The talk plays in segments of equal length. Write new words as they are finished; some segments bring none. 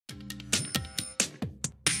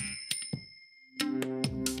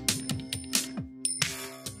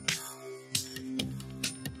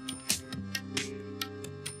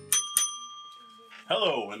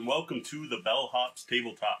Hello and welcome to the Bellhop's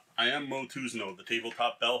Tabletop. I am Mo Tuzno, the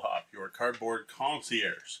Tabletop Bellhop, your cardboard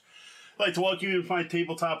concierge. I'd like to welcome you to my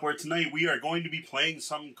tabletop where tonight we are going to be playing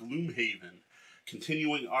some Gloomhaven,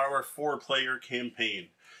 continuing our 4-player campaign.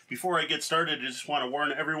 Before I get started, I just want to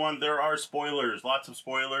warn everyone there are spoilers, lots of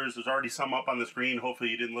spoilers. There's already some up on the screen. Hopefully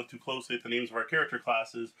you didn't look too closely at the names of our character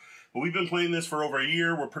classes. But we've been playing this for over a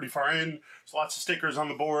year. We're pretty far in. There's lots of stickers on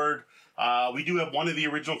the board. We do have one of the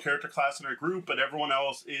original character class in our group, but everyone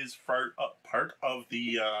else is part of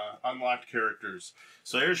the unlocked characters.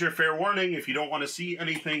 So there's your fair warning. If you don't want to see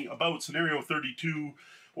anything about Scenario 32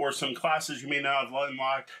 or some classes you may not have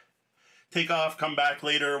unlocked, take off, come back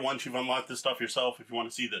later once you've unlocked this stuff yourself if you want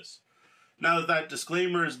to see this. Now that that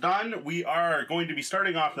disclaimer is done, we are going to be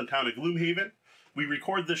starting off in the town of Gloomhaven. We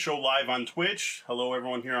record this show live on Twitch. Hello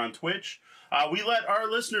everyone here on Twitch. We let our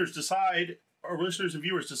listeners decide, our listeners and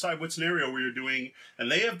viewers decide what scenario we are doing, and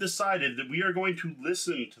they have decided that we are going to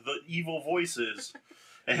listen to the evil voices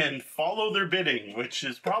and follow their bidding, which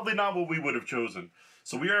is probably not what we would have chosen.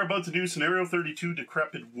 So we are about to do Scenario 32,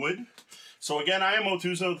 Decrepit Wood. So again, I am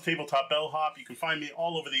Otuzo, the Tabletop Bellhop. You can find me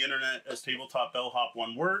all over the internet as Tabletop Bellhop,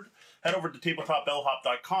 one word. Head over to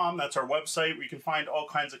tabletopbellhop.com. That's our website where you can find all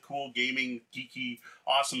kinds of cool gaming, geeky,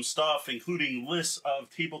 awesome stuff, including lists of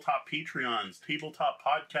tabletop Patreons, tabletop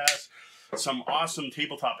podcasts, some awesome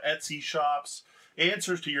tabletop Etsy shops,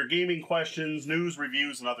 answers to your gaming questions, news,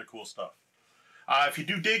 reviews, and other cool stuff. If you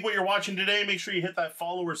do dig what you're watching today, make sure you hit that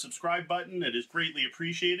follow or subscribe button. It is greatly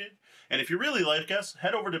appreciated. And if you really like us,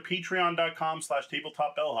 head over to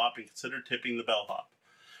patreon.com/tabletopbellhop and consider tipping the bellhop.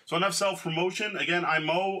 So enough self-promotion. Again, I'm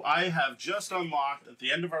Mo. I have just unlocked, at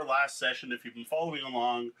the end of our last session, if you've been following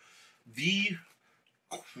along, the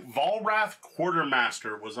Valrath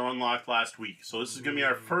Quartermaster was unlocked last week. So this is going to be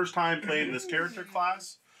our first time playing this character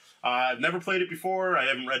class. I've never played it before. I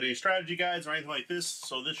haven't read any strategy guides or anything like this,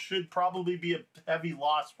 so this should probably be a heavy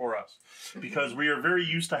loss for us because we are very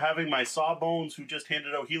used to having my Sawbones who just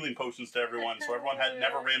handed out healing potions to everyone, so everyone had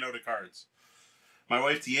never ran out of cards. My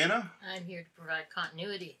wife, Deanna. I'm here to provide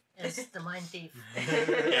continuity as the MindThief.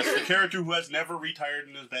 Yes, the character who has never retired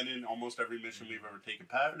and has been in almost every mission we've ever taken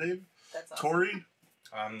part in. That's awesome. Tori.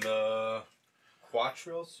 I'm the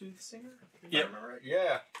Quattro Soothsinger. Yep. Right?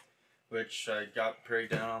 Yeah. Which I got pretty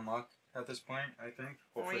down on luck at this point, I think.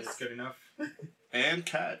 Hopefully it's good enough. And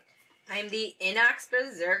Kat. I'm the Inox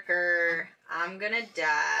Berserker. I'm gonna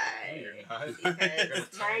die. You're not.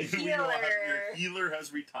 Because my Your healer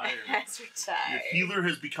has retired. has retired. Your healer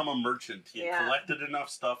has become a merchant. He had collected enough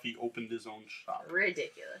stuff, he opened his own shop.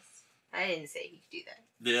 Ridiculous. I didn't say he could do that.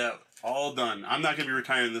 Yeah, all done. I'm not going to be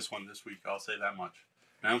retiring this one this week, I'll say that much.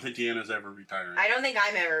 I don't think Deanna's ever retiring. I don't think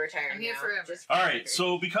I'm ever retiring. I'm here forever. Alright,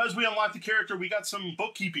 so because we unlocked the character, we got some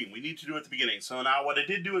bookkeeping we need to do at the beginning. So now what I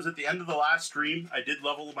did do is at the end of the last stream, I did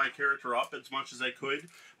level my character up as much as I could,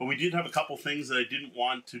 but we did have a couple things that I didn't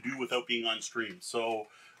want to do without being on stream. So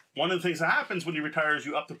one of the things that happens when you retire is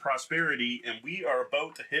you up to prosperity, and we are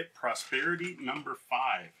about to hit prosperity number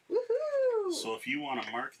 5. Woohoo! So if you want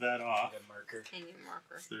to mark that off, A marker. I need a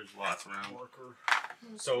marker. there's lots around. Marker.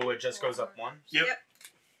 So it just goes up 1? Yep.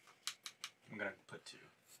 I'm gonna put 2.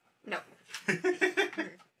 No.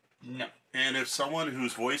 No. And if someone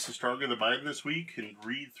whose voice is stronger than mine this week can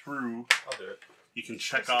read through, I'll do it. you can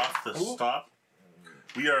check off the stop.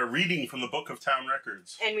 We are reading from the Book of Town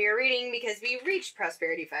Records. And we are reading because we reached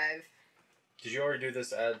Prosperity 5. Did you already do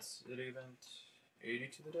this adds it event 80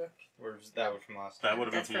 to the deck? Or was that one from last time? That would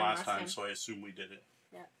have been That's from from last last time, time. so I assume we did it.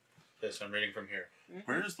 Okay, so I'm reading from here.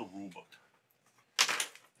 Where is the rule book?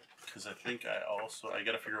 Because I think I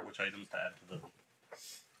got to figure out which items to add to the...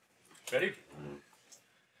 Ready?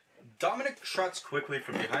 Dominic trots quickly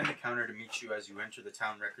from behind the counter to meet you as you enter the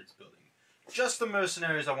town records building. Just the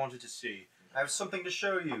mercenaries I wanted to see. I have something to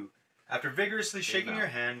show you. After vigorously shaking your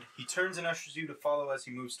hand, he turns and ushers you to follow as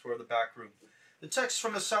he moves toward the back room. The texts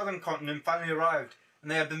from the southern continent finally arrived, and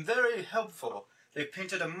they have been very helpful. They've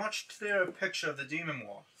painted a much clearer picture of the demon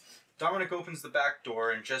war. Dominic opens the back door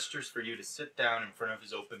and gestures for you to sit down in front of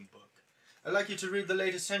his open book. I'd like you to read the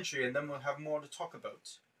latest entry, and then we'll have more to talk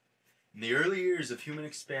about. In the early years of human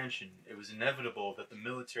expansion, it was inevitable that the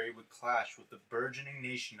military would clash with the burgeoning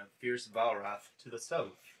nation of fierce Valrath to the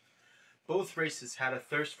south. Both races had a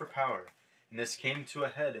thirst for power, and this came to a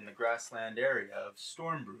head in the grassland area of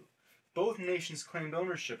Stormbrew. Both nations claimed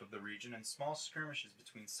ownership of the region, and small skirmishes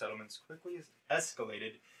between settlements quickly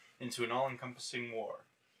escalated into an all-encompassing war.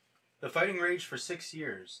 The fighting raged for 6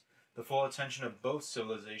 years. The full attention of both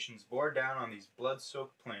civilizations bore down on these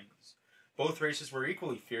blood-soaked plains. Both races were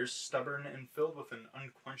equally fierce, stubborn, and filled with an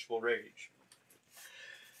unquenchable rage.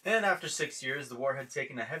 And after 6 years, the war had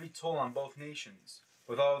taken a heavy toll on both nations.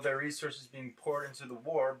 With all of their resources being poured into the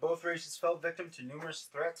war, both races fell victim to numerous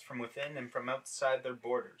threats from within and from outside their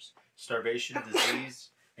borders. Starvation, disease,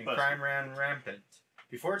 and crime ran rampant.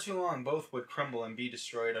 Before too long, both would crumble and be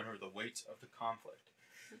destroyed under the weight of the conflict.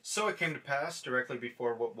 So it came to pass, directly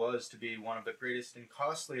before what was to be one of the greatest and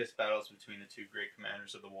costliest battles between the two great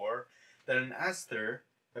commanders of the war, that an Aster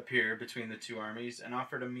appeared between the two armies and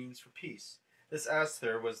offered a means for peace. This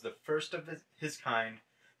Aster was the first of his kind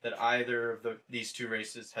that either of these two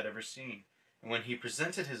races had ever seen, and when he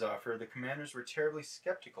presented his offer, the commanders were terribly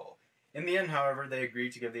skeptical. In the end, however, they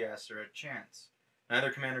agreed to give the Aster a chance. Neither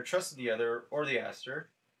commander trusted the other or the Aster,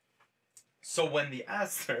 so when the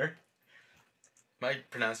Aster... Am I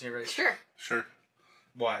pronouncing it right? Sure. Sure.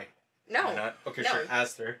 Why? No. Why not? Okay, No. sure.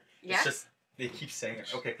 Aster. Yeah. It's just, they keep saying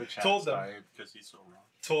it. Okay, The chat's told them. died because he's so wrong.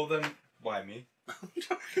 Told them... Why me?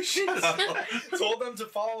 Shut up. Told them to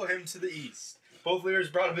follow him to the east. Both leaders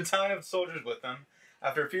brought a battalion of soldiers with them.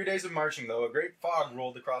 After a few days of marching, though, a great fog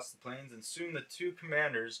rolled across the plains, and soon the two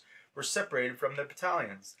commanders were separated from their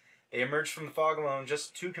battalions. They emerged from the fog alone,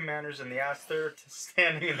 just two commanders and the Aster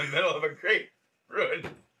standing in the middle of a great ruin.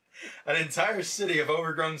 An entire city of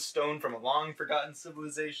overgrown stone from a long-forgotten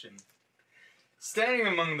civilization. Standing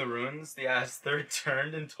among the ruins, the Aster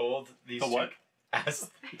turned and told these The what?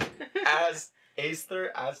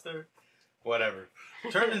 Aster, whatever.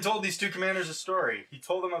 Turned and told these two commanders a story. He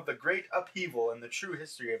told them of the great upheaval and the true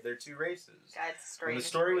history of their two races. That's a story. When the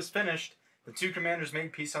story was finished, the two commanders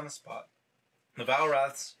made peace on the spot. The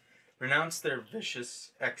Valraths renounced their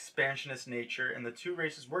vicious, expansionist nature, and the two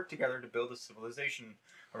races worked together to build a civilization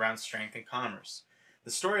around strength and commerce.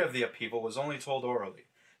 The story of the upheaval was only told orally,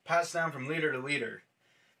 passed down from leader to leader.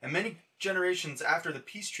 And many generations after the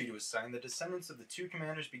peace treaty was signed, the descendants of the two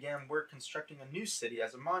commanders began work constructing a new city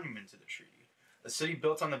as a monument to the treaty. A city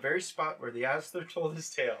built on the very spot where the Aster told his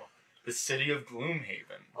tale, the city of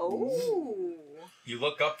Gloomhaven. Oh. You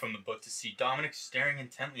look up from the book to see Dominic staring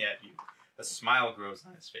intently at you. A smile grows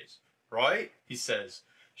on his face. Right? He says.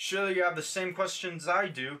 Surely you have the same questions I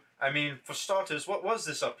do. I mean, for starters, what was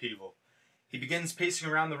this upheaval? He begins pacing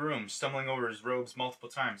around the room, stumbling over his robes multiple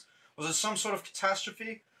times. Was it some sort of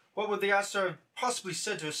catastrophe? What would the Aster have possibly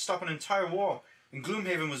said to stop an entire war? And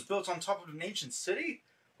Gloomhaven was built on top of an ancient city?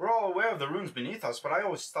 We're all aware of the ruins beneath us, but I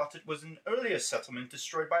always thought it was an earlier settlement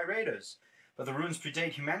destroyed by raiders. But the ruins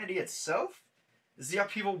predate humanity itself? Is the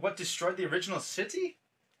upheaval what destroyed the original city?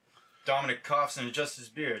 Dominic coughs and adjusts his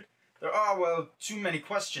beard. There are, well, too many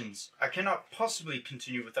questions. I cannot possibly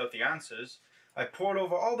continue without the answers. I pored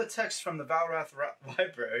over all the texts from the Valrath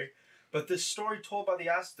library, but this story told by the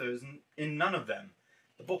Aster is in none of them.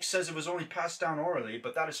 The book says it was only passed down orally,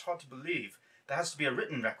 but that is hard to believe. There has to be a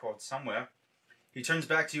written record somewhere. He turns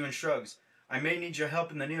back to you and shrugs. I may need your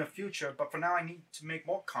help in the near future, but for now I need to make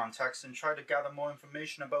more contacts and try to gather more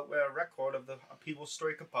information about where a record of the upheaval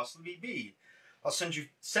story could possibly be. I'll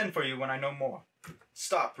send for you when I know more.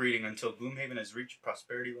 Stop reading until Gloomhaven has reached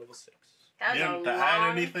prosperity level 6. That You was have a to long...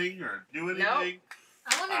 add anything or do anything?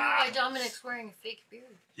 I want to know why Dominic's wearing a fake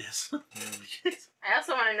beard. Yes. I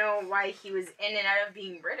also want to know why he was in and out of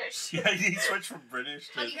being British. Yeah, he switched from British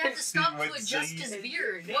to... But he had to stop went to adjust zinging. his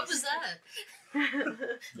beard. What was that?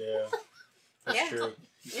 Yeah, that's Yeah. true.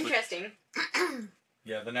 Interesting.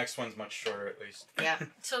 Yeah, the next one's much shorter at least. Yeah.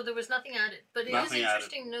 So there was nothing added. But it Nothing is added.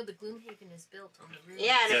 interesting to know that Gloomhaven is built on the ruins.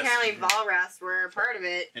 Yeah, and Yes. apparently Valraths were a part of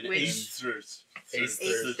it, And which... Aesters.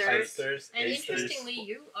 Aesters. And Aesters. interestingly,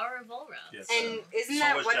 you are a Volrath. Yes. And isn't So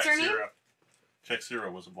that... was What's Jack her name? Zero. Jack Zero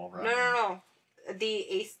was a ball rat. No.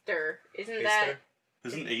 The Aster. Isn't that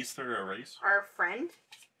Isn't Aester a race? our friend?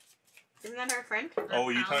 Isn't that our friend? Oh,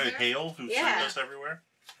 you talking Bowser? Hale, who Yeah. sent us everywhere?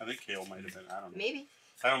 I think Hale might have been. I don't know. Maybe.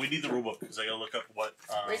 I don't know. We need the rulebook because I gotta look up what.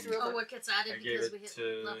 Where's the rule- Oh, what gets added I gave because it we hit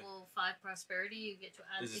to- level 5 prosperity, you get to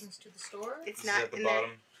add Is it- things to the store? It's Is not it at the in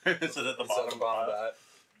bottom? is it at the It's at bottom? the bottom of that.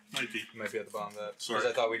 Might be. It might be at the bottom of that. Sorry.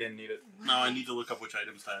 Because I thought we didn't need it. No, I need to look up which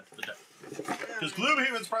items to add to the deck. Because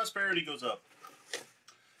Gloomhaven's prosperity goes up.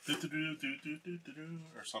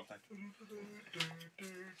 Or something.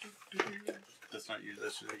 That's not usually.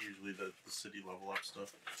 That's usually the city level up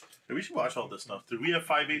stuff. Yeah, we should watch all this stuff. Did we have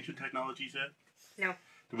 5 ancient technologies yet? No.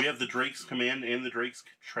 Do we have the Drake's command and the Drake's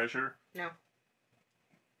treasure? No.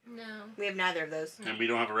 No. We have neither of those. And we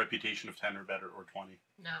don't have a reputation of 10 or better, or 20,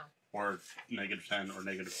 No. or -10 or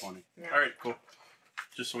 -20. No. All right, cool.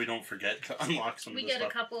 Just so we don't forget to unlock some We of this get a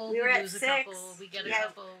stuff. couple, We were at lose a 6. couple, we get a Yeah.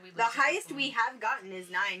 couple, we lose The a highest couple. we have gotten is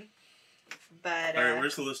 9. But, All right,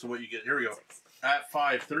 where's the list of what you get? Here we go. At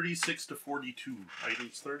 5, 36 to 42.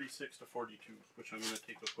 Items 36 to 42, which I'm going to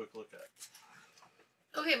take a quick look at.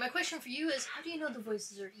 Okay, my question for you is, how do you know the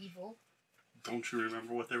voices are evil? Don't you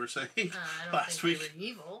remember what they were saying? I don't Last think week. they were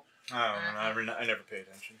evil. I never pay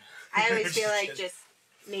attention. I always feel like just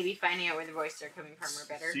maybe finding out where the voices are coming from are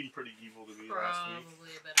better. Seemed pretty evil to me last week. Probably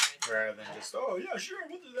a better idea. Rather than just, oh yeah, sure,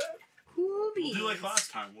 we'll do that. Cool We'll do like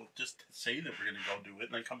last time. We'll just say that we're gonna go do it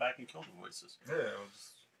and then come back and kill the voices. Yeah, we'll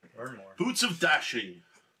just learn more. Boots of dashing.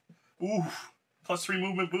 Ooh, +3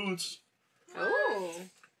 movement boots. Oh.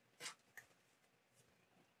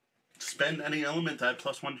 Spend any element to add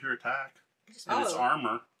 +1 to your attack. Just And it's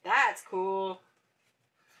armor. That's cool.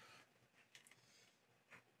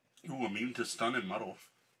 Ooh, immune to stun and muddle.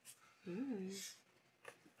 Mm.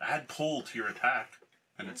 Add pull to your attack,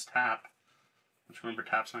 and it's tap. Which remember,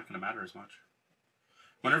 tap's not going to matter as much.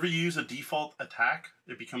 Whenever you use a default attack,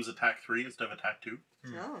 it becomes attack 3 instead of attack 2.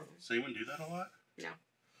 Oh. Does anyone do that a lot? No.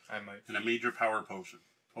 I might. And a major power potion.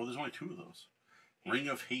 Oh, there's only 2 of those. Ring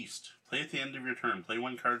of Haste. Play at the end of your turn. Play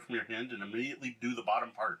 1 card from your hand and immediately do the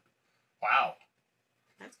bottom part. Wow.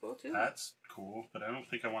 That's cool too. That's cool, but I don't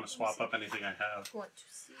think I want to swap up anything I have. want to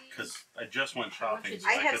see. Because I just went shopping, so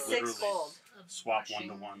I I have could 6 literally gold. swap 1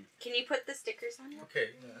 to 1. Can you put the stickers on it? Okay.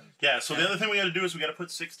 Yeah, so the other thing we got to do is we got to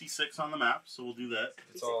put 66 on the map, so we'll do that.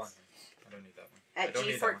 It's all on here. I don't need that one. I At don't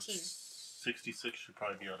need that one. G14. 66 should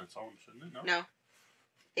probably be on its own, shouldn't it? No. No.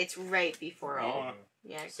 It's right before it. Oh,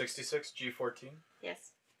 Yeah. 66 G14.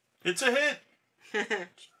 Yes. it's a hit.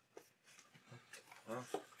 Oh,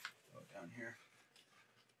 down here.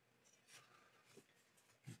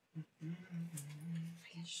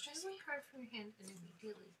 Just try 1 card from your hand and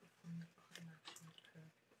immediately perform the bottom action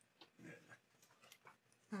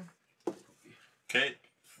occur. Okay,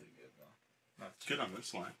 Pretty good though. it's good on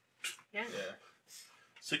this line. Yeah. Yeah.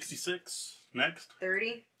 66. Next,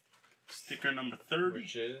 30 sticker number 30.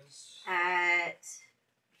 Which is. at.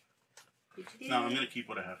 Did you do No, that? I'm gonna keep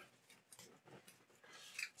what I have.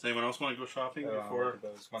 Does anyone else want to go shopping Look before, at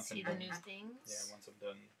those once See I'm the done. new things. Yeah, once I'm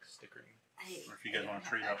done stickering. or if you guys want to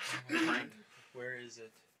trade up? Where is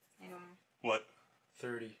it? I don't know. What?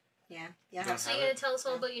 30. Yeah. You Yeah. don't So have you gonna it? tell us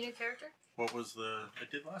all about your new character? What was the? I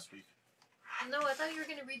did last week. No, I thought you were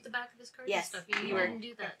gonna read the back of his card Yes, and stuff. You you were. didn't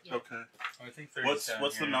do that yet. Okay. I think 30.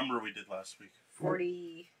 What's the number we did last week?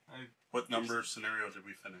 40. What number scenario did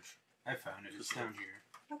we finish? I found it. It's down here.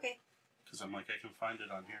 Okay. Because I'm like, I can find it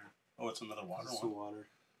on here. Oh, it's another water It's the one. water.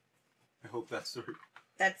 I hope that's the.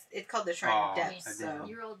 It's called the Shrine Aw, of I Depths. did So know.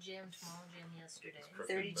 You're all jammed from all jam yesterday. It's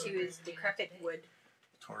perfect. 32 is Decrepit Wood.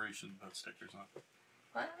 Tori should put stickers on.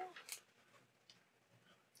 Wow.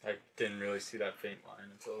 I didn't really see that faint line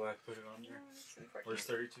until I put it on No, here. it's unfortunate. Where's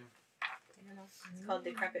 32? I don't know. It's called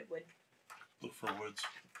Decrepit Wood. Look for woods.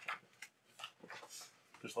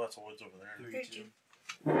 There's lots of woods over there.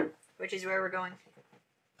 32. Which is where we're going.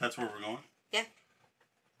 That's where we're going?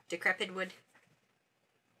 Decrepit Wood.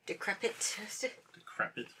 Decrepit.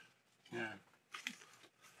 Decrepit. Yeah.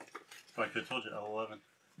 Oh, I could have told you L11.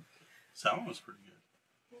 So that one was pretty good.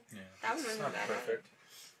 Yeah. That it's wasn't not bad. perfect.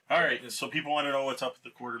 Alright, so people want to know what's up with the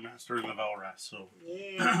Quartermaster and the Valras. So,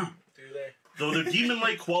 Yeah. Do they? though their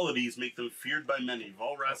demon-like qualities make them feared by many,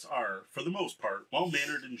 Valras are, for the most part,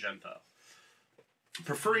 well-mannered and gentile,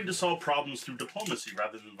 preferring to solve problems through diplomacy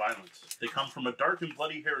rather than violence. They come from a dark and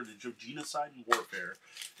bloody heritage of genocide and warfare,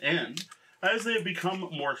 and, as they have become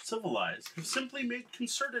more civilized, have simply made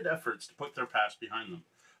concerted efforts to put their past behind them.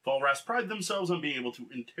 Valras pride themselves on being able to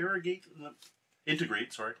integrate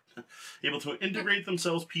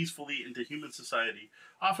themselves peacefully into human society,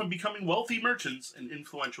 often becoming wealthy merchants and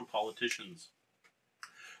influential politicians.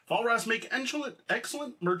 Valras make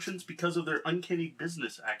excellent merchants because of their uncanny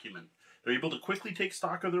business acumen. They're able to quickly take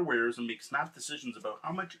stock of their wares and make snap decisions about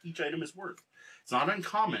how much each item is worth. It's not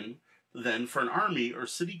uncommon, then, for an army or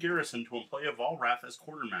city garrison to employ a Valrath as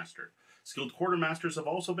quartermaster. Skilled quartermasters have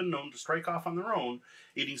also been known to strike off on their own,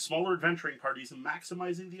 aiding smaller adventuring parties and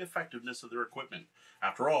maximizing the effectiveness of their equipment.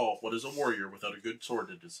 After all, what is a warrior without a good sword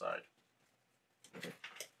to decide?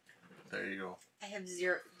 There you go. I have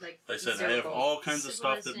zero, like, I said zero I have gold. all kinds of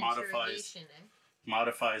stuff that Civilized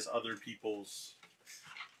modifies interrogation, other people's.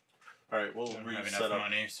 All right, we'll I don't have reset enough up.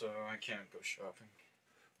 money, so I can't go shopping.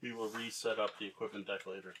 We will reset up the equipment deck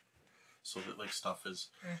later, so that like stuff is.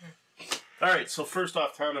 Mm-hmm. All right, so first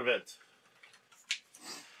off, town event.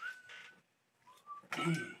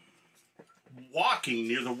 Walking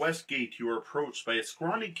near the west gate, you are approached by a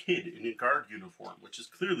scrawny kid in a guard uniform, which is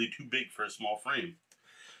clearly too big for a small frame.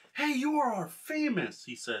 "Hey, you are famous,"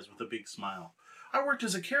 he says with a big smile. "I worked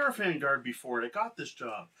as a caravan guard before and I got this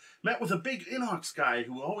job. Met with a big Inox guy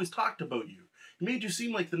who always talked about you. He made you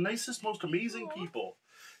seem like the nicest, most amazing people."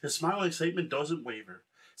 His smile and excitement doesn't waver.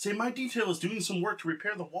 Say, my detail is doing some work to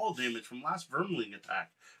repair the wall damage from last vermling attack.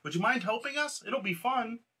 Would you mind helping us? It'll be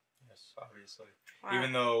fun. Yes, obviously. Wow.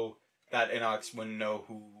 Even though that Inox wouldn't know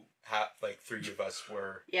who, like, 3 of us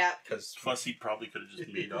were. Yeah. Cause Plus, he probably could have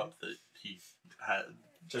just made up that he had...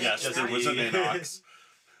 Just there was an Inox.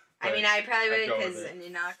 I mean, I probably I'd would go because with it. an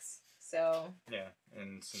Inox, so... Yeah,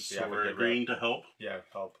 and since we So have a we're good agreeing to help. Yeah,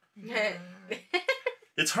 help.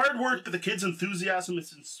 It's hard work, but the kid's enthusiasm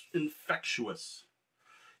is infectious.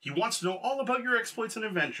 He wants to know all about your exploits and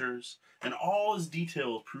adventures, and all his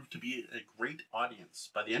details prove to be a great audience.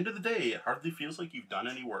 By the end of the day, it hardly feels like you've done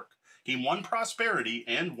any work. Gain 1 prosperity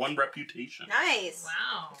and 1 reputation. Nice.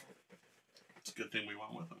 Wow. It's a good thing we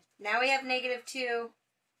went with him. Now we have -2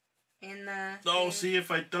 in the... Oh, see, if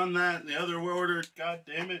I'd done that in the other order, god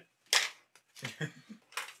damn it.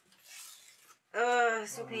 Ugh,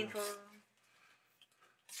 so painful.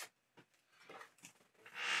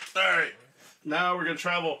 Alright, now we're gonna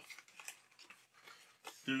travel.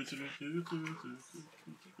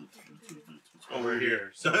 Over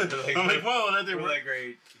here. So we're I'm like, whoa, that we're didn't work. like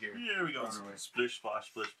right here. Here we go. On our way. Splish,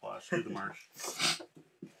 splash, through the marsh.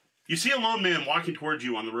 You see a lone man walking towards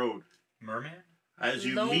you on the road. Merman? As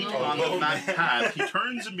you Lone meet man. on Lone that man. path, he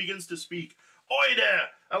turns and begins to speak. Oi there!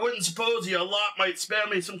 I wouldn't suppose you a lot might spare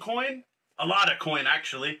me some coin? A lot of coin,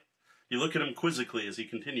 actually. You look at him quizzically as he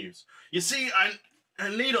continues. You see, I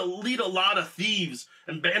need to lead a lot of thieves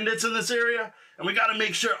and bandits in this area, and we gotta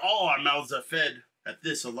make sure all our mouths are fed. At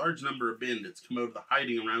this, a large number of bandits come out of the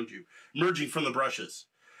hiding around you, emerging from the brushes.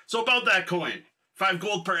 So about that coin. 5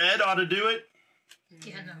 gold per head ought to do it.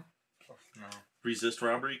 Yeah, no. No. Resist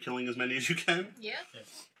robbery, killing as many as you can. Yeah?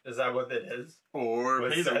 Is that what it is? Or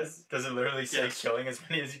What pay it them. says? Does it literally say Yes. killing as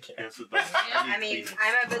many as you can? Yes, it does. Yeah. I mean,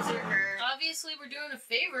 I'm a berserker, Obviously, we're doing a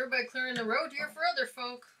favor by clearing the road here for other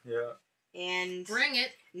folk. Yeah. and Bring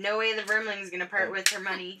it. no way the vermling's gonna part with her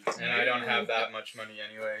money. And I don't have that much money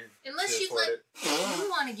anyway. Unless to you afford like, you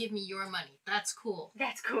want to give me your money. That's cool.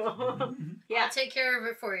 That's cool. it. Yeah. I'll take care of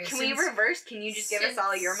it for you. Can we reverse? Can you just give us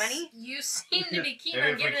all your money? You seem to be keen Maybe on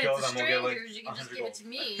if we giving it kill to them, we'll get, like, strangers. You can just 100 give it to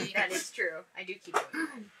me. That is true. I do keep it.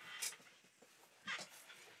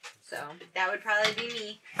 So that would probably be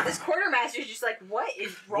me. This quartermaster's just like, what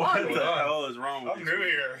is wrong What with the you? hell is wrong with I'm these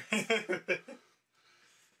new people? here.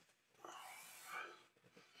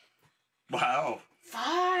 Wow.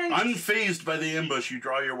 Fine. Unfazed by the ambush, you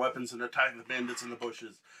draw your weapons and attack the bandits in the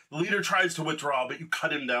bushes. The leader tries to withdraw, but you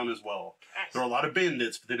cut him down as well. There are a lot of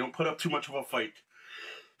bandits, but they don't put up too much of a fight.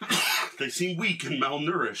 They seem weak and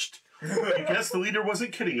malnourished. You guess the leader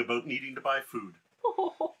wasn't kidding about needing to buy food.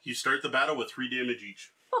 You start the battle with 3 damage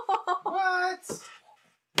each. What?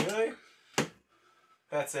 Really?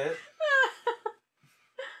 That's it?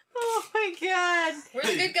 Oh my god. We're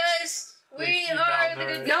the good guys. We They seem are the good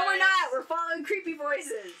malnourished. guys. No, we're not. We're following creepy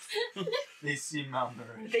voices. They seem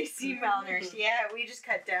malnourished. They seem malnourished. Yeah, we just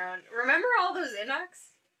cut down. Remember all those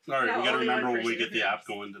Inox? Alright, No, we gotta only one remember when we person get the knows. app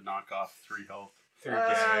going to knock off 3 health. 3 Uh,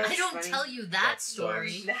 damage. I don't Funny. tell you that That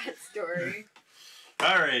story. sucks. That story.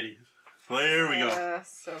 Alrighty. Well, there we go.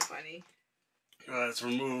 So funny. Let's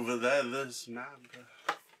remove this map.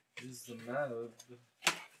 Is the map.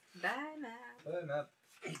 Bye, Matt.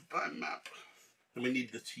 By map. And we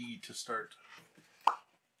need the T to start.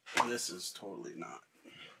 This is totally not.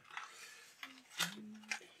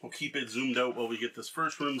 We'll keep it zoomed out while we get this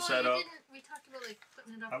first room Well, set you up. didn't- We talked about like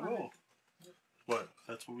putting it up I on will. What?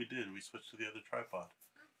 That's what we did. We switched to the other tripod.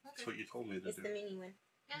 That's Okay. what you told me to It's the do. mini one.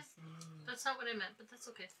 Yeah, that's not what I meant, but that's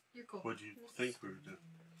okay. You're cool. What do you think we were doing?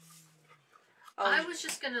 Oh, I was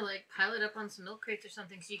just gonna like pile it up on some milk crates or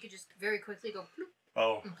something, so you could just very quickly go bloop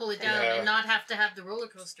Oh. and pull it down Yeah. and not have to have the roller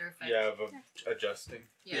coaster effect. Yeah, but adjusting.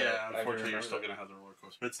 Yeah, I unfortunately, you're remember still that. going to have the roller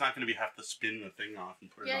coaster. But it's not going to be have to spin the thing off and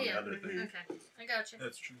put it Yeah, on yeah. the other Mhm. thing. Okay, I got you.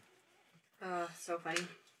 That's true. Oh, so funny.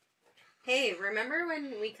 Hey, remember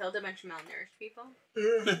when we killed a bunch of malnourished people?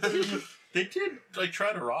 They did, like,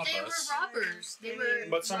 try to rob They were us. robbers. They were.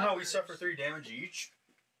 But somehow we robbers. suffer 3 damage each.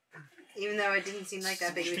 Even though it didn't seem like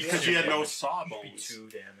that big of a deal. Because you had no Damage. sawbones. 2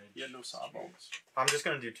 damage. You had no sawbones. I'm just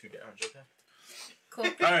gonna do 2 damage, okay? Cool.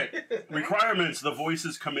 Alright, requirements. The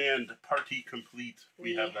voices command, party complete.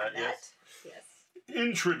 We have that, yes. Yes.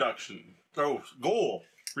 Introduction. Oh, goal.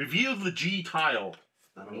 Reveal the G tile.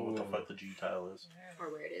 I don't know what the fuck the G tile is. Or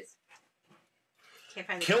where it is. Can't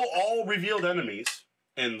find the Kill all revealed enemies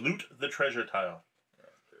and loot the treasure tile.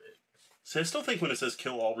 See, I still think when it says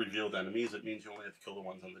kill all revealed enemies, it means you only have to kill the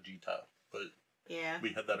ones on the G tile. But Yeah.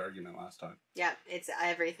 we had that argument last time. Yeah, it's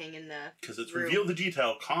everything in the... Because it's Room. reveal the G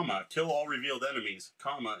tile, comma, kill all revealed enemies,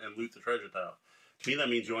 comma, and loot the treasure tile. To me, that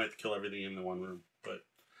means you only have to kill everything in the one room. But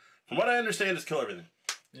from what I understand, it's kill everything.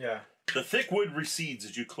 Yeah. The thick wood recedes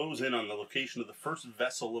as you close in on the location of the first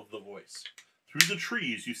vessel of the voice. Through the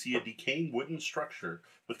trees, you see a decaying wooden structure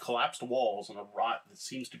with collapsed walls and a rot that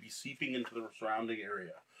seems to be seeping into the surrounding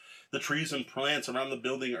area. The trees and plants around the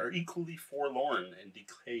building are equally forlorn and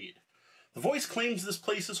decayed. The voice claims this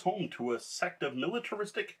place is home to a sect of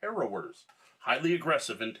militaristic harrowers, highly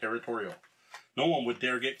aggressive and territorial. No one would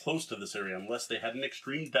dare get close to this area unless they had an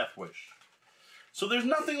extreme death wish. So there's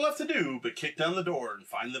nothing left to do but kick down the door and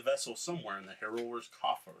find the vessel somewhere in the harrowers'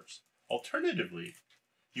 coffers. Alternatively,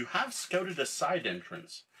 you have scouted a side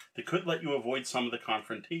entrance that could let you avoid some of the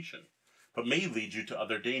confrontation, but may lead you to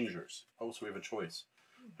other dangers. Oh, so we have a choice.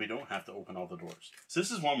 We don't have to open all the doors. So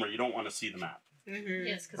this is one where you don't want to see the map. Mm-hmm.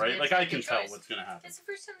 Yes, because Right? Like, I can tell what's going to happen. It's the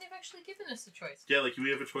first time they've actually given us a choice. Yeah, like, we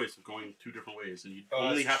have a choice of going 2 different ways, and you Oh,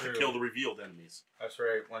 only that's have to true. kill the revealed enemies. That's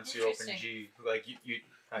right. Once you open Interesting. G, like you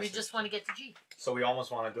We just want to get to G. So we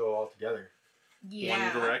almost want to go all together.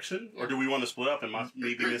 Yeah. One direction? Or do we want to split up and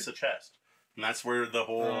maybe miss a chest? And that's where the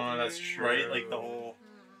whole... Oh, that's true. Right? Like, the whole...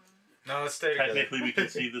 No, let's stay together. Technically, we can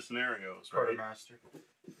see the scenarios, right? Quartermaster.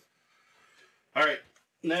 Alright,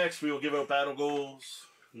 next we will give out battle goals.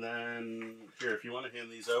 And then, here, if you want to hand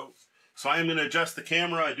these out. So I am going to adjust the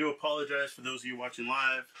camera. I do apologize for those of you watching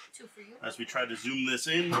live 2 for you. as we try to zoom this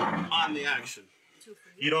in on the action. 2 for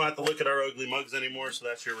you. You don't have to look at our ugly mugs anymore, so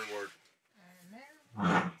that's your reward. And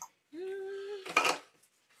there.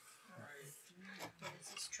 What is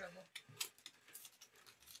this trouble?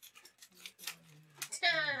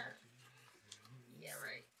 Yeah,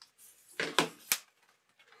 right.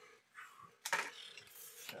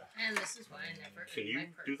 And this is why I never Can eat you my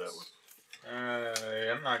do that perks.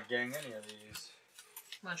 one? I'm not getting any of these.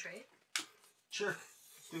 Want to trade? Sure.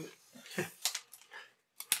 Do it.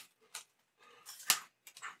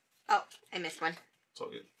 Oh, I missed one. It's all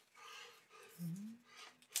good.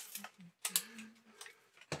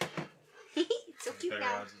 So cute Better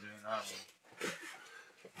now. odds of doing that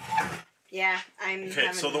one. Yeah, I'm. Okay,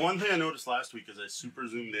 having- so the one thing I noticed last week is I super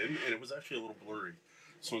zoomed in, and it was actually a little blurry.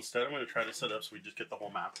 So instead, I'm going to try to set up so we just get the whole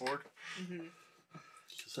map board. Mhm.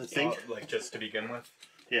 Because I think... like just to begin with,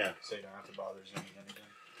 Yeah. so you don't have to bother zooming in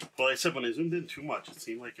again. Well, I said when I zoomed in too much, it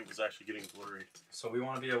seemed like it was actually getting blurry. So we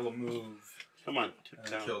want to be able to move Come on, tip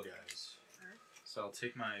and down. kill guys. So I'll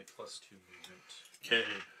take my +2 movement. Okay.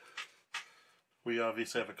 We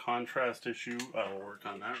obviously have a contrast issue. I will work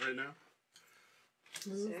on that right now.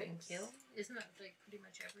 Move and 6. kill? Isn't that like pretty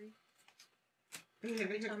much every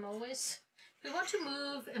time always? We want to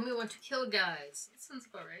move and we want to kill guys. That sounds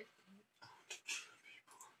about right.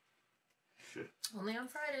 Shit. Only on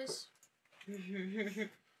Fridays. Take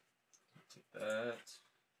that.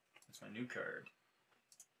 That's my new card.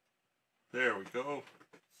 There we go.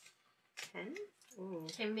 10? Ooh.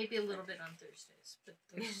 Okay, maybe a little bit on Thursdays, but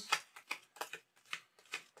those,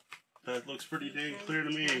 That looks pretty dang clear to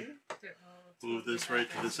me. they're all Move this totally right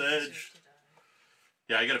to bad this guys who edge. deserve to die.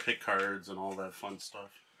 Yeah, I gotta pick cards and all that fun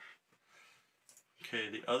stuff. Okay,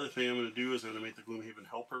 the other thing I'm gonna do is I'm gonna make the Gloomhaven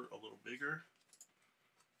helper a little bigger.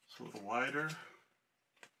 It's a little wider.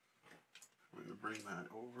 We're gonna bring that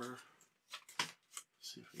over.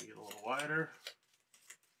 See if we can get a little wider.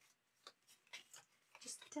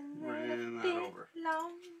 Just a Bring that bit over.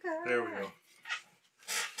 longer. There we go.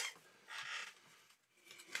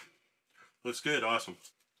 Looks good, awesome.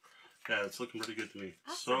 Yeah, it's looking pretty good to me.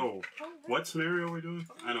 So, what scenario are we doing?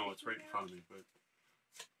 I know, it's right in front of me,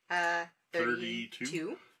 but 32. 32?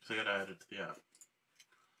 Because I gotta add it to the app.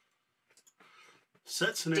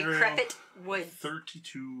 Set scenario. Decrepit Wood.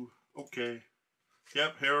 32. Okay.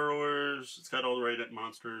 Yep, harrowers. It's got all the right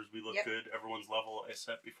monsters. We look Yep. good. Everyone's level I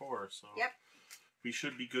set before, so Yep. we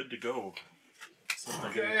should be good to go. Except I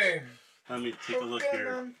gotta- Okay. Let me take a look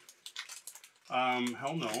here.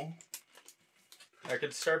 Hell no. I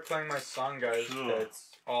could start playing my song, guys. Sure.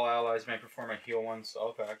 That's all allies may perform a heal 1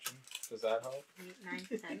 self action. Does that help? 8, 9,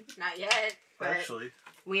 10. Not yet, but Actually,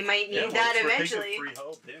 we might need yeah, well, that we're eventually. taking free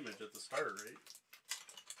health damage at the start, right?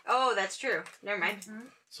 Oh, that's true. Never mind.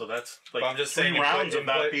 So that's like But I'm just 3 saying, rounds in of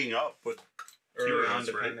that play- being up. But Early on,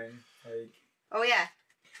 Heroes, right? depending. Like, Oh, yeah.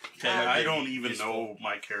 okay, That'd I be don't even useful. know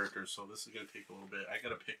my character, so this is gonna take a little bit. I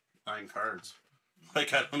gotta pick 9 cards.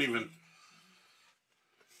 Like I don't even.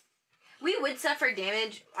 We would suffer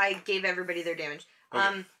damage. I gave everybody their damage.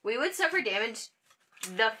 Okay. We would suffer damage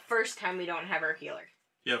the first time we don't have our healer.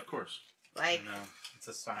 Yeah, of course. Like, no, it's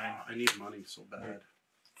a sign. I need money so bad.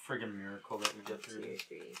 Friggin' miracle that we get 2, through.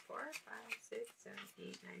 3, 4, 5, 6, 7,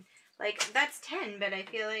 8, 9. Like, that's 10, but I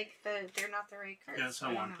feel like they're not the right cards. Yes, so I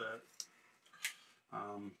don't want know.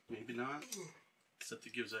 that. Maybe not. Except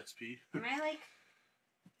it gives XP. Am I, like,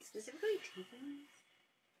 specifically taking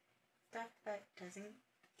stuff that doesn't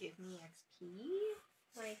give me XP?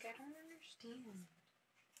 Like, I don't understand.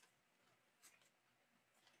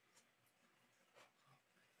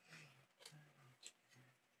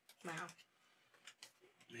 Wow.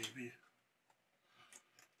 Maybe.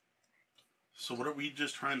 So what are we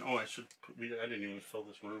just trying? Oh, I should. I didn't even fill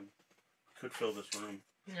this room. Could fill this room.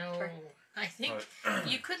 No, I think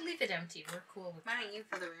you could leave it empty. We're cool with Why that. don't you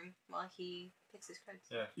fill the room while he picks his cards?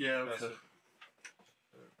 Yeah. Yeah. That's Okay. it.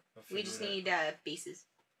 I'll We figure just it out. need bases.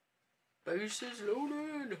 Bases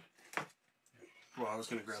loaded. Well, I was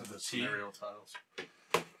gonna grab So the the T- scenario tiles. Okay,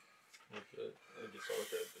 I guess I'll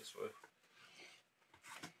look at it this way.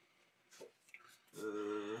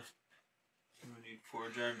 We need 4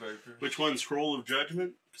 giant vipers. Which one? Scroll of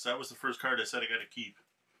Judgment? Because that was the first card I said I got to keep.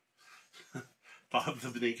 Bob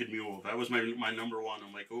the Naked Mule. That was my number one.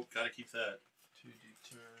 I'm like, oh, gotta keep that. 2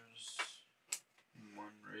 deters. 1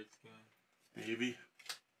 wraith guy. Maybe.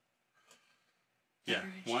 Yeah,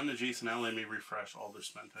 one adjacent ally may refresh all their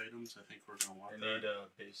spent items. I think we're gonna want I that. need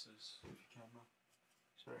bases. If you can, though.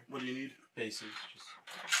 Sorry. What do you need? Bases. Just.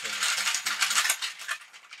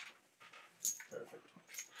 Perfect.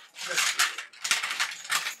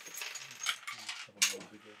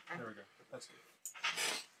 There we go. That's good.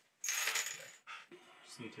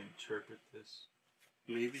 Just need to interpret this.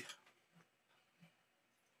 Maybe.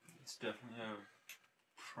 It's definitely a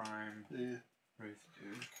prime Yeah. wraith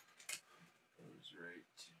dude. Goes right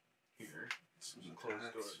here. Some There's a closed door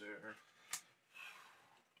attacks. there.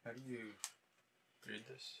 How do you read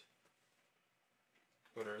this?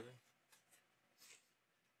 What are they?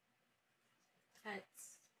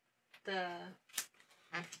 That's the...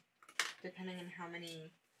 Depending on how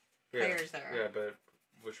many players there are. Yeah, but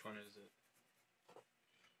which one is it?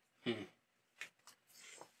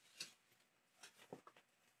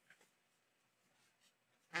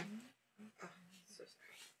 So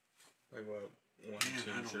sorry. Like what? 1, Man,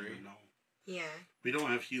 2, I don't 3. even know. Yeah. We don't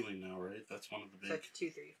have healing now, right? That's one of the It's big. like 2,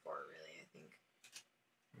 3, 4, really, I think.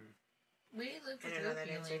 We lived I don't with know rope that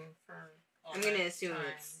answer. healing for all I'm gonna that assume time.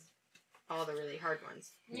 it's all the really hard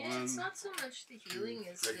ones. Yeah, it's not so much the healing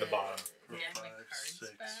as Like the bottom. getting the 5, cards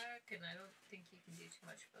 6. back, and I don't think you can do too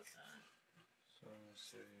much about that. So let's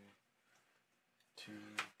say 2.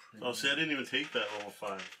 Oh, see, I didn't even take that level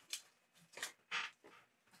 5.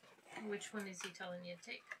 Which one is he telling you to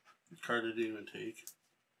take? The card I didn't even take.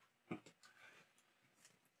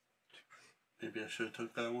 Maybe I should have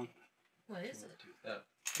took that one. What is it? That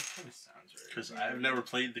kind of sounds right. Because I've never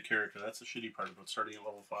played the character. That's the shitty part about starting at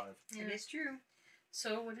level 5. Yeah. It is true.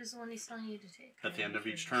 So what is the one he's telling you to take? At the end of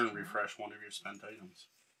each turn, refresh one of your spent items.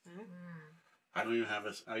 Mm. I don't even have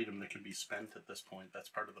an item that can be spent at this point. That's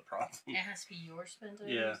part of the problem. It has to be your spent items,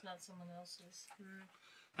 Yeah. not someone else's. Mm.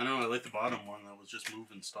 I don't know. I like the bottom one that was just move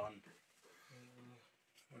and stun.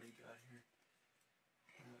 What do you got here?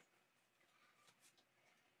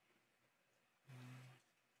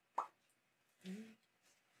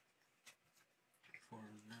 4,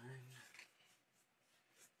 9.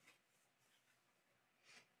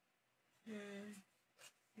 I'm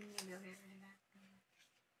gonna go get rid of that.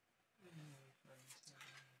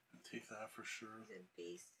 I'll take that for sure. Is it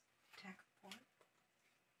base attack 4?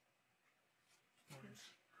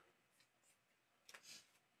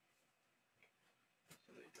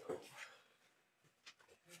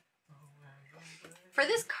 For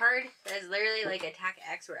this card that is literally like attack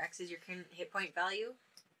X, where X is your current hit point value,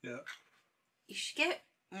 Yeah. you should get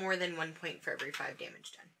more than 1 point for every 5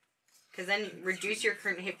 damage done. Because then reduce your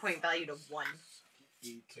current hit point value to 1.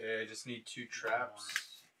 Okay, I just need 2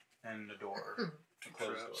 traps and a door. A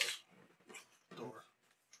closed door.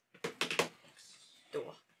 Door.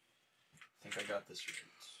 Door. I think I got this right.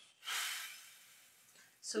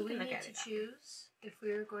 So You we can look need at to it. choose if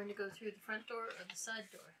we're going to go through the front door or the side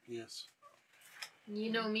door. Yes.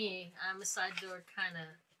 You know me, I'm a side door kind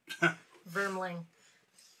of vermling.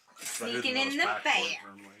 Sneaking in the back.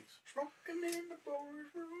 Smoking in the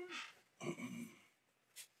boardroom.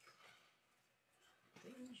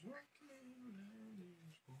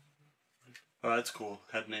 Oh, that's cool.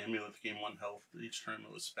 Had an amulet that gained 1 health each turn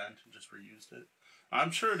that was spent and just reused it.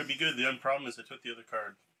 I'm sure it'd be good. The only problem is I took the other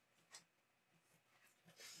card.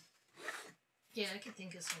 Yeah, I could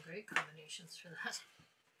think of some great combinations for that.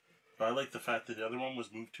 But I like the fact that the other one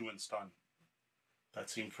was move 2 and stun. That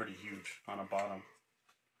seemed pretty huge on a bottom.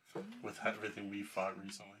 With everything we fought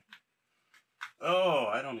recently. Oh,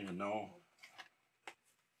 I don't even know.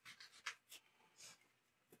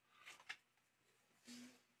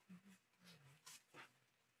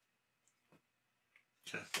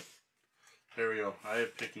 Okay. There we go. I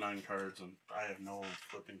have picked 9 cards and I have no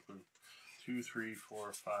flipping clue. 2, 3,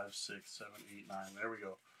 4, 5, 6, 7, 8, 9. There we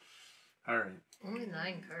go. Alright. Only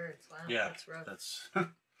 9 cards. Wow, Yeah, that's rough. that's...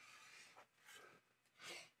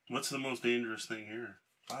 What's the most dangerous thing here?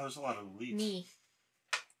 Wow, there's a lot of elites. Me.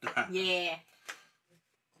 Yeah.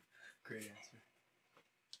 Great answer.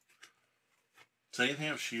 Does anything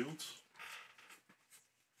have shields?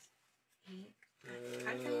 How'd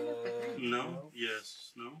I end up with that? No?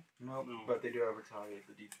 Yes. No? Nope. No. But they do have retaliate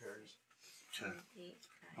the deep tears. Okay.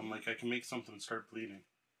 I'm like, I can make something start bleeding.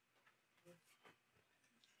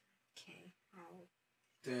 Okay.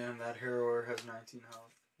 Damn, that hero has 19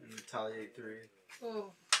 health and retaliate 3.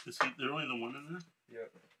 Oh. Is there only the one in there?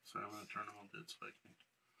 Yep. Sorry, I'm going to turn them a bit so I can...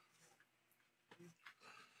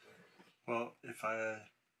 Well, if I...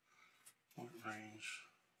 What range?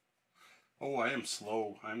 Oh, I am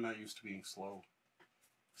slow. I'm not used to being slow.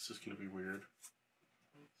 This is going to be weird.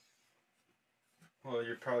 Well,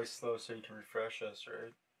 you're probably slow so you can refresh us,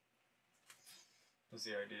 right? Was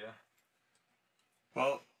the idea.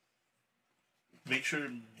 Well, make sure,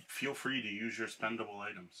 feel free to use your spendable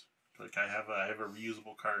items. Like I have a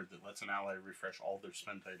reusable card that lets an ally refresh all their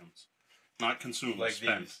spent items. Not consumed, Like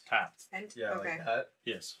spent, these. tapped. And, Yeah, okay. like that.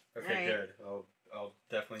 Yes. Okay, Right. good. I'll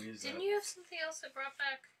definitely use Didn't that. you have something else that brought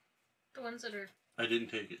back the ones that are I didn't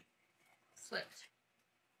take it. flipped?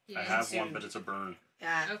 I have one, Consumed. but it's a burn.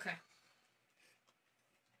 Yeah. Okay,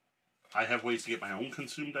 I have ways to get my own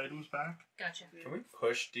consumed items back. gotcha. Can we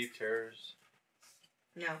push deep terrors?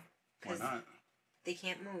 No. Why 'Cause not? they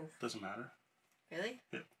can't move. Doesn't matter. Really?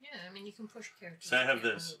 Yeah, I mean, you can push characters. So I have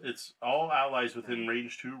Yeah, this. It's all allies within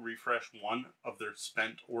range 2 refresh one of their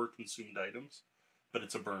spent or consumed items, but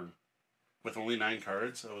it's a burn. With only 9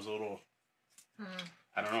 cards, I was a little...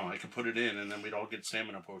 I don't know, I could put it in and then we'd all get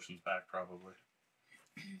stamina potions back probably.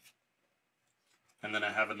 And then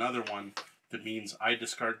I have another one that means I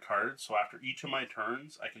discard cards, so after each of my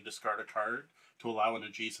turns, I can discard a card to allow an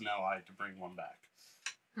adjacent ally to bring one back.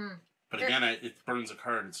 But again, it burns a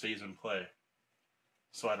card, it stays in play.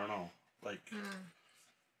 So I don't know. Like,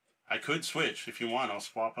 I could switch if you want. I'll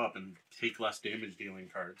swap up and take less damage dealing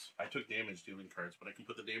cards. I took damage dealing cards, but I can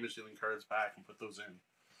put the damage dealing cards back and put those in.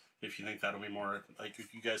 If you think that'll be more, like,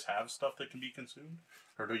 if you guys have stuff that can be consumed,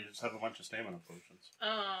 or do you just have a bunch of stamina potions?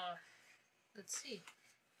 Let's see.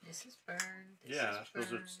 This is burn. This Yeah, is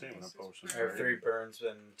those are burn, stamina this is potions. I have burn, 3 burns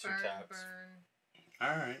and 2 burn, taps. burn.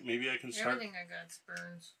 Alright, maybe I can start. Everything I got's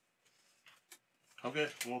burns. Okay,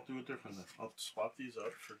 we'll do it different then. I'll swap these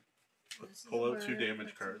up for This is pull a out 2 burn, damage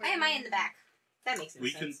that's a cards. Why am I in the back? That makes no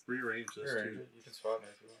We sense. can rearrange this Sure, too. you can swap me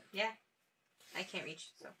if you want. Yeah. I can't reach,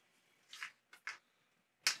 so.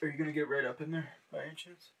 Are you gonna get right up in there by any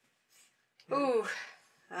chance? Ooh.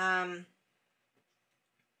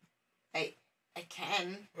 I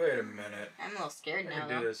can. Wait a minute. I'm a little scared I now, can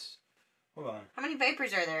do though. this. Hold on. How many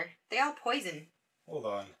vipers are there? They all poison. Hold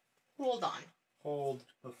on. Hold on. Hold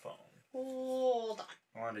the phone. Hold on.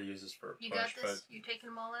 I wanted to use this for a You push, got this? You taking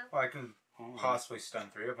them all out? but well, I can Hold on. possibly stun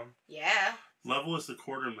 3 of them. Yeah. Level is the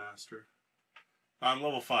Quartermaster. I'm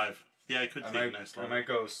level 5. Yeah, I could take a nice I level. might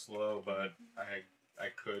go slow, but I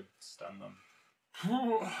could stun them.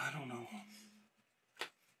 I don't know.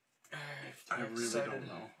 I really don't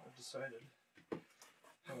know. I've decided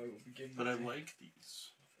how I will begin. But I like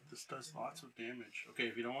these. This does lots of damage. Okay,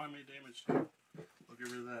 if you don't want me to damage too, I'll get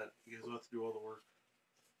rid of that. You guys will have to do all the work.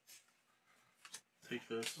 Take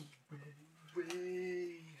this.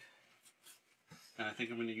 And I think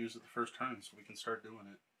I'm going to use it the first turn so we can start doing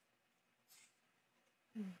it.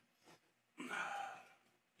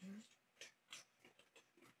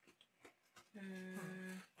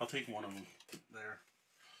 I'll take one of them there.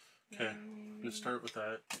 Okay, I'm going to start with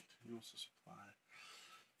that. Continuous supply.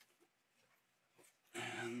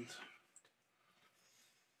 And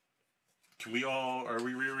can we all, are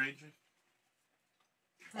we rearranging?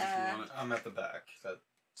 I'm at the back.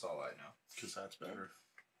 That's all I know. Because that's better.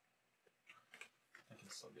 I can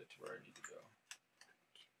still get to where I need to go.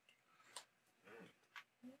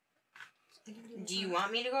 Do you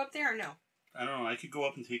want me to go up there or no? I don't know, I could go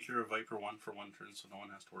up and take care of Viper 1 for 1 turn so no one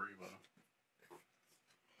has to worry about him.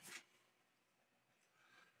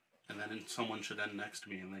 And then someone should end next to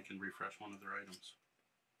me and they can refresh one of their items.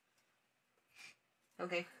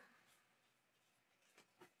 Okay.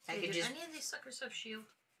 I Hey, could do just. any of these suckers have shield?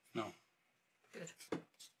 No. Good.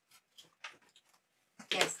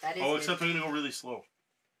 Yes, that is. Oh, good. except I'm going to go really slow.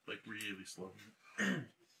 Like, really slow.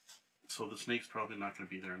 So the snake's probably not going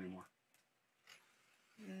to be there anymore.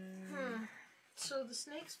 So the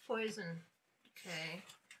snake's poison. Okay.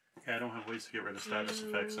 Yeah, I don't have ways to get rid of status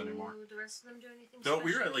effects anymore. Do the rest of them do anything No, special?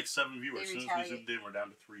 we were at like 7 viewers. As They soon as we retaliate. zoomed in, we're down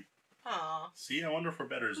to 3. Aw. See, I wonder if we're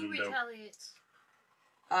better Who zoomed out. retaliates?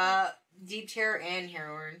 Deep Terror and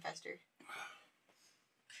Harrower Infester.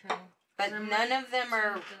 Okay. But none of them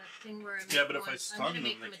are. Thing where Yeah, but if I I'm stun gonna them,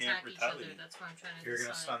 make they them can't attack each other. retaliate. That's why I'm trying to You're gonna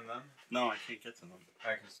decide. stun them? No, I can't get to them.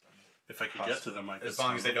 I can stun them. If I could get to them, I could. As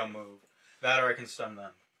long as they don't move. That or I can stun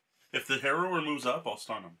them. If the Harrower moves up, I'll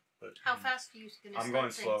stun him. But How fast are you going to I'm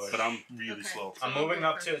going slow. but I'm really Okay. slow. So I'm I'll moving go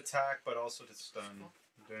up to first. attack, but also to stun.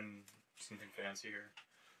 I'm doing something fancy here.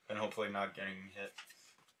 And hopefully not getting hit.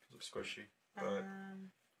 Looks squishy. But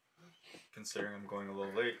considering I'm going a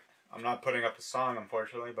little late. I'm not putting up a song,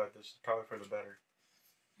 unfortunately, but this is probably for the better.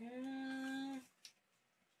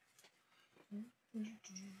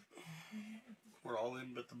 We're all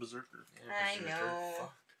in but the Berserker. I Berserker. know.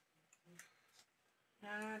 Fuck.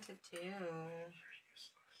 I don't know what to do.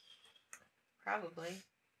 Probably.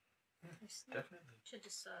 Definitely. To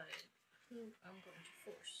decide who I'm going to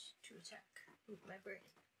force to attack with my brain.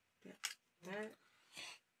 What?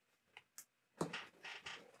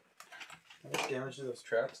 How much damage do those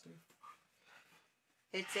traps do?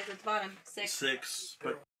 It's at the bottom. 6. 6,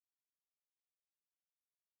 but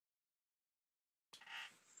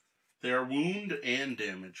they are wound and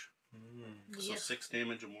damage. So Yeah. 6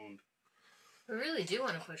 damage and wound. I really do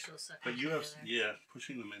want to push those suckers. But you have, together. yeah,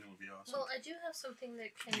 pushing them in would be awesome. Well, I do have something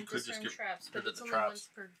that can You could just discern get traps, rid but of it's the only traps. once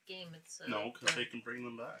per game. It's No, because they can bring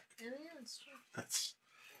them back. Yeah, that's true. That's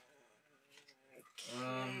I'm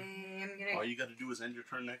all gonna. you got to do is end your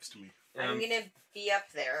turn next to me. I'm gonna be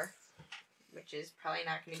up there, which is probably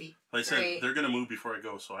not gonna be. Like I said, Great. they're going to move before I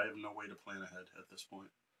go, so I have no way to plan ahead at this point.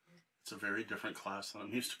 It's a very different class than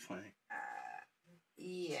I'm used to playing.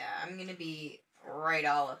 Yeah, I'm gonna be right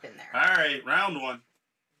all up in there. All right, round 1.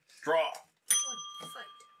 Draw.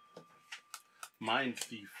 Fight.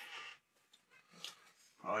 MindThief.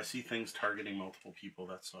 Oh, I see things targeting multiple people.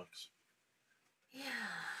 That sucks. Yeah.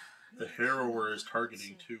 The Harrower is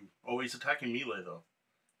targeting too. Oh, he's attacking melee though.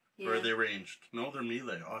 Or are they ranged? No, they're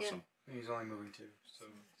melee. Awesome. He's only moving 2, so...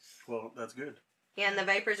 Well, that's good. Yeah, and the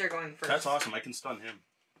Vipers are going first. That's awesome. I can stun him.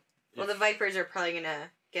 Well, the Vipers are probably gonna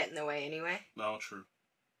get in the way anyway. No, true.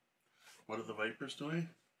 What are the Vipers doing?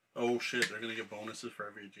 Oh shit, they're gonna get bonuses for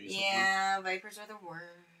every adjacent Yeah, Vipers are the worst.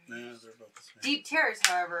 one. Yeah, they're about the same. Deep Terrors,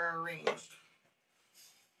 however, are ranged.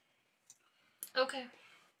 Okay.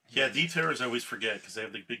 Yeah, D-Terrors I always forget because they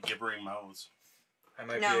have the big gibbering mouths. I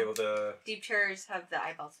might No. be able to... Deep Terrors have the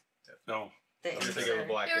eyeballs. No, The I'm gonna inside. think of a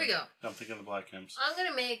black Here we imp. go. I'm thinking of the Black Imps. I'm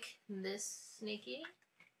gonna make this sneaky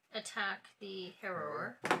attack the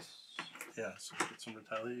Harrower, Yeah, so get some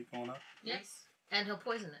retaliate going on. Yes. and he'll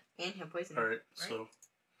poison it. And he'll poison All it. right, so.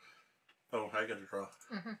 Oh, I gotta draw.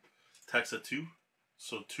 Mm-hmm. Attacks at 2.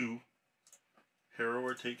 So 2.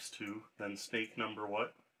 Harrower takes 2. Then snake number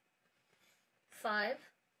what? 5.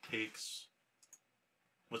 Takes.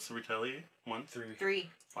 What's the retaliate? 1? 3. 3.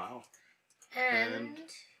 Wow. And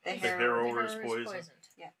The The Harrower. Harrower is Harrower poisoned.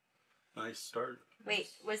 Nice start. Wait,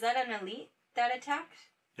 was that an elite that attacked?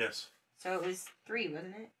 Yes. So it was 3,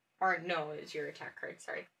 wasn't it? Or no, it was your attack card.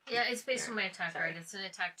 Sorry. Yeah, it's based on my attack Sorry. card. It's an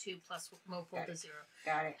attack 2 plus Mopul Got to it. 0.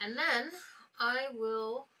 Got it. And then I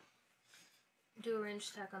will do a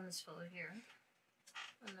ranged attack on this fellow here.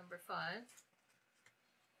 On number 5.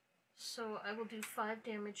 So I will do 5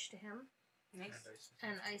 damage to him. Nice.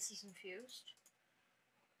 And ice is infused.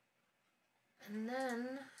 And then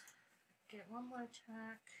get 1 more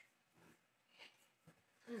attack.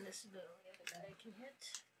 And this is the only other guy I can hit.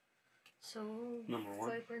 So Number 1.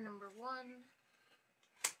 Viper number 1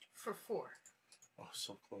 for 4. Oh,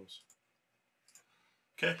 so close.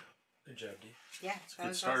 Okay. Good job, D. Yeah, It's a that good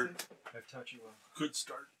was start. I've taught you well. Good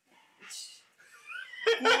start.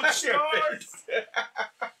 Good start!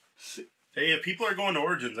 Hey, if people are going to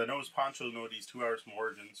Origins, I know it's Poncho know he's 2 hours from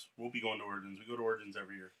Origins. We'll be going to Origins. We go to Origins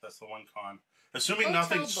every year. That's the one con. Assuming Hotel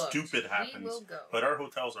nothing booked. stupid We happens. will go. But our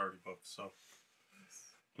hotel's already booked, so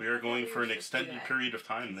we are going for an We should do extended that. period of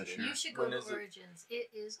time this year. You should go When to is it? Origins. It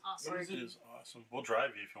is awesome. It is awesome. We'll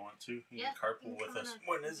drive you if you want to. You Yeah, can carpool you with can us. come in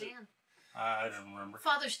a When is it? van. I don't remember.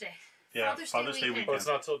 Father's Day. Yeah, Father's Father's Day Day weekend. Oh, weekend. it's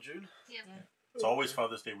not till June? Yeah. It's always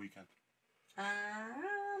Father's Day weekend. 3.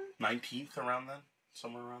 19th around then?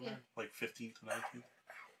 Somewhere around Yeah. there? Like 15th to 19th?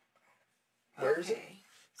 Where is it? Okay.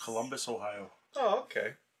 Columbus, Ohio. Oh,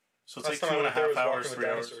 okay. So it's Last like time I 2.5 went there was hours, walking 3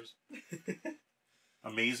 with hours. dinosaurs.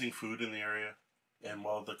 Amazing food in the area. And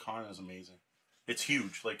well, the con is amazing. It's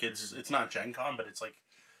huge. Like it's not Gen Con, but it's like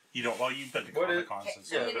you don't. Well, you've been to What Comic is- Cons and I'm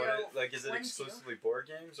stuff. Yeah, gonna but go like, is it 1, 2. exclusively board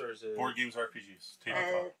games or is it Board games, RPGs,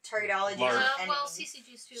 tabletop, Targetology. Large. and Well,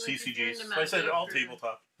 CCGs too. Like if you're CCGs. into So I said Mount all Deep or-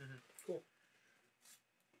 tabletop.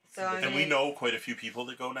 So I'm And we gonna- know quite a few people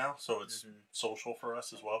that go now, so it's Mhm. social for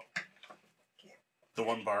us as well. Okay. The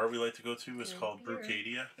one bar we like to go to is Drink called beer.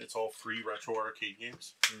 Brucadia. It's all free retro arcade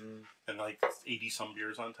games Mm, and like 80 some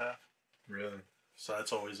beers on tap. really? So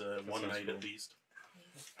that's always a one sounds night cool. at least.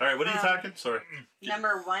 All right, what are you attacking? Sorry.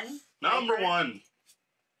 Number 1. Number Viper 1.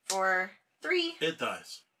 For 3. It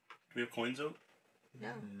dies. Do we have coins out? No.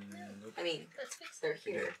 Nope. I mean, Let's fix they're it.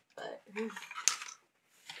 here, but.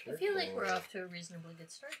 I feel like we're off to a reasonably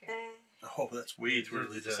good start here. Oh, that's way too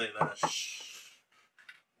early to say that.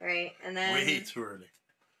 Right, and then Way too early.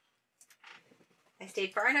 I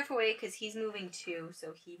stayed far enough away because he's moving too,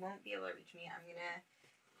 so he won't be able to reach me. I'm gonna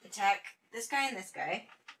attack this guy and this guy,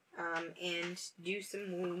 and do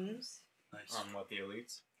some wounds. Nice. On what, the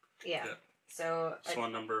elites? Yeah. Yeah. So. So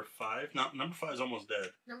on number 5. No, number 5 is almost dead.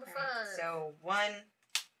 Number 5. So 1,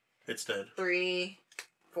 It's dead. 3,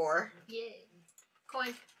 4, Yay.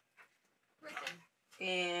 Coin. Right there.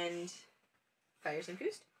 and fire's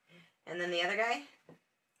infused. And then the other guy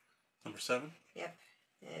Number 7.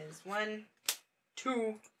 is 1,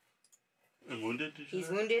 2. And wounded, did you He's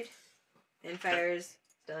say? wounded, and fire's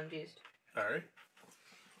still infused. Alright.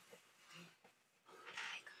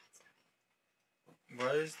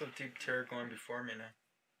 Why is the deep terror going before me now?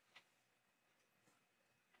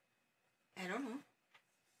 I don't know.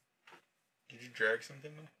 Did you drag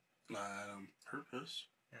something? Purpose.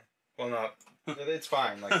 Well, not. It's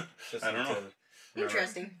fine. Like, just I don't know.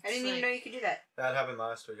 Interesting. I didn't even know you could do that. That happened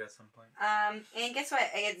last week at some point. And guess what?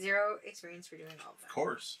 I get 0 experience for doing all of Of that.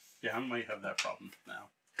 course. Yeah, I might have that problem now.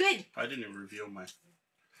 Good. I didn't even reveal my...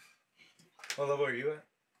 What level are you at?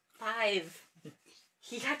 5.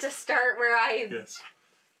 He got to start where I. Yes.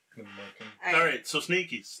 Good working. Alright, so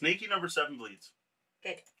Snaky. Snaky number 7 bleeds.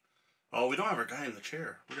 Good. Oh, we don't have our guy in the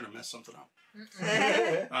chair. We're going to mess something up.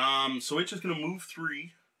 Yep. So it's just going to move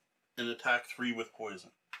 3 and attack 3 with poison.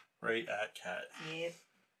 Right at Cat.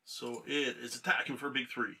 So it is attacking for a big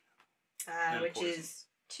 3. Which poison. is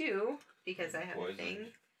 2 because I have Poison. a thing.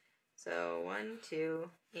 So 1, 2,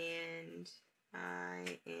 and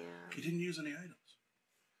I am He didn't use any items.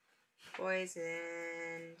 poisoned.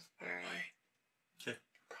 There I am. Okay.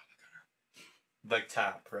 Like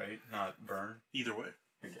tap, right? Not burn. Either way.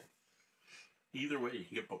 Okay. Either way, you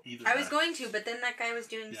can get both. Either I was back. going to, but then that guy was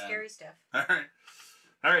doing Yeah. scary stuff. Alright.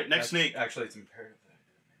 Alright, next snake. Actually, it's imperative that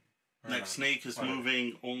I do it. Next snake is Whatever.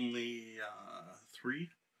 moving only 3.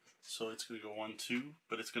 So it's going to go 1, 2.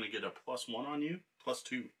 But it's going to get a +1 on you.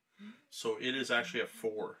 +2. So it is actually a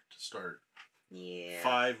 4 to start. Yeah.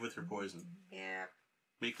 5 with your poison. Yeah.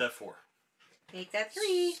 Make that 4. Make that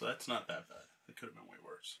 3. So that's not that bad. It could have been way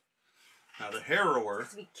worse. Now the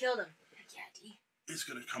Harrower We killed him. Yeah, D. is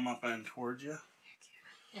going to come up and towards you.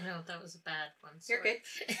 I know that was a bad one. You're Sorry.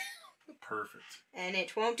 good. Perfect. And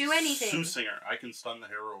it won't do anything. Soothsinger, I can stun the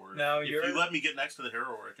Harrower. Now if you're- you let me get next to the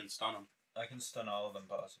Harrower, I can stun him. I can stun all of them,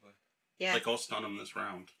 possibly. Yeah. Like, I'll stun him this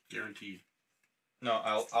round. Guaranteed. No,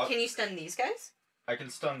 I'll Can you stun these guys? I can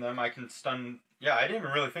stun them. I can stun... Yeah, I didn't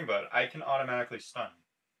even really think about it. I can automatically stun.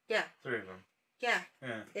 Yeah. 3 of them. Yeah.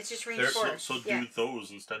 Yeah. It's just range They're- 4. So do yeah.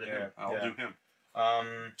 those instead of him. I'll Yeah. do him.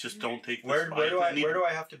 Just Just don't take the where spot. do I need- where do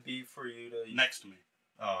I have to be for you to? Next to me.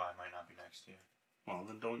 Oh, I might not be next to you. Well,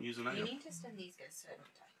 then don't use an You item. need to stun these guys so I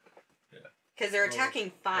don't die. Yeah. Because they're Well,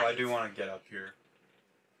 attacking 5. Well, I do want to get up here,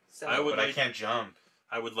 So I would but I like- can't jump.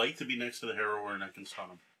 I would like to be next to the Harrower and I can stun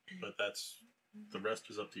him. But that's... The rest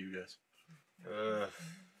is up to you guys.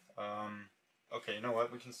 Okay, you know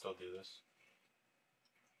what? We can still do this.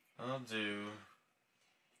 I'll do...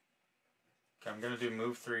 Okay, I'm gonna do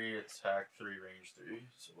move 3, attack 3, range 3.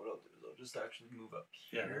 So what I'll do is I'll just actually move up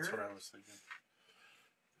here. Yeah, that's what I was thinking.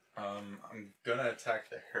 I'm gonna attack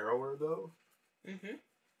the Harrower, though. Mm-hmm.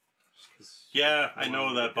 Yeah, I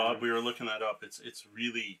know that, Bob. We were looking that up. It's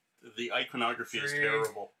really... The iconography is 3.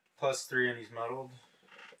 terrible. Plus 3 and he's muddled.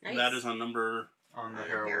 Nice. That is on number On the On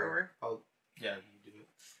the Harrower. Harrower. Yeah, you do it.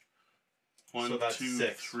 1, So that's 2,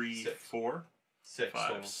 6. 3, 6. 4, 6.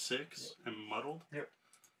 5, so- 6, and muddled. Yep.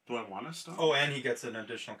 Do I want to stun? Oh, and he gets an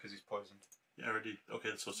additional because he's poisoned. Yeah, I already. Okay,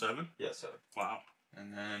 so 7. Yeah, 7. Wow.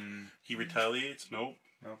 And then... He retaliates. Nope.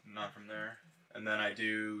 Nope, not from there. And then I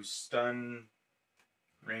do stun,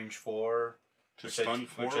 range 4. To Which I- stun which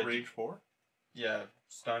 4, I do- range 4. Yeah,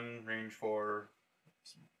 stun, range 4.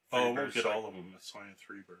 Oh, three we'll burst, get like- all of them. It's only a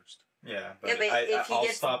 3 burst. Yeah, but, Yeah, but if he I'll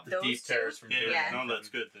gets stop the those deep two- tears from Yeah, doing Yeah. anything. No, that's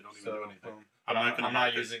good. They don't even So, do anything. boom. I'm not gonna I'm knock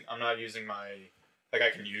not it. using. I'm not using my. Like I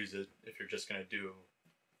can use it if you're just gonna do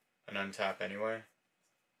an untap anyway.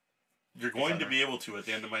 You're going to be able to at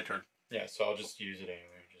the end of my turn. Yeah, so I'll just use it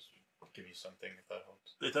anyway. Just give you something if that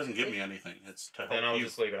helps. It doesn't give me anything. It's to Then I'll help you.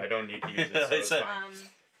 just leave it. I don't need to use it. I So it's said- fine.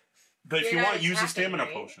 But if You're you not want, use a attacking, stamina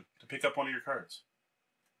right? potion to pick up one of your cards.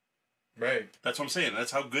 Right. That's what I'm saying.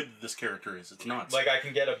 That's how good this character is. It's nuts. Like I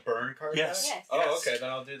can get a burn card. Yes. back? Yes. Oh, Yes. okay. Then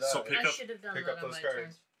I'll do that. So pick I up- should have done pick that up on those my turn.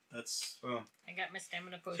 cards. That's Well, I got my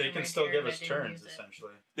stamina potion. so you can right still here, give but I us didn't turns, use it.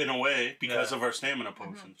 essentially. in a way because Yeah. of our stamina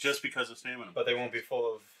potions. Just because of stamina. But they won't be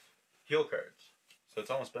full of heal cards. So it's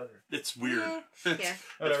almost better. It's weird. Yeah. It's Yeah.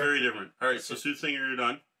 Whatever. very different. All right, so Soothsinger, you're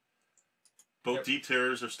done. Both Yep. deep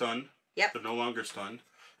terrors are stunned. Yep. They're no longer stunned.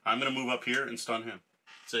 I'm going to move up here and stun him.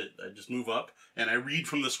 That's it. I just move up, and I read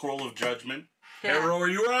from the Scroll of Judgment. Yeah. Hero,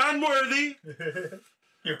 you are unworthy.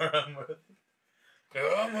 You are unworthy.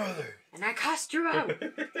 You're unworthy. And I cast you out.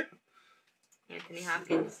 Anthony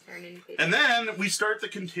Hopkins turned into paper. And then we start the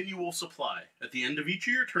continual supply. At the end of each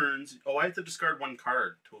of your turns, I have to discard one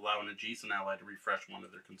card to allow an adjacent ally to refresh one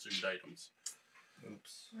of their consumed items.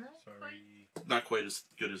 Oops. Not Sorry. Not quite as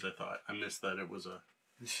good as I thought. I missed that it was a...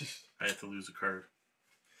 I had to lose a card.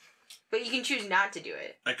 But you can choose not to do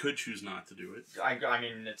it. I could choose not to do it. I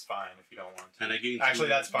mean, it's fine if you don't want to. And I gain Actually, two-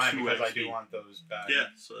 that's fine 2 because I XP. do want those back. Yeah,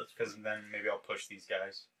 so that's Because then maybe I'll push these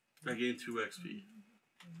guys. I gain 2 XP.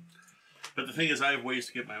 But the thing is, I have ways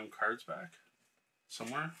to get my own cards back.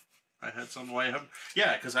 Somewhere. I had some way I have.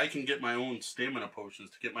 Yeah, because I can get my own stamina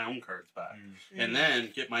potions to get my own cards back. And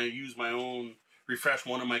then use my own, refresh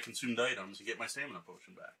one of my consumed items and get my stamina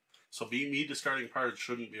potion back. So me discarding cards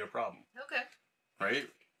shouldn't be a problem. Okay. Right?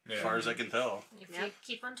 Yeah. As far as I can tell. If Yep. you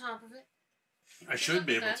keep on top of it. I should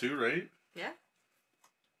be able Okay. to, right? Yeah.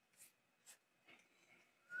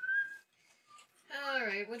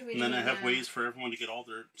 Alright, what do we And do then I have now? ways for everyone to get all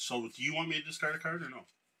their... So do you want me to discard a card or no?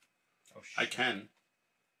 Oh, shit. I can.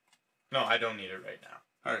 No, I don't need it right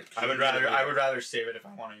now. Alright. I would rather save it if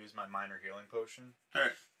I want to use my minor healing potion.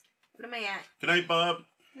 Alright. What am I at? Good night, Bob.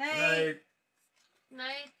 Night.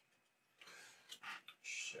 Night.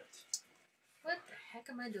 Shit. What the heck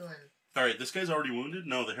am I doing? Alright, this guy's already wounded?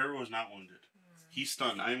 No, the hero is not wounded. He's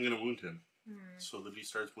stunned. I am going to wound him. So that he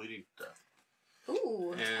starts bleeding to death.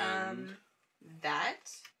 Ooh. And-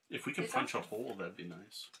 That. If we can It's punch a awesome. hole, that'd be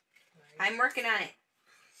nice. I'm working on it.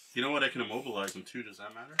 You know what? I can immobilize him too. Does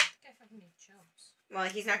that matter? I fucking need jumps. Well,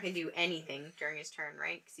 he's not going to do anything during his turn,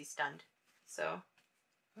 right? Because he's stunned. So,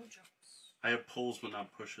 No jumps. I have pulls but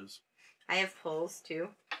not pushes. I have pulls, too.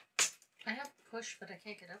 I have push, but I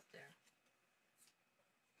can't get up there.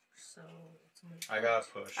 So it's moot I got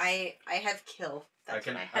to push. I have kill. That's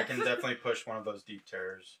I what can have. definitely push one of those deep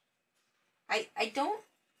terrors. I don't...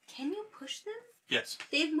 Can you push them? Yes.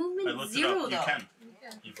 They have I movement looked 0, it up. though. You can. Yeah.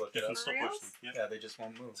 You've looked You it can up. still push them. Yeah. Yeah, they just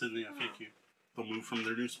won't move. It's in the FAQ. They'll move from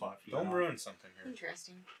their new spot. from Don't now on. ruin something here.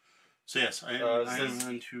 Interesting. So yes, I Is am this-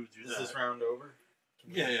 going to do Is that. this round over?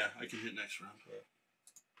 Yeah, I can hit next round.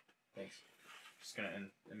 Thanks. Just gonna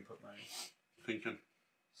input my. Thinking.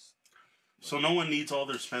 So no one needs all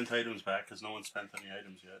their spent items back because no one spent any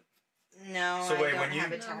items yet. No, So I wait, don't when you-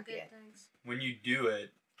 have a No, tap good, yet. thanks. When you do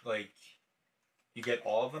it, like, you get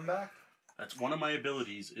all of them back. That's one of my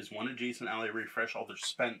abilities. Is one adjacent ally refresh all their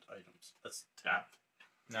spent items. That's tapped.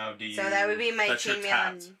 Now, do you? So that would be my That's your chainmail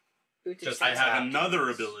tapped. and boots. Just I It's have tapped another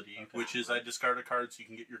ones. ability, Okay. which is I discard a card so you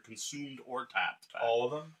can get your consumed or tapped back. all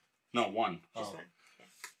of them. No, one. Just Oh. one.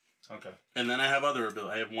 Okay. And then I have other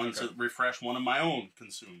ability. I have one to Okay. refresh one of my own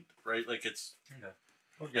consumed. Right? Like it's.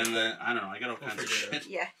 Okay. And then I don't know. I got all We'll kinds of figure it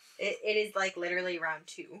shit. Yeah, it is like literally round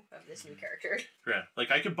 2 of this new character. Yeah, like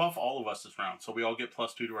I could buff all of us this round, so we all get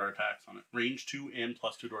 +2 to our attacks on it. Range 2 and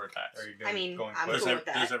 +2 to our attacks. Are you I mean, going I'm quick? Does, cool with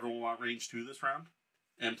that. does everyone want range 2 this round?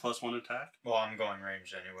 And +1 attack? Well, I'm going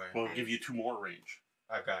ranged anyway. Well, I'll give you 2 more range.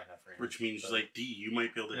 I've got enough range. Which means, but- like, D, you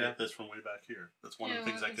might be able to Yeah. hit this from way back here. That's one of Yeah, the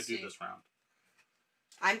things well, I could let's do see. this round.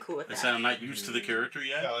 I'm cool with I that. said I'm not used to the character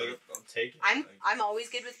yet. Yeah, I'll take it. I'm always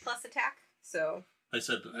good with plus attack, so I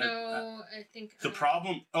said No, I think. the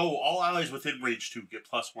problem. Oh, all allies within range 2 get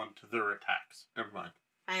 +1 to their attacks. Never mind.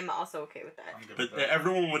 I'm also okay with that. I'm good But with that.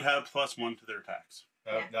 everyone would have +1 to their attacks.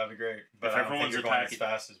 That'd be great. But If I don't think everyone's you're going as attacking-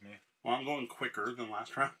 fast as me. Well, I'm going quicker than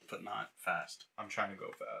last round, but not fast. I'm trying to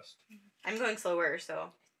go fast. I'm going slower,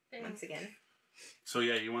 so Thanks. once again. So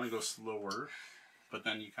yeah, you want to go slower, but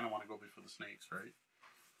then you kind of want to go before the snakes, right?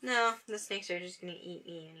 No, the snakes are just gonna eat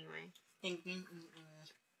me anyway.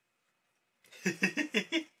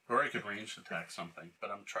 Or I could range attack something, but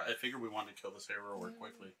I figure we want to kill this Harrower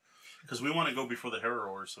quickly. Because we want to go before the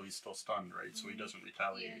Harrower so he's still stunned, right? So he doesn't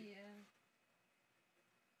retaliate. Yeah.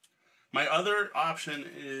 My other option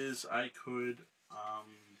is I could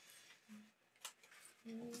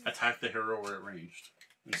attack the Harrower at ranged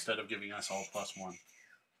instead of giving us all +1.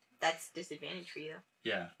 That's disadvantage for you.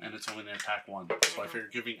 Yeah, and it's only an attack 1. So I figure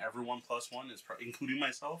giving everyone +1 is including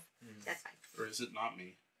myself, That's fine. or is it not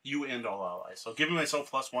me? You and all allies. So giving myself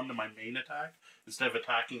 +1 to my main attack instead of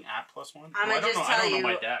attacking at +1. I'ma I don't just know. I tell don't know you-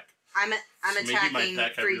 my deck. I'm So maybe my attacking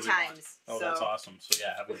deck I 3 really want. times. Oh, so that's awesome. So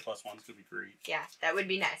yeah, having +1's gonna be great. yeah, that would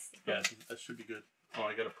be nice. Yeah, that should be good. Oh,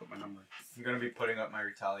 I gotta put my number. I'm gonna be putting up my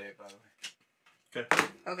retaliate, by the way.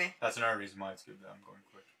 Okay. That's another reason why it's good that I'm going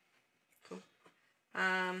quick.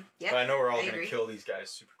 Yeah. But I know we're all I gonna agree. kill these guys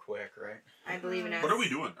super quick, right? I believe in us. What are we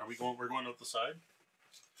doing? Are we going? We're going out the side.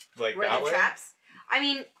 Like Where that the way. traps? I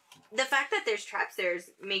mean, the fact that there's traps there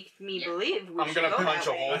make me believe we I'm should gonna go punch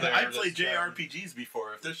that a hole way. there. I've played this time. JRPGs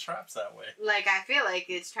before. If there's traps that way. Like, I feel like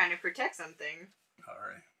it's trying to protect something. All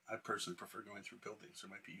right. I personally prefer going through buildings. There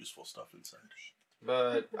might be useful stuff inside.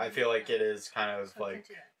 But I feel like it is kind of So I like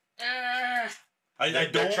can do that. I they're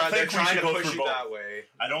don't they're think we trying should to go push through you both. that way.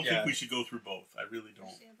 I don't Yeah. think we should go through both. I really don't.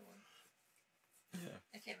 Where's the other one? Yeah.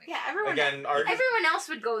 I can't make Yeah, it. everyone. Again, Everyone else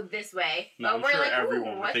would go this way, No, but I'm we're sure like, everyone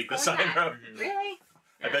ooh, would what's take the going side on? route. Really?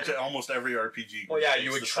 I bet you almost every RPG. Well, yeah, takes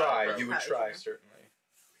you would the side try. route. You would Probably try true. certainly,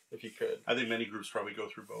 if you could. I think many groups probably go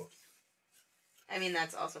through both. I mean,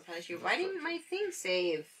 that's also probably true. Why didn't my thing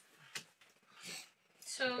save?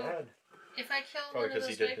 So, Bad. if I kill Probably one of 'cause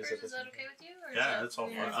he those did his vipers, at the is that same okay with you? Or is Yeah, that that's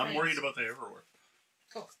all yeah, fine. I'm fine. worried about the everywhere.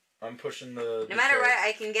 I'm pushing the. No matter what,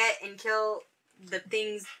 I can get and kill the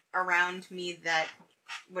things around me that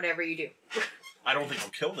whatever you do. I don't think I'll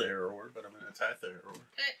kill the Arrower, but I'm going to attack the Arrower.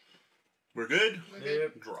 Okay. We're good? We're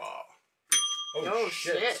good. Yep. Draw. Oh,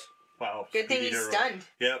 shit. Wow. Good thing speedy he's hero. stunned.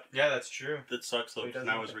 Yep. Yeah, that's true. That sucks So though, he 'cause doesn't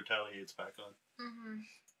now get his it. retaliate's back on. Mm-hmm.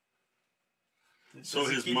 So Does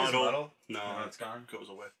he his keep muddle- No, No, it's gone. goes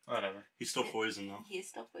away. Whatever. He's still poisoned though. He is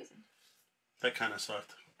still poisoned. That kind of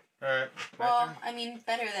sucked. All right. Well, I mean,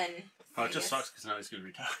 better than. Oh, I it just guess. sucks because now he's going to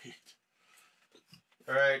retaliate.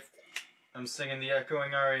 All right. I'm singing the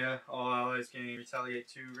echoing aria. All allies gain retaliate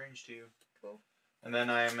 2, range 2. Cool. And then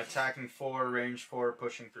I am attacking 4, range 4,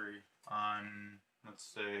 pushing 3 on. Let's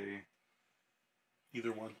say.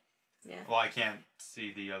 Either one. Yeah. Well, I can't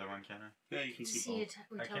see the other one, can I? Yeah, you can see See both.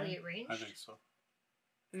 retaliate range? I think so.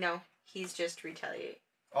 No, he's just retaliate.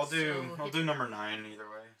 I'll do. So I'll do number 9 either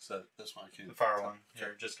way. So this one I can. The fire one.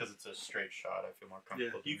 Here, just because it's a straight shot, I feel more Yeah,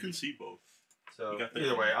 comfortable. you can see both. So you got the-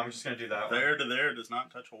 either way, I'm just gonna do that. There to there does not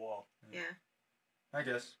touch a wall. Yeah. One, I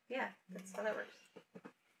guess. Yeah, that's how that works.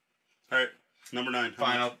 All right, number 9.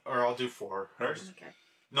 Fine. I'll do 4 first. Okay.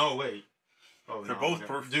 No, wait. Oh, They're no, both okay.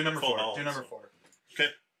 perfect. Do number Full 4. health, Do number so- 4. Okay.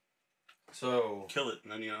 So Kill it,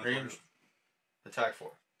 and then you know. range. Attack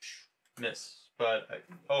 4. Miss. But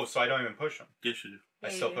so I don't even push him. Yes, you do. I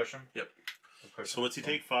Yeah, still you push him. Yep. I push So him. what's he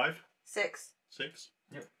take? 5, 6. 6.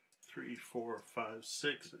 Yep. 3, 4, 5,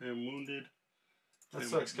 6. And wounded. That And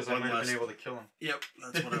sucks because I one might have less. been able to kill him. Yep,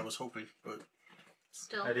 that's what I was hoping, but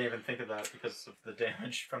Still. I didn't even think of that because of the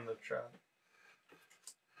damage from the trap.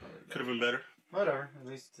 could have been better. Whatever. At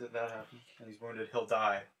least that happened. And he's wounded. He'll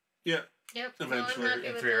die. Yep. Eventually, no, I'm happy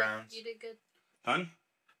in with 3 that. rounds. You did good. Done.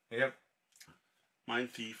 Yep.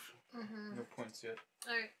 MindThief. Mm-hmm. No points yet.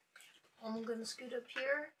 Alright. I'm gonna scoot up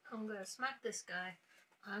here. I'm gonna smack this guy.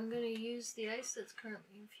 I'm gonna use the ice that's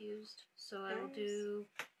currently infused. So I will Nice. do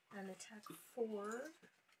an attack 4.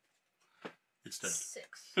 It's dead.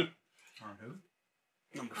 6. On who?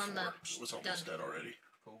 Number On 4. the It was almost done. dead already.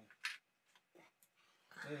 Cool.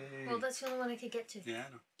 Hey. Well, that's the only one I could get to. Yeah,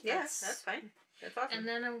 I know. Yeah, That's- that's fine. That's awesome. And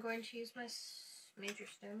then I'm going to use my major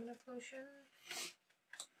stamina potion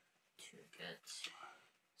to get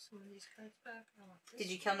some of these cards back. I want this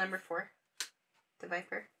Did you kill one. number 4? The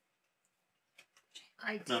Viper?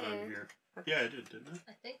 I did. Not on here. Okay. Yeah, I did, didn't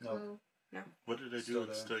I? I think Nope. so. What did I do? Still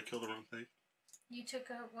Did I kill the wrong thing? You took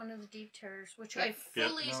out one of the deep terrors, which Yeah. I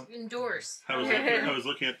fully Nope. endorse. I was looking, I was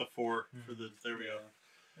looking at the 4 for the. There we go.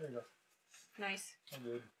 There you go. Nice. I'm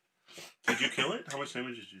good. Did you kill it? How much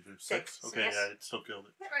damage did you do? 6? 6, Okay, yes. yeah, it still killed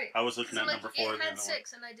it. Right. I was looking So at like, number 4. it the had other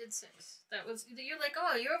 6, and I did 6. That was you're like,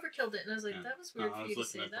 oh, you overkilled it, and I was like, Yeah. that was one. weird No, I for was you to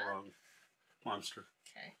looking say at that. the wrong monster.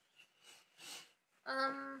 Okay.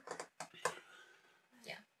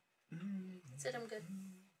 Yeah. That's it. I'm good.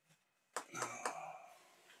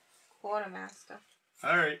 Quartermaster.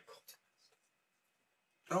 Alright.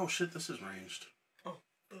 Oh shit, this is ranged. Oh.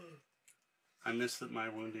 I missed that my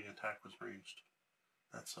wounding attack was ranged.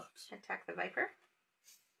 That sucks. Attack the Viper.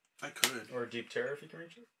 I could. Or deep terror if you can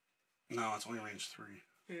reach it. No, it's only range 3.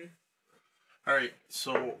 Hmm. Alright,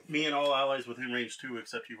 so me and all allies within range 2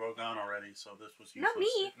 except you rogue on already, so this was useless. Not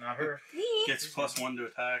me. Not her. Me. Gets +1 to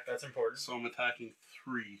attack. That's important. So I'm attacking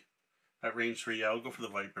 3. At range 3, yeah, I'll go for the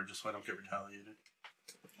Viper just so I don't get retaliated.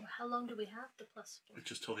 Well, how long do we have the +4? It's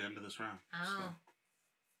just till the end of this round. Oh.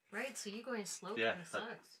 Right, so you're going slow. Yeah, Kind of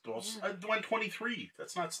sucks. Well, Yeah. I went 23.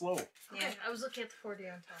 That's not slow. Okay, Yeah. I was looking at the 40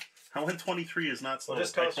 on top. I went 23 is not slow. Well,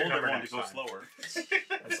 just I tell us your told number everyone to next go time.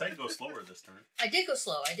 slower. I said go slower this time. I did go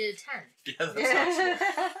slow. I did a 10. Yeah, that's not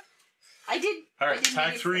slow. I did. Alright, I did attack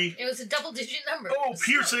mean- 3. It was a double-digit number. Oh, It was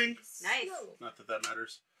piercing! slow. Nice. Slow. Not that that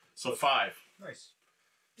matters. So 5. Nice.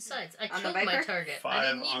 Besides, I On the killed my Viper? target. 5 I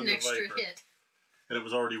didn't need on an the extra Viper. hit. And it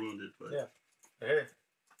was already wounded, but Yeah. Hey.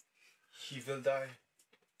 He will die.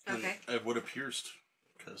 Okay. it would have pierced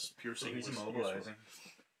because So piercing he's was immobilizing.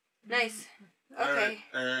 Nice. useful. Okay.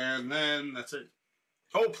 Alright, and then that's it.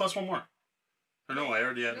 Oh, plus one more. Or no, I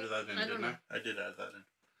already added that in, I don't didn't know. I? I did add that in.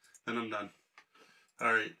 Then I'm done.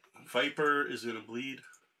 Alright, Viper is gonna bleed.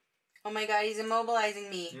 Oh my god, he's immobilizing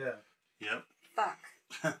me. Yeah. Yep.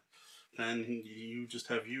 Fuck. Then you just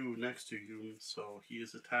have you next to you, so he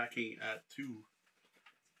is attacking at 2.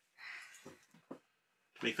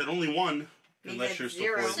 Make that only 1, Make unless that you're still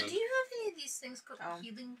 0. So poisoned. do you have any of these things called Oh,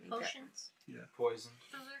 healing okay. potions? Poison.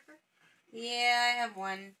 Berserker? Yeah, I have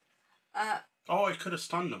one. Oh, I could have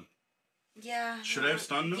stunned him. Yeah. Should I have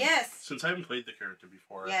stunned him? Yes. Since I haven't played the character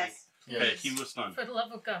before, Yes. I think. Okay, he was stunned. For the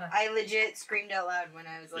love of God. I legit screamed out loud when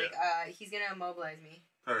I was like, he's gonna immobilize me.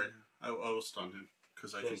 Alright, I will stun him,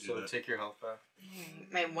 because I can do So that. take your health back.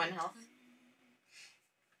 My 1 health.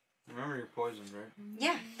 Remember you're poisoned, right?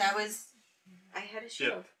 Yeah, that was. I had a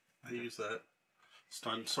shield. I use that.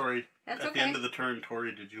 Stun. Sorry, That's at okay. the end of the turn,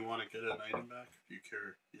 Tori, did you want to get an item back? If you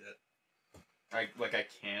care yet. I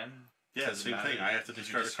can. Yeah, Does it same matter? thing. I have to Did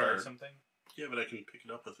you discard a card. something. Yeah, but I can pick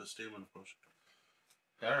it up with a stamina potion.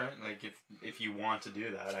 Alright, like if you want to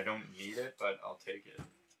do that, I don't need it, but I'll take it.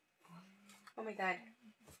 Oh my god.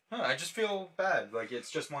 Huh, I just feel bad. Like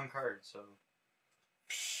it's just 1 card, so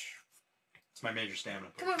it's my major stamina.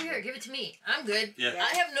 Come over here, give it to me. I'm good. Yeah. Yeah.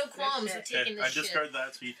 I have no qualms shit. with taking I this shit. discard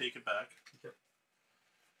that, so you take it back. Yep.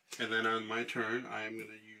 And then on my turn, I am going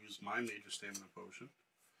to use my major stamina potion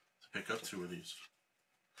to pick up 2 of these.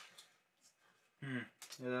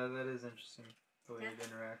 Yeah, that is interesting. The way it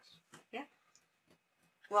interacts.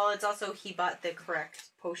 Well, it's also he bought the correct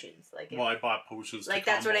potions. Like, Well, I bought potions. like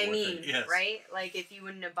to that's what combo I with mean, it. Yes. right? Like if you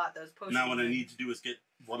wouldn't have bought those potions. Now what I then- need to do is get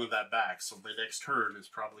 1 of that back. So my next turn is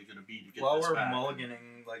probably going to be to get While this we're back.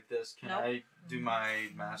 mulliganing like this, can Nope. I do my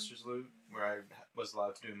master's loot where I was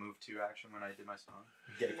allowed to do a move 2 action when I did my song?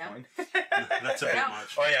 Get a No. coin. That's a bit No.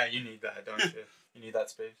 much. Oh yeah, you need that, don't you? You need that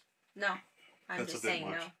space. No, I'm That's just a bit saying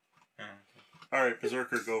much. no. Yeah. All right,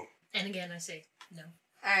 Berserker, go. And again, I say no.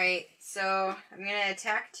 All right, so I'm gonna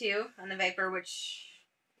attack 2 on the Viper. Which,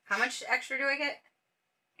 how much extra do I get?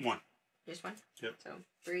 1. Just 1. Yep. So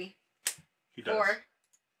 3, He does. 4,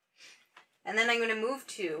 and then I'm gonna move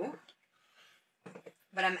 2.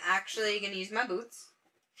 But I'm actually gonna use my boots.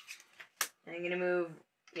 And I'm gonna move.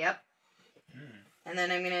 Yep. And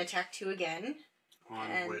then I'm gonna attack 2 again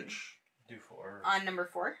On and- which? Do 4. on number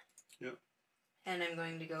 4. Yep. And I'm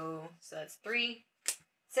going to go. So that's 3,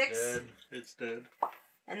 6. Dead. It's dead.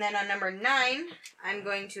 And then on number 9, I'm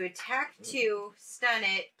going to attack 2, stun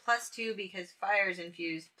it, +2 because fire is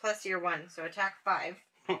infused, plus your 1. So attack 5,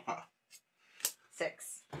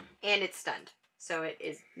 6. And it's stunned. So it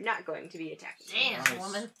is not going to be attacking. Damn, Nice.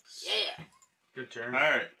 woman. Yeah. Good turn. All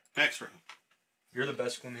right, next round. You're the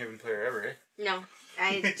best Gloomhaven player ever, eh? No.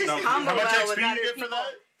 I just No, combo how much well XP with you other get people. for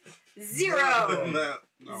that? 0.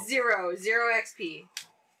 No. 0 XP.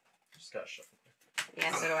 Just got shuffled.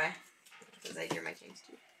 Yeah, so do I. Because I hear my change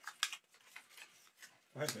too.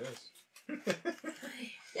 I missed.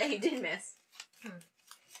 Yeah, you did miss.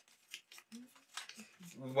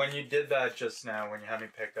 When you did that just now, when you had me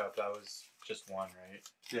pick up, that was just 1, right?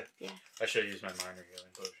 Yeah. Yeah. I should have used my minor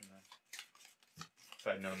healing potion then. If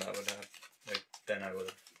I'd known that would have, like, then I would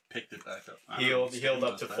have Picked it back up. I don't know, healed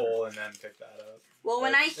up does to better. full and then picked that up. Well,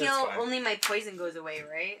 when But I it's heal, fine. only my poison goes away,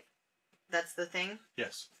 right? That's the thing?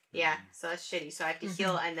 Yes. Yeah, so that's shitty. So I have to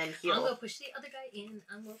heal and then I'm heal. gonna push the other guy in.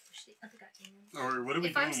 I'm gonna push the other guy in. Or what are we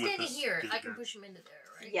If doing I'm with standing this? here, I can dude? push him into there,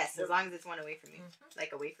 right? Yes, as long as it's 1 away from you. Mhm.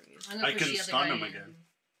 Like, away from you. I'm gonna I push can the other stun guy him in. again.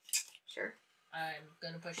 Sure. I'm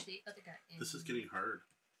gonna push the other guy in. This is getting hard.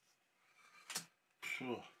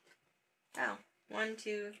 Phew. Oh, 1,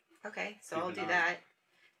 2. Okay, so I'll Keep do an eye. that.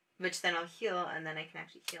 Which then I'll heal, and then I can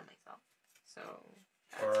actually heal myself. So.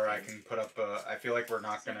 that's Or I good. can put up a... I feel like we're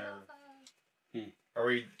not gonna... Uh,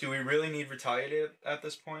 Do we really need Retaliate at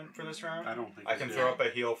this point for this round? I don't think I we can do. throw up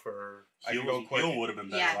a heal for... I can go quick. Heal would have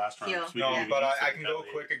been better Yeah, last round. heal. 'cause we No, didn't but use I can go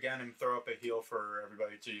retaliate. quick again and throw up a heal for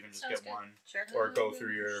everybody to even just Sounds get good. 1. Sure. Or go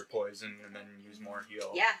through your poison and then use more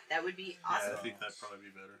heal. Yeah, that would be I awesome. think that'd probably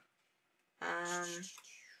be better.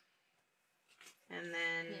 And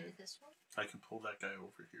then maybe this one. I could pull that guy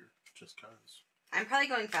over here, just cause. I'm probably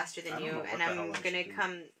going faster I than don't you, know what and the hell I'm I gonna should do.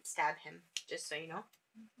 come stab him, just so you know.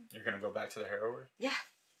 You're gonna go back to the Harrower? Yeah.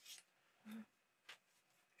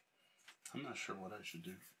 I'm not sure what I should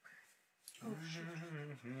do. And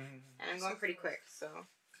I'm going pretty quick, so.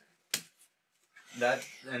 That...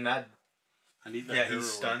 I need that. Yeah, hero.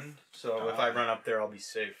 he's stunned. So if I run up there, I'll be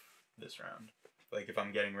safe this round. Like if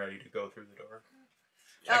I'm getting ready to go through the door.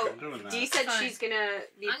 Oh, I'm doing that. Dee said Fine. she's gonna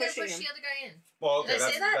be I'm gonna pushing push him. the other guy in. Well, okay, Did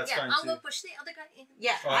I say that? that's Yeah, fine I'm too. gonna push the other guy in.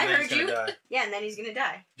 Yeah, Oh, I and then heard he's you. gonna die. Yeah, and then he's gonna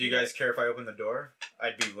die. Do you guys care if I open the door?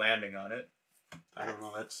 I'd be landing on it. I don't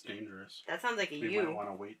know. That's dangerous. That sounds like a We might you. want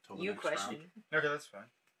to wait till the You next question. round. Okay, that's fine.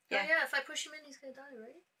 Yeah. Yeah, if I push him in, he's gonna die,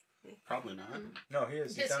 right? Probably not. No, he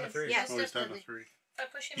is. He's Yes, down to yes, 3. Yeah. Oh, he's down to definitely. 3. If I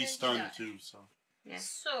push him He's in, stunned he dies. too, so. Yeah.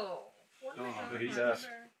 So, what am I Oh, doing? he's up.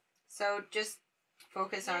 So just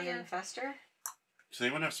focus on Yeah. Infester. Does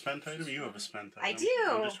anyone have spent item? You have a spent item. I do.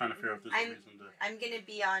 I'm just trying to figure out if there's a I'm- reason to. I'm gonna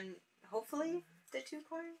be on, hopefully, the 2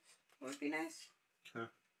 coins. Would be nice. Okay.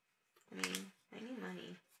 I mean, I need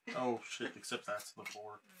money. Oh shit! Except that's the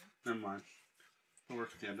 4. Never mind. We'll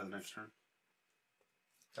work at the end of the next turn.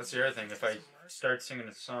 That's the other thing. If I start singing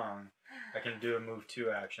a song, I can do a move 2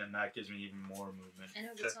 action, and that gives me even more movement. I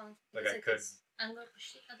know a good song. Like It's I could. this. I'm gonna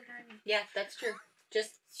push the other guy in. Yeah, that's true.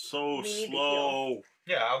 Just, So We need the slow.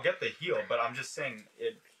 Yeah, I'll get the heal, but I'm just saying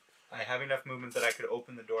I have enough movement that I could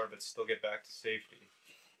open the door but still get back to safety.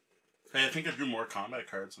 Hey, I think I drew more combat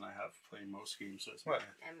cards than I have playing most games. So it's What?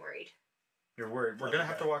 I'm worried. You're worried. We're gonna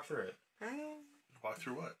have to walk through it. Walk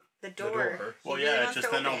through what? The The door. door. Well, He really yeah, wants just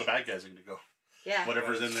to then all open the it. bad guys are gonna go. Yeah.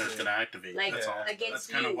 Whatever's in there is That's gonna activate. Like, that's all. against That's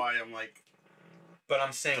kind of you. why I'm like. But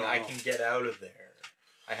I'm saying I Oh. can get out of there.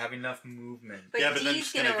 I have enough movement. But yeah, but then Dee's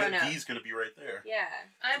it's gonna run up. Dee's gonna be right there. Yeah.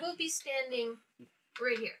 I will be standing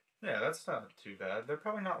right here. Yeah, that's not too bad. They're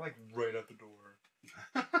probably not like right at the door.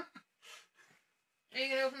 Are you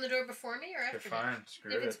gonna open the door before me or They're after me? fine.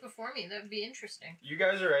 Screw If it's it. before me, that would be interesting. You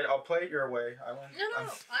guys are right. I'll play it your way. I won't. No,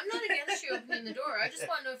 I'm not against you opening the door. I just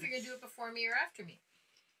want to know if you're gonna do it before me or after me.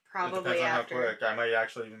 It Probably depends on how after. quick. I might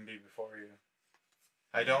actually even be before you.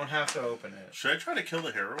 I don't have to open it. Should I try to kill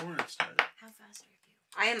the hero instead? How fast are you?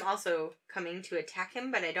 I am also coming to attack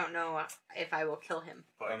him, but I don't know if I will kill him.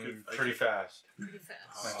 But I I'm could- I pretty could- fast. Pretty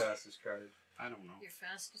fast. My Oh. fastest card. I don't know. You're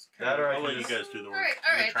fast as That or I I'll can let you just- guys do the work. Alright, I'm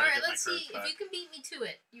gonna alright, try to alright. get my Let's see cards if back. you can beat me to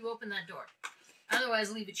it. You open that door.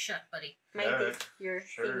 Otherwise, leave it shut, buddy. Might Alright. be your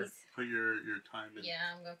Sure. thingies. Put your time in.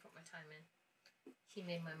 Yeah, I'm gonna put my time in. He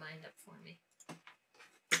made my mind up for me.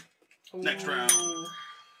 Next round. Ooh.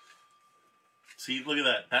 See, look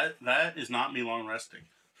at that. That is not me long resting.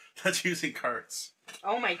 That's using cards.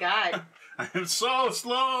 Oh my god. I am so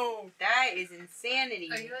slow. That is insanity.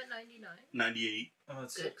 Are you at 99? 98. Oh,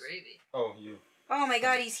 that's Good gravy. Oh, you. Oh my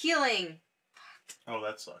god, he's healing. Oh,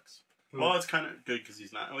 that sucks. Who? Well, it's kind of good because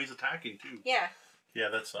he's not. Oh, he's attacking too. Yeah. Yeah,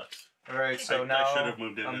 that sucks. All right, so I now should have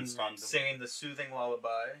moved in I'm and stunned him. singing the soothing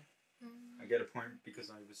lullaby. Mm. I get a point because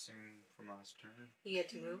I was singing from last turn, You get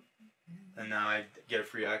to move. and now I get a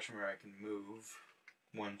free action where I can move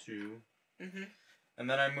 1, 2, Mm-hmm. and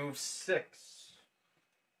then I move 6.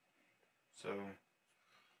 So,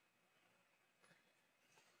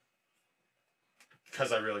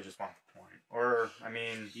 because I really just want the point, or I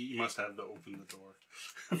mean, You must have to open the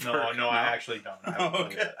door. no, I actually don't. I don't. Oh,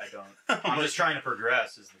 okay. I don't. I'm just trying to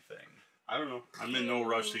progress. Is the thing. I don't know. I'm in no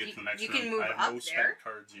rush to get to the next You round. can move I have up no there. spent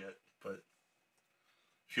cards yet, but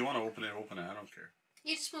if you want to open it, open it. I don't care.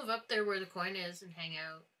 You just move up there where the coin is and hang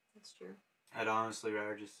out. That's true. I'd honestly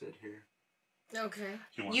rather just sit here. Okay.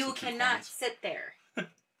 He wants You the 2 cannot coins. sit there.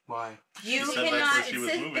 Why? You said that's cannot where she was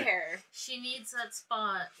sit moving. there. She needs that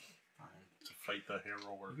spot. Fine. To fight the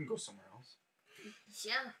hero or You can go somewhere else.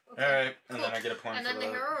 Yeah. Okay. All right, and Cool. then I get a point And for then the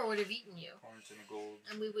that. hero would have eaten you, Points and a gold.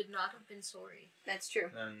 and we would not have been sorry. That's true.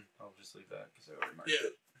 Then I'll just leave that because I already marked Yeah.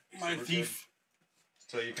 it. My we're thief.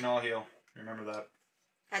 So you can all heal. Remember that.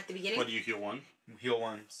 At the beginning? What do you heal 1? Heal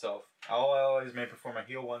 1 self. I always may perform a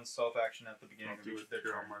heal 1 self action at the beginning I'll of do each it. of their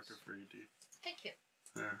Hero turns. marker for you, dude. Thank you.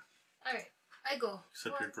 There. Alright. I go.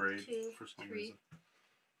 Except 1, your grade 2, for some 3, reason.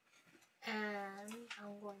 and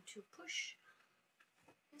I'm going to push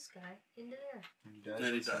this guy into there. And he dies.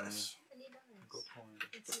 Then he instantly. dies. And he Go dies. point.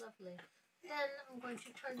 It's lovely. Then I'm going to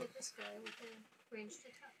target this guy with a ranged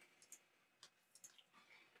attack.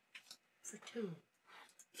 For 2.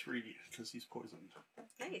 3, because he's poisoned.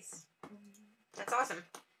 Nice. That's awesome.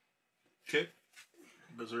 Okay.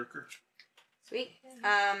 Berserker. Sweet.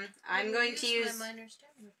 I'm going to use my minor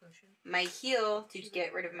stamina potion. my heal to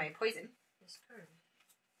get rid of my poison. This card.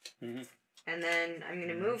 Mm-hmm. And then I'm going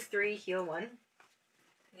to move 3, heal 1. I'm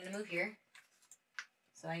going to move here.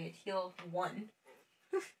 So I get heal 1.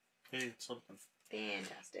 Hey, it's something.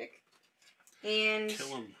 Fantastic. And Kill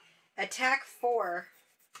him. attack 4.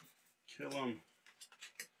 Kill him.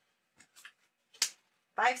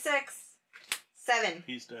 5, 6, 7.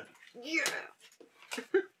 He's dead. Yeah.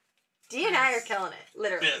 D and I are killing it.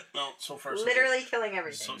 Literally. Yeah, well, so far so Literally killing good.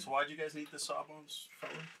 everything. So why'd you guys need the sawbones,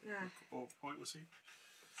 fella? Ah, What point was he?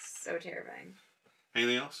 so terrifying.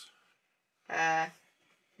 Anything else?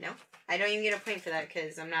 No. I don't even get a point for that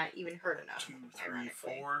because I'm not even hurt enough. 2, 3,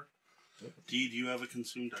 ironically. 4. D, do you have a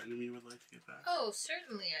consumed item you would like to get back? Oh,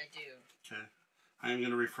 certainly I do. Okay. I am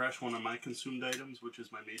going to refresh one of my consumed items, which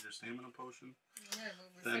is my major stamina potion. Yeah,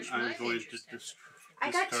 Then refresh I'm my going major to stamina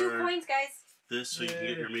I got 2 discard coins, guys. this so you can get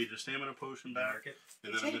Yay. your major stamina potion back. Mark it.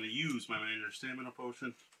 And then I'm going to use my major stamina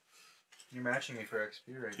potion You're matching me for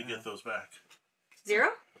XP right to now. get those back. 0?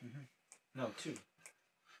 No, 2.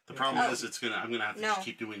 The problem Oh. is I'm gonna have to No. just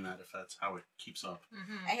keep doing that if that's how it keeps up.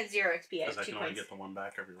 Mm-hmm. I have 0 XP. I Because have I 2 can only coins. get the one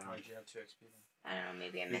back every round. Why'd you have 2 XP then? I don't know.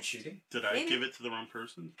 Maybe I You're missed. cheating? Did I Maybe. give it to the wrong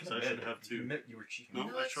person? Because I should have You, two. you were cheating.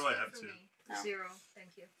 No, I sure I have for two. me. Oh. 0,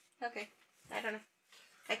 thank you. Okay. I don't know.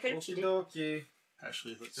 I could have Okie cheated. dokie.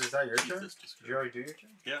 Actually, let's Is that your keep turn? this Did discard. you already do your turn?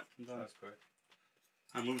 Yeah, I'm done. That's quick.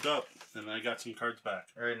 I moved up, and I got some cards back.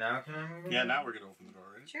 Alright, now can I move on? Yeah, now we're gonna open the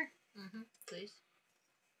door, right? Sure. Mm-hmm. Please.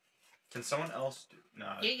 Can someone else do?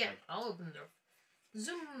 No. Yeah. I'll open the door.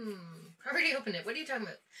 Zoom. I already opened it. What are you talking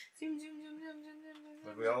about? Zoom, zoom, zoom, zoom, zoom, zoom, zoom.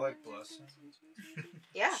 Would we all like blessing?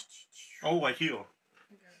 Yeah. Oh, I heal,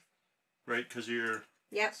 Okay. right? Because you're.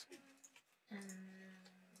 Yep.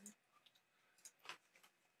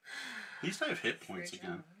 At least I have hit points Great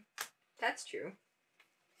again. job. That's true.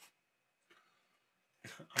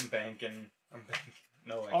 I'm banking.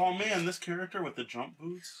 No, I Oh can't. man, this character with the jump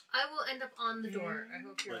boots. I will end up on the door. I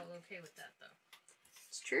hope you're Like- all okay with that, though.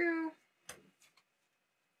 It's true.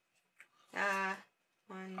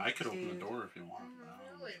 1, I could open the 2. door if you want. No, but I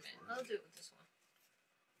don't wait a know minute. if I'll we're- do it with this one.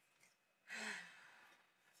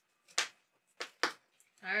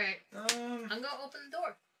 Alright. I'm gonna open the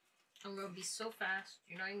door. I'm gonna be so fast,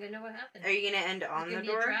 you're not even gonna know what happened. Are you gonna end on There's the gonna be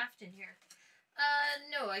a door? draft in here.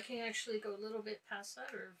 No, I can actually go a little bit past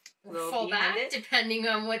that or Little fall behind back it? depending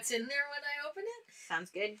on what's in there when I open it. Sounds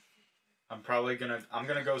good. I'm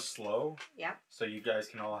gonna go slow. Yep. So you guys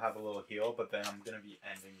can all have a little heal, but then I'm gonna be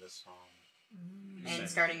ending the song. And Same.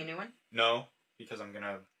 starting a new one? No, because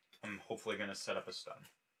I'm hopefully gonna set up a stun.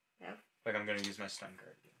 Yep. Like I'm gonna use my stun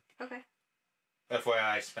card again. Okay.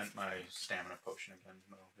 FYI, I spent my stamina potion again,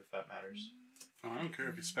 though, if that matters. Oh, I don't care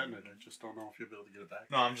if you spend it. I just don't know if you'll be able to get it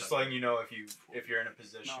back. No, I'm just letting you know if you're in a No,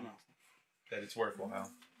 position no. that it's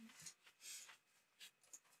worthwhile.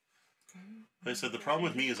 Like I said, the problem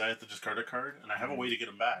with me is I have to discard a card, and I have a way to get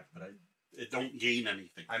them back, but it don't gain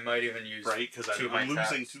anything. I might even use Right? Because two of I'm my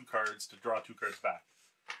losing taps. 2 cards to draw 2 cards back.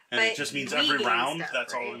 And But it just means we every gain round, stuff,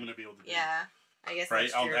 that's all right? I'm going to be able to do. Yeah. I guess Right?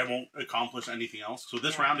 that's true. I won't accomplish anything else. So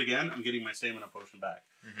this Yeah. round again, I'm getting my stamina potion back.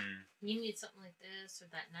 Mm-hmm. You need something like this or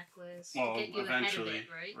that necklace Well, to get you eventually, ahead of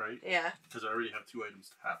it, right? right? Yeah. Because I already have 2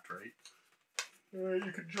 items tapped, right?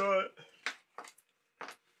 You can draw it.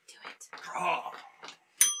 Do it. Draw!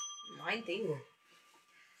 MindThief.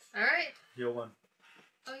 Alright. Heal one.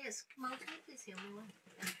 Oh yes, come on, can you please heal me one?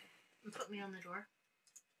 And put me on the door.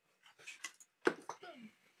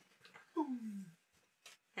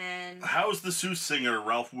 And How's the Soothsinger?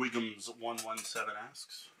 Ralph Wiggums 117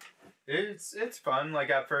 asks. It's fun. Like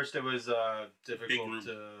at first it was Big difficult room.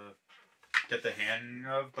 to get the hang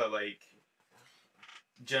of, but like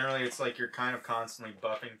generally it's like you're kind of constantly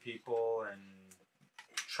buffing people and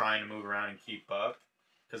trying to move around and keep up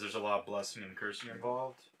because there's a lot of blessing and cursing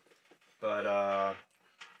involved. But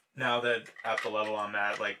now that at the level I'm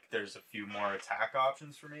at, like there's a few more attack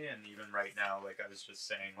options for me, and even right now, like I was just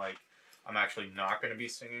saying, like I'm actually not going to be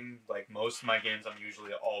singing. Like most of my games, I'm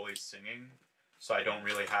usually always singing, so I don't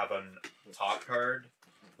really have a top card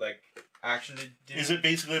like action to do. Is it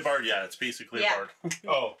basically a bard? Yeah, it's basically Yeah. a bard.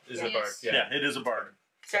 Oh, is it a bard? Yes. Yeah. it is a bard.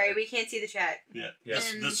 sorry, we can't see the chat. Yeah. Yeah.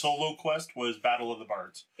 And- The solo quest was Battle of the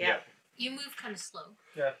Bards. Yeah. You move kind of slow.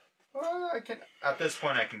 Well, I can. At this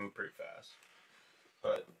point, I can move pretty fast.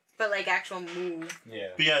 But But like actual move. yeah.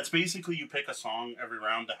 But yeah, it's basically you pick a song every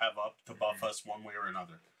round to have up to buff us one way or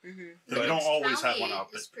another. Mm-hmm. So you don't always have one up.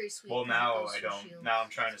 It's pretty sweet. Well, when it now goes I through don't. shields. Now I'm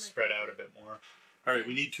trying to It's my spread out a favorite. bit more. All right,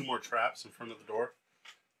 we need 2 more traps in front of the door,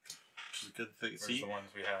 which is a good thing. Where's See, the ones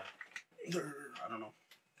we have? I don't know.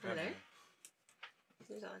 Over there?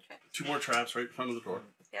 There's all the traps. 2 more traps right in front of the door.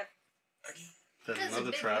 Yep. Then That's a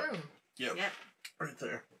another big trap. room. Yep. Yep. Right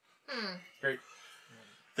there. Hmm.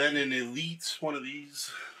 Then an elite one of these.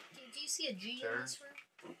 Do you see a G Sure. in this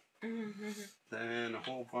room? Mm-hmm. Then a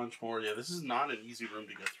whole bunch more. Yeah, this is not an easy room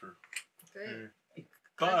to get through. Great. Mm.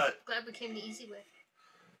 But Glad we came the easy way.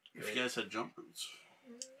 if you guys had jump boots,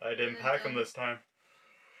 I didn't pack them this time.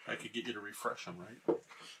 I could get you to refresh them, right?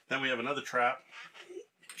 Then we have another trap.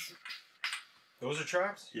 Those are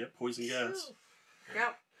traps? Yep, poison gas. Ooh.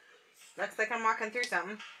 Yep. Looks like I'm walking through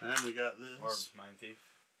something. And we got Or this. MindThief?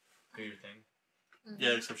 Do your thing. Yeah,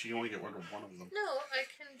 except you can only get rid of one of them. No, I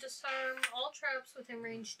can disarm all traps within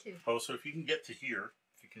range 2. Oh, so if you can get to here,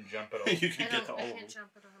 If you can jump at all. you can get to all I of can't them.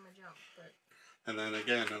 jump it on my jump, but... And then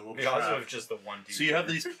again, a little We also trap. have just the one D. So you have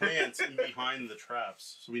these plants in behind the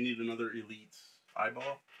traps. So we need another elite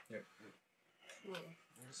eyeball. Yep. Cool.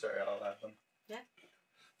 Sorry, I'll have them.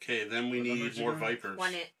 Okay, then we What need numbers you more doing? vipers.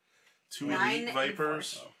 1 it. 2 9 elite and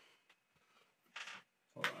vipers. 4.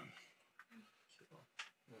 Oh. Hold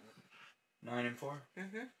on. 9 and 4?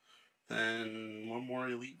 Mm-hmm. Then one more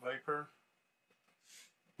elite viper.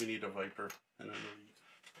 We need a viper and an elite.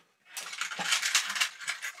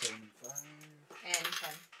 7, 5. And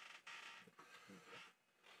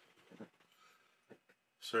 10.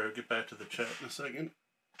 Sorry, I'll get back to the chat in a second.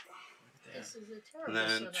 This is a And terrible then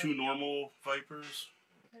setup. 2 normal vipers.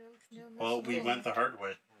 I don't know Well, this we is- went the hard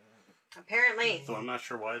way. Apparently. So I'm not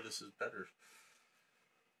sure why this is better.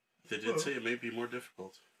 They did say it may be more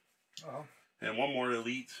difficult. Oh. And one more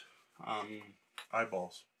elite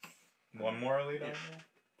eyeballs. One more elite Yeah. eyeball?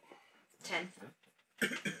 10.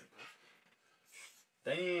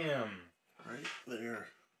 Damn. Right there.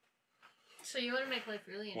 So you want to make life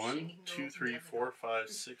really interesting. 1, you can go 2, open 3, the other 4, door. 5,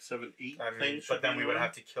 6, 7, 8 I mean, things. but should then be we in would the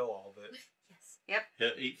have room. to kill all of it. Yes. Yeah,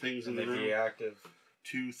 8 things in And the they'd room. be active.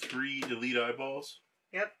 2, 3 elite eyeballs.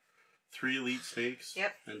 Yep. 3 elite snakes.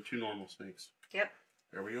 Yep. And 2 normal snakes. Yep.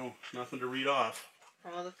 There we go. Nothing to read off.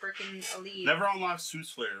 All the freaking elite. Never unlocked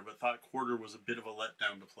Soothsinger, but thought Quarter was a bit of a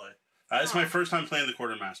letdown to play. It's my first time playing the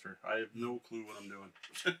Quartermaster. I have no clue what I'm doing.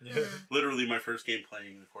 Literally my first game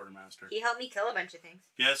playing the Quartermaster. He helped me kill a bunch of things.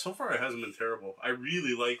 Yeah, so far it hasn't been terrible. I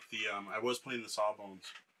really like the, I was playing the Sawbones.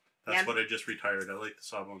 That's Yeah. what I just retired. I like the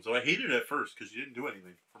Sawbones. So I hated it at first because you didn't do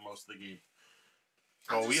anything for most of the game.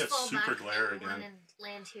 I'll Oh, we just have fall super back glare and run again. and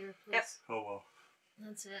land here, please. Yep. Oh well.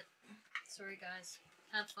 That's it. Sorry, guys.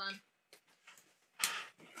 Have fun.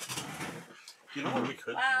 You know what we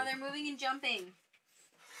could Wow, do? they're moving and jumping.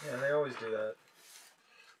 Yeah, they always do that.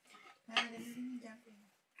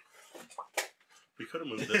 We could have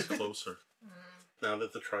moved this closer. Mm. Now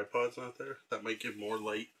that the tripod's not there, that might give more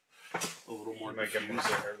light. A little more You might get more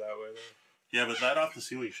diffuse. glare that way, though. Yeah, but that off the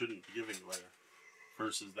ceiling shouldn't be giving glare.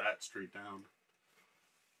 Versus that straight down.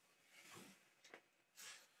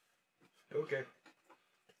 Okay.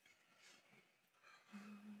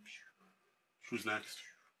 Who's next?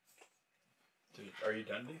 Dude, are you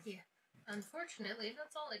done, Dave? Unfortunately,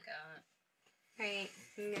 that's all I got. Alright,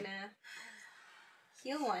 I'm gonna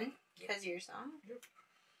heal 1 because you're song.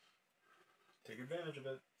 Take advantage of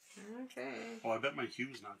it. Okay. Oh, I bet my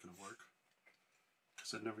Q's not going to work.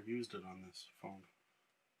 Because I've never used it on this phone.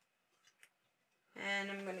 And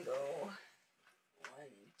I'm gonna go 1,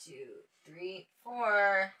 2, 3,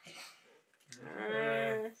 4.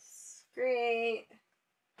 Great.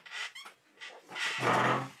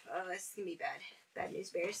 Oh, this is gonna be bad. Bad news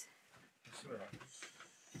bears. Let's see what happens.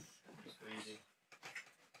 So easy.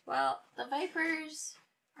 Well, the Vipers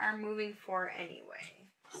are moving 4 anyway.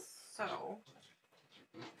 So,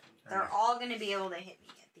 they're all gonna be able to hit me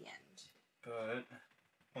at the end. But,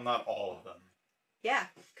 well, not all of them. Yeah,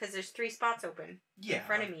 because there's 3 spots open Yeah. in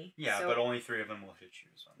front of me. Yeah, so, but only 3 of them will hit you.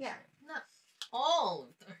 So I'm Yeah. saying. Not all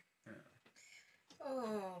of them. Yeah.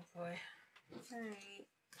 Oh, boy. Alright.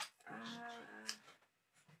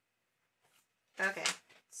 Okay,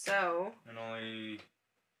 so And only...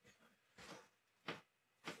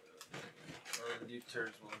 Or deep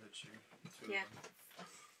turds will hit you. 2 of Yeah. them.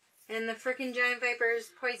 and the frickin' giant viper is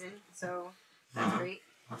poison, so that's great.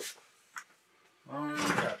 Well, we'll see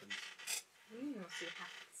what happens. We'll see what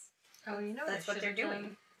happens. Oh, you know That's I what they're should've doing.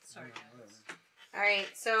 done? Sorry, guys.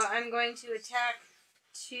 Alright, so I'm going to attack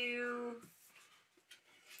 2,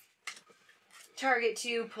 target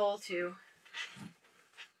 2, pull 2.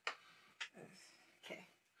 Okay.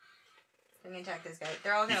 I'm gonna attack this guy.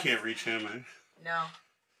 They're all You gonna. can't reach him, eh? No.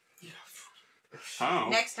 Oh.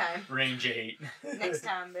 Next time. Range 8. Next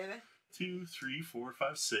time, baby. 2, 3, 4,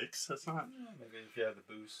 5, 6. That's not... Maybe if you have the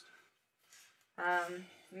boost. I'm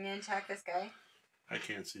gonna attack this guy. I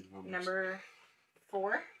can't see the numbers. Number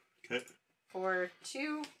 4. Okay. 4,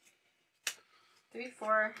 2, 3,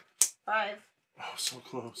 4, 5. Oh, so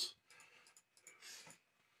close.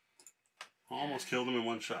 Almost killed him in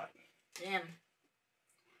one shot. Damn.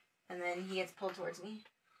 And then he gets pulled towards me.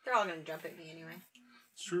 They're all gonna jump at me anyway.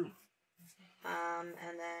 It's true. And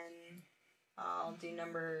then I'll do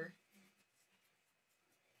number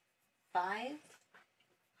 5.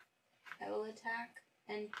 I will attack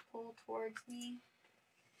and pull towards me.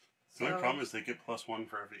 The only So- problem is they get +1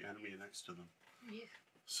 for every enemy next to them. Yeah.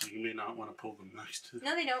 So you may not want to pull them next to...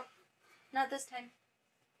 No, they don't. Not this time.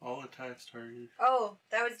 All attacks target. Oh,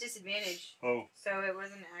 that was disadvantage. Oh, So it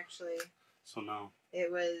wasn't actually. So no.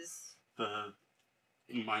 It was...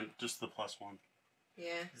 Just the +1. Yeah,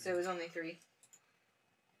 so it was only 3.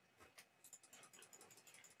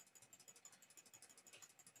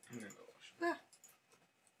 I'm gonna go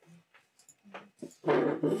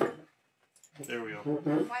wash. There we go.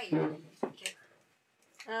 White. Okay.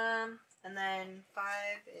 And then 5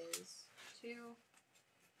 is 2,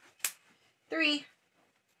 3.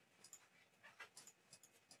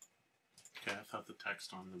 Okay, I thought the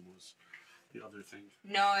text on them was the other thing.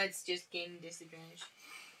 No, it's just gaining disadvantage.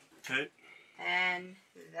 Okay. And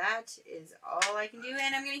that is all I can do,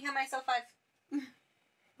 and I'm gonna heal myself 5.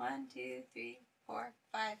 1, 2, 3, 4,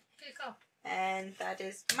 5. Okay, go. And that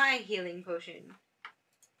is my healing potion.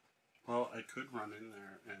 Well, I could run in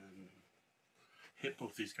there and hit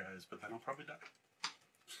both these guys, but then I'll probably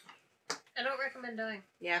die. I don't recommend dying.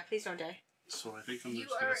 Yeah, please don't die. So I think I'm You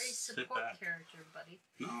just are gonna a sit support back. character, buddy.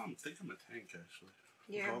 No, I think I'm a tank actually.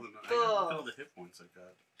 You're With all the, look at full. all the hit points I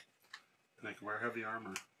got, and I can wear heavy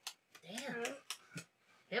armor. Damn.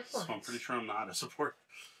 Hit So I'm points. pretty sure I'm not a support.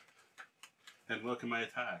 And look at my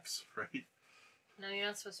attacks, right? No, you're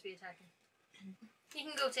not supposed to be attacking. You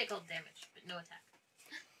can go take all damage, but no attack.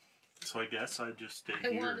 So I guess I just stay I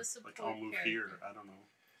here. want a support Like I'll move character. here. I don't know.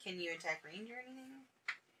 Can you attack range or anything?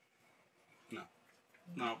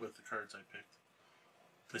 Not with the cards I picked.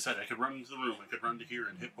 They said I could run into the room. I could run to here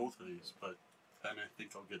and hit both of these, but then I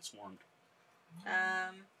think I'll get swarmed.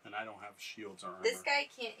 And I don't have shields or armor. This guy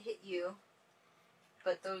can't hit you,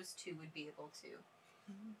 but those 2 would be able to.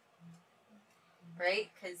 Right?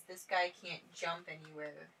 Because this guy can't jump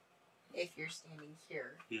anywhere if you're standing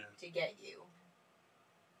here to get you.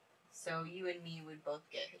 So you and me would both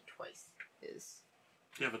get hit twice.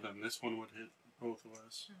 Yeah, but then this one would hit both of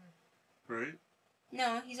us. Right?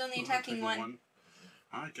 No, he's only So attacking taking one.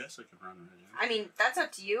 I guess I could run right in. I mean, that's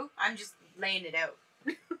up to you. I'm just laying it out.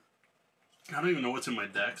 I don't even know what's in my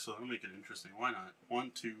deck, so that'll make it interesting. Why not?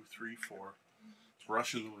 1, 2, 3, 4. Let's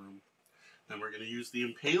rush in the room. Then we're going to use the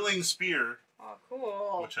Impaling Spear, Oh,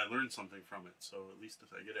 cool. which I learned something from it, so at least if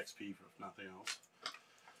I get XP for if nothing else.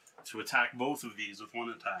 To attack both of these with 1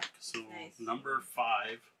 attack. So Nice. number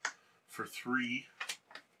 5 for 3.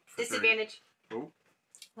 For Disadvantage. 3. Oh,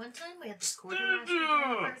 One time we had the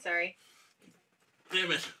Quartermaster. Sorry.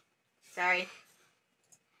 damn it. Sorry.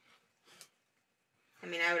 I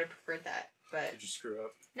mean, I would have preferred that, but Did you screw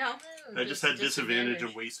up? no. I just had disadvantage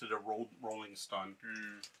and wasted a rolling stun.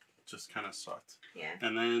 Just kind of sucked. Yeah.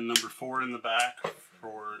 And then number 4 in the back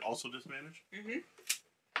for also disadvantage.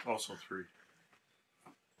 Mm-hmm. Also 3.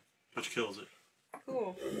 Which kills it.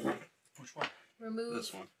 Cool. Which one? Remove.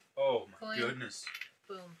 This one. Oh my Coin. goodness.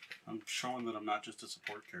 Boom. I'm showing that I'm not just a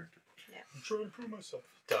support character. I'm trying to prove myself.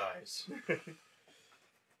 Dies.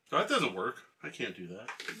 That doesn't work. I can't do that.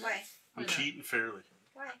 Why? I'm Why not? cheating fairly.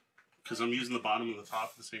 Why? Because I'm using the bottom and the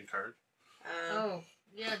top of the same card. Oh,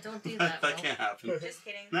 yeah, don't do that. That Will. can't happen. Just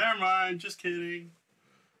kidding. Never mind. Just kidding.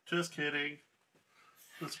 Just kidding.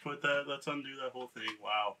 Let's put that. Let's undo that whole thing.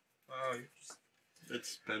 Wow. Oh, you just...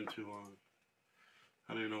 It's been too long.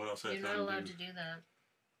 I don't even know what else I You're have not to allowed undo. to do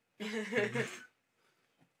that.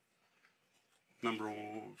 Number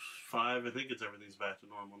 5, I think it's everything's back to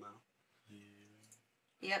normal now.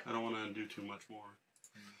 Yep. I don't want to undo too much more.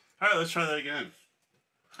 Alright, let's try that again.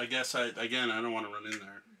 I guess I don't want to run in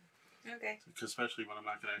there. Okay. Especially when I'm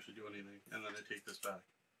not going to actually do anything. And then I take this back.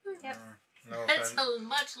 Yep. No That's offense. a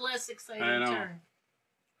much less exciting I know. turn.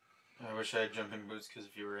 I wish I had jumping boots because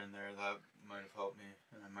if you were in there, that might have helped me,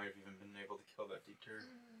 and I might have even been able to kill that deter.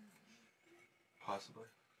 Possibly.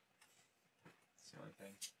 That's the only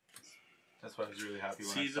thing. That's why I was really happy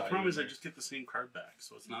when I See, saw the problem you is I in just get the same card back,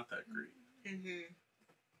 so it's not that great. Mm-hmm.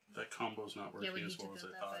 That combo's not Yeah, working we as need to well as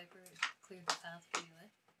build I that thought. viper. Clear the path for you, eh?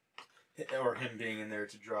 there. Or him being in there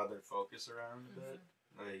to draw their focus around a bit.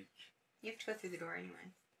 Like, You have to go through the door anyway.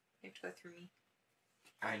 You have to go through me.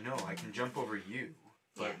 I know, I can jump over you,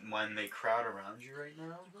 but Yeah. when they crowd around you right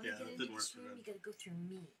now... You want Yeah, to that get didn't into work this for room, them. you gotta go through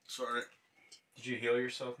me. Sorry. Did you heal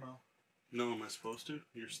yourself, Mel? No, am I supposed to?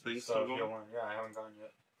 Your thing's So still heal going? one. Yeah, I haven't gone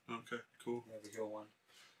yet. Okay, cool. You have to heal one.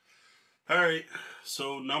 Alright,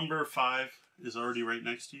 so number 5 is already right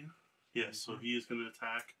next to you. Yes, so he is going to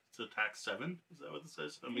attack 7. Is that what it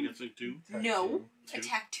says? I'm against 2. No. Two.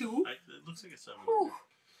 Attack 2. It looks like a 7. Whew.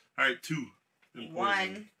 Alright, 2. And poison.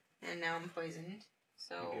 1. And now I'm poisoned.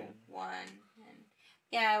 So, Okay. 1. And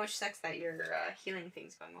yeah, which sucks that your healing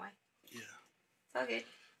thing's going away. Yeah. It's all good.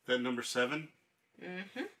 Then number 7.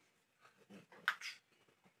 Mm-hmm.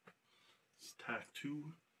 Attack 2.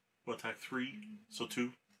 Well, attack 3. So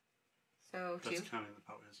 2. So, 2. That's counting the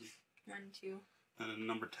poison. 1, 2. And then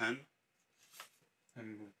number 10.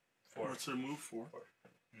 And 4. What's their move for? 4.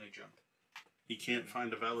 And they jump. He can't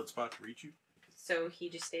find a valid spot to reach you. So he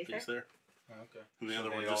just stays there? He's there. Oh, okay. And the So other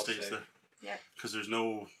they one all just stays stay. there. Yep. Because there's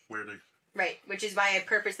nowhere to... Right, which is why I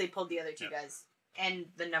purposely pulled the other two Yep. guys. And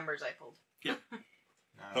the numbers I pulled. Now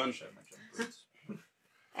I Done. wish I had my jump boots.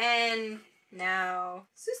 And now,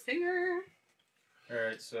 Soothsinger.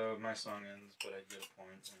 Alright, so my song ends, but I get a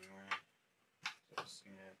point anyway. So just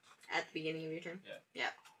sing it. At the beginning of your turn.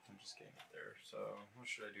 I'm just getting it there. So, what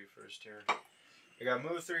should I do first here? I got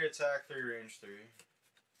move 3, attack 3, range 3.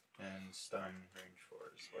 And stun range 4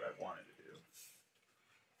 is what I wanted to do.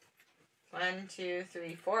 1, 2,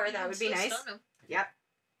 3, 4. That would be Still nice. stun him. Yep.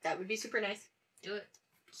 That would be super nice. Do it.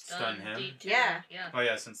 Stun him? deep Yeah. terror. Yeah. Oh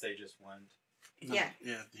yeah, since they just went. No, Yeah.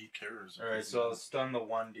 Yeah, Deep Terrors. Alright, so I'll stun the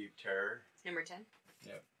 1 deep terror. Number 10.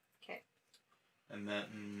 And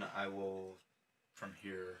then I will, from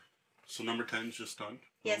here, So number 10's just stunned?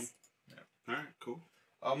 Yes. Alright, cool.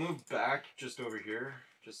 I'll move back just over here,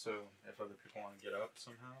 just so if other people want to get up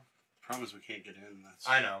somehow. Problem is we can't get in. That's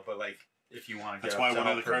I know, but like, if you want to get That's up why to one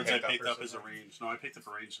of the help her cards I pick picked or up is a something. range. No, I picked up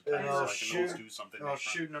a range And attack so I'll I can always shoot- do something. I'll next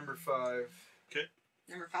round. shoot number 5.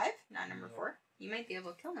 Number 5? Not number Yeah. 4. You might be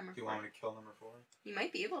able to kill number Do you 4. want me to kill number 4? You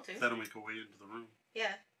might be able to. That'll make a way into the room.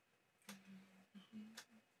 Yeah.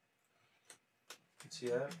 See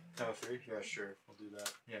that? No, 3? Yeah, sure. We'll do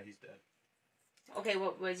that. Yeah, he's dead. Okay,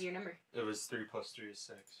 what was your number? It was 3 plus 3 is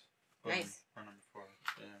 6. Nice. Or number 4.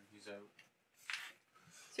 Yeah, he's out.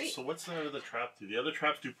 Sweet. So what's the other trap do? The other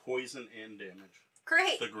traps do poison and damage.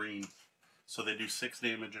 Great. The green. So they do 6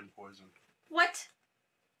 damage and poison. What?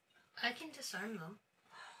 I can disarm them.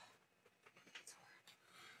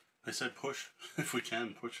 I said push. If we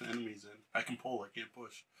can, push the enemies in. I can pull, I can't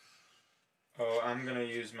push. Oh, I'm gonna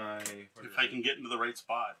use my... If I can get into the right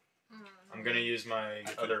spot. I'm gonna use my I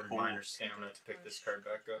can other pull. minor stamina to pick this card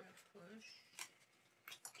back up.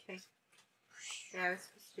 Okay. Yeah, I was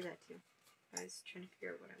supposed to do that too. I was trying to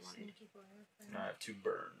figure out what I wanted. And I have 2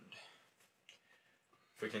 burned.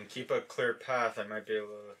 If we can keep a clear path, I might be able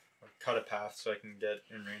to cut a path so I can get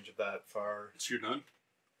in range of that far. So you're done?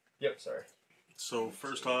 Yep, sorry. So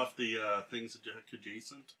first off, the things attack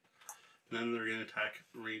adjacent. Then they're going to attack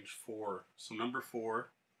range 4. So number 4.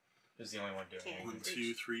 Is the only one doing Can't it. 1, reach.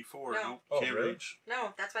 2, 3, 4. No. Nope, Oh, can't really? reach.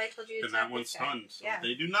 No, that's why I told you to And attack that one's this guy. stunned. So Yeah.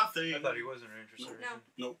 they do nothing. I thought he was in range or No. something.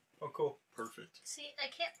 Nope. Oh, cool. Perfect. See, I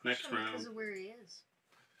can't push Next him because round. of where he is.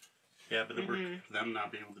 Yeah, but Mhm. them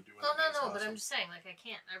not being able to do anything. Oh, no, is no, but awesome. I'm just saying, like, I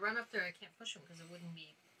can't. I run up there, I can't push him because it wouldn't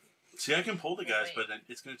be. See, I can pull the guys, Wait. but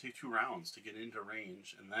it's going to take 2 rounds to get into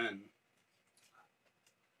range, and then...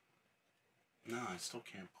 No, I still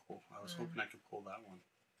can't pull. I was hoping I could pull that one.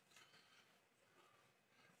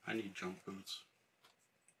 I need jump boots.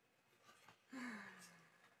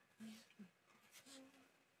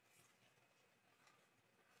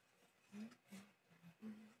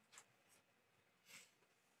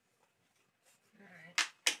 Alright.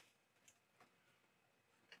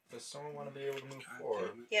 Does someone want to be able to move God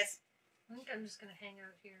forward? damn it. Yes. I think I'm just going to hang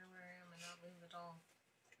out here where I am and not move at all.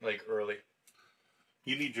 Like early.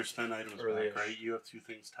 You need your spend items Early-ish. back, right? You have 2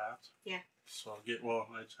 things tapped? Yeah. So I'll get... Well,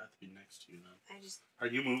 I just have to be next to you then. I just. Are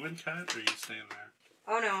you moving, Kat, or are you staying there?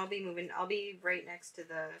 Oh no, I'll be moving. I'll be right next to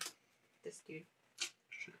this dude.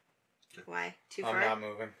 Shit. Okay. Why? Too I'm far? not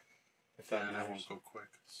moving. If that Yeah, and I matters. won't go quick,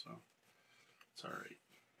 so... It's alright.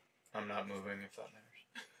 I'm not moving if that matters.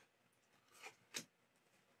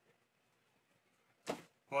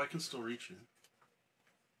 Well, I can still reach you.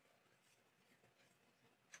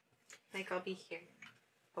 Like I'll be here.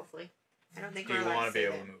 Hopefully. I don't think Do we're you allowed want to to be say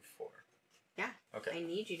able that. to move forward? Yeah. Okay. I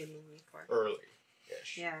need you to move me forward.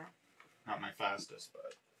 Early-ish. Yeah. Not my fastest,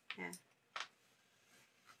 but...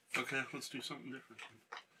 Okay, let's do something different.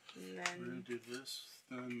 And We're then gonna do this,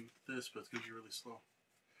 then this, but it's gonna be really slow.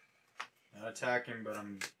 Not attacking, but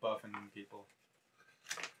I'm buffing people.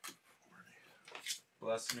 40.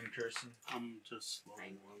 Blessing and cursing. I'm just slow.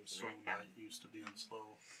 I'm so Yeah. not used to being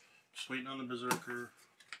slow. Just waiting on the Berserker.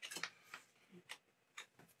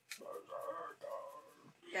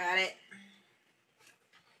 got it.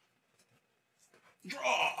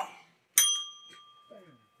 Draw!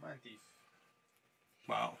 MindThief.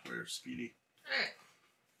 Wow, we're speedy. Alright.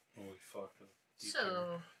 Holy fuck.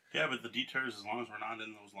 So, Yeah, but the detours, as long as we're not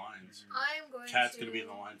in those lines. I'm going Cat's to... gonna be in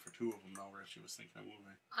the line for 2 of them, though, where she was thinking of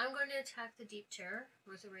moving. I'm going to attack the deep terror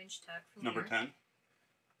with a ranged attack from Number here. 10?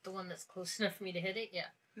 The one that's close enough for me to hit it, yeah.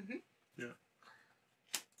 Mhm. Yeah.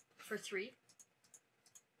 For 3.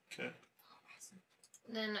 Okay.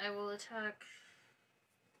 Then I will attack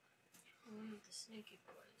one of the snaky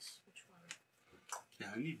boys. Which one?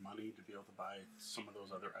 Yeah, I need money to be able to buy some of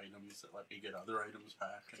those other items that let me get other items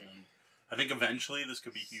back. And then I think eventually this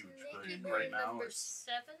could be huge, Snaky but boy right now number it's...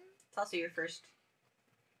 7. It's also your first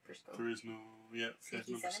go. There is no. Yeah, that's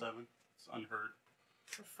Sneaky number 7. 7. It's unheard.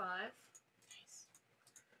 For 5. Nice.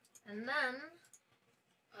 And then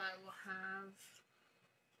I will have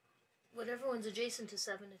whatever one's adjacent to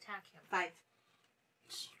 7 attack him. 5.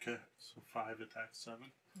 Okay, so 5 attacks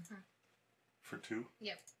 7. Mhm. For 2.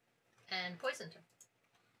 And poisoned him.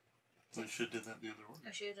 So you should have did that in the other order.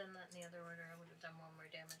 I should have done that in the other order. I would have done 1 more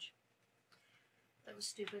damage. That was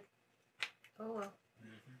stupid. Oh well.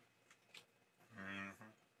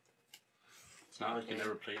 It's not like you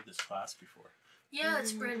never played this class before. Yeah,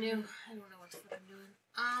 it's brand new. I don't know what the fuck I'm doing.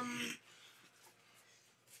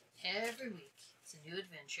 Every week, it's a new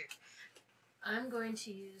adventure. I'm going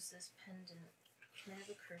to use this pendant. Can I have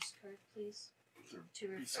a curse card, please? To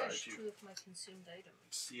refresh 2 of my consumed items.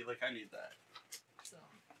 See, like, I need that. So.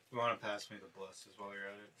 You want to pass me the blesses while you're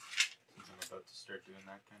at it? Since I'm about to start doing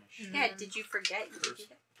that kind of shit. Yeah, did you forget you could do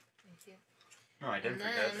that? Thank you. No, I didn't And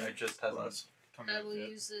forget. then- I just hasn't Bless. come I out will yet.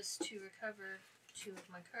 use this to recover 2 of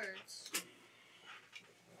my cards.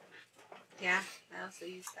 Yeah, I also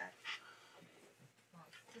used that. I'll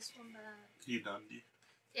put this one back. You done, D?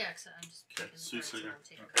 Yeah, because I'm just Okay, taking the cards Soothsinger. and I'm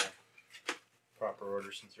taking Okay. Proper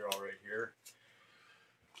order since you're all right here.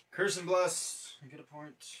 Curse and bless. You get a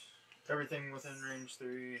point. Everything within range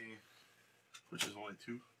 3. Which is only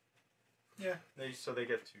 2. Yeah. They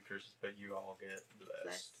get 2 curses, but you all get blessed.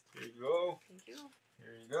 Blessed. Here you go. Thank you.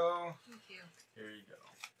 Here you go. Thank you. Here you go.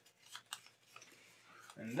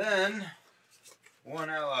 And then 1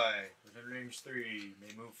 ally within range 3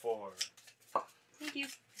 may move forward. Thank you.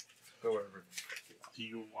 Go wherever. Do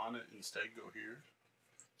you want to instead go here?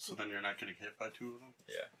 So then you're not getting hit by 2 of them?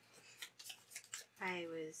 Yeah. I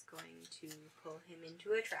was going to pull him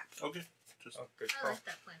into a trap. Okay. Just Oh, good I call. like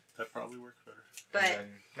that plan. that probably works better. But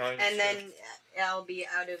no, and then I'll be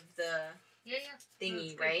out of the Yeah. thingy,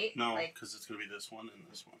 That's good. right? No, Like, because it's going to be this one and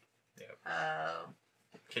this one. oh.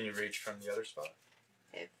 can you reach from the other spot?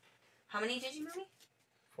 How many did you move me?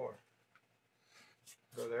 4.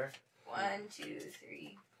 Go there. 1, 2,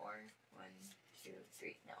 3, 4. 1, 2,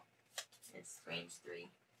 3. No. It's range 3.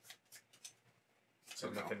 So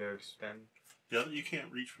No. nothing to extend. The other, you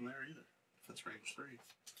can't reach from there either. If it's range 3.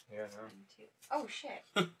 Yeah, no. 1, 2. Oh, shit.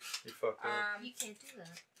 You fucked up. You can't do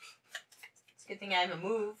that. It's a good thing I have a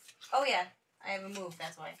move. Oh, yeah. I have a move,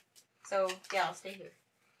 that's why. So, yeah, I'll stay here.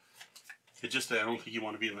 It just, I don't think you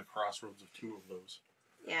want to be in the crossroads of 2 of those.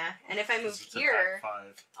 Yeah, and if I move 'Cause it's here, attack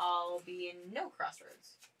 5. I'll be in no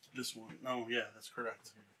crossroads. This one. No, yeah, that's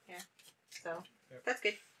correct. So, Yep. that's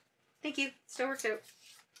good. Thank you. Still works out.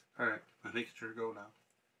 Alright, I think it's your go now.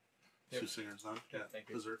 Yep. Soothsinger's done. Yeah, thank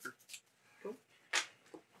you. Berserker.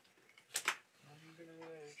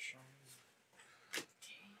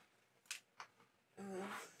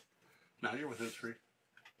 Now you're within 3.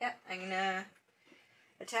 Yep, I'm gonna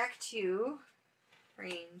attack 2,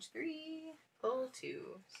 range 3, pull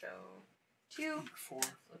 2. So, 2. 4.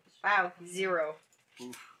 Wow, 0.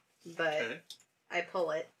 Oof. But Okay. I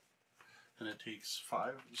pull it. And it takes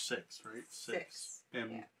 5, 6, right? 6.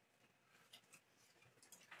 And Yeah.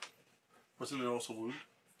 wasn't it also wound?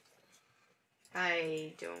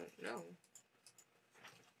 I don't know.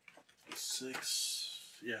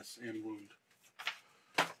 6, yes, and wound.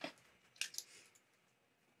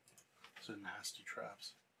 So nasty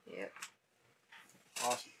traps. Yep.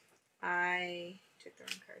 Awesome. I took the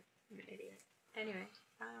wrong card. I'm an idiot. Anyway,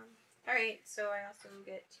 alright, so I also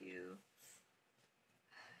get to...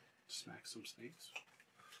 Smack some snakes.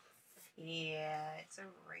 Yeah, it's a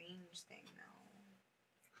range thing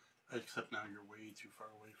though. Except now you're way too far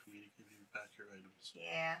away for me to give you back your items.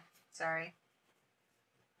 Yeah, sorry.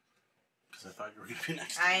 Because I thought you were going to be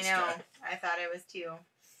next to I this know. guy. I thought it was 2.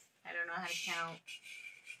 I don't know how to count.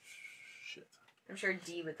 Shit. I'm sure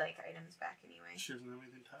D would like items back anyway. She doesn't have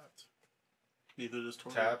anything tapped. Neither does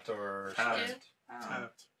Tori. Tapped or Tapped. spent? Oh,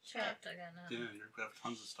 Tapped. shit. Trapped, I got nothing. Yeah, you have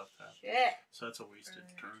tons of stuff tapped. Shit. So that's a wasted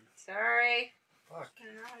Right. turn. Sorry. Fuck. I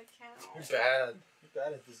don't know how to count. You're bad. You're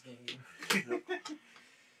bad at this game.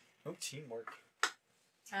 No teamwork.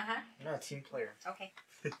 Uh-huh. You're not a team player. Okay.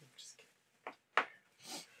 Just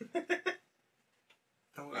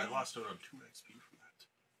Oh, I lost out on 2 XP from that.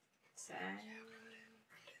 So,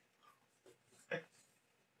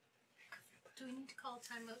 Do we need to call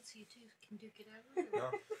timeout so you two can duke it out? kidding.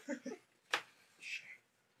 No.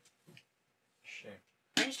 Shame.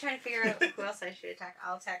 I'm just trying to figure out who else I should attack.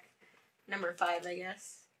 I'll attack number 5, I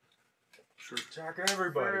guess. Sure. Attack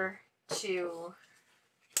everybody. For 2,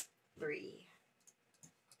 3.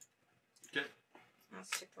 Okay. I'll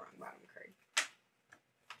stick the wrong bottom card.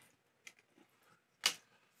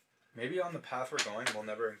 Maybe on the path we're going, we'll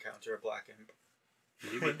never encounter a black imp.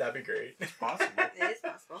 Maybe. Wouldn't that be great? It's possible. It is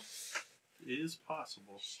possible. Is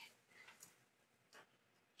possible.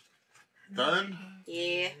 Done?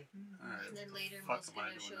 Yeah. Alright. And then later, Fuck Mo's am I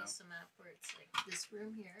gonna doing show now? us a map where it's like this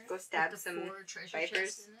room here. Go with stab the some 4 treasure vipers.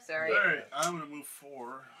 chests in it. Sorry. Alright, I'm gonna move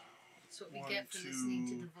 4. That's what we 1, get for 2. listening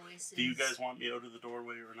to the voices. Do you guys want me out of the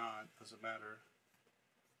doorway or not? Does it matter?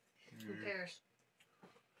 Who cares?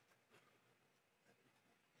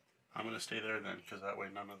 I'm gonna stay there then, because that way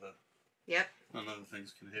none of the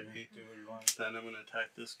things can hit me. Do what you want. Then I'm gonna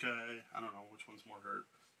attack this guy. I don't know which one's more hurt.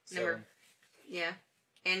 Number. Yeah.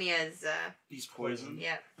 And he has. He's poisoned.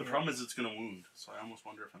 Yeah. The problem is it's gonna wound, so I almost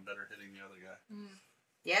wonder if I'm better hitting the other guy. Mm.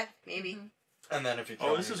 Yeah. Maybe. Mhm. And then if you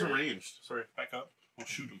Oh, this is arranged. Sorry, back up. I'll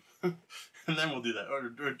shoot him, and then we'll do that.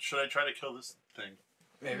 Or should I try to kill this thing?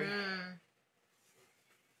 maybe.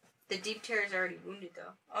 The deep tear is already wounded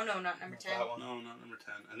though. Oh no, not number 10. That one. No, not number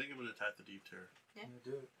 10. I think I'm gonna attack the deep tear. Yeah.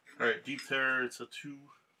 Do it. All right, deep tear. It's a 2.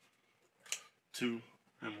 2.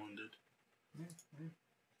 I'm wounded.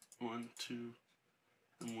 1, 2.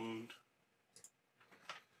 I'm wound.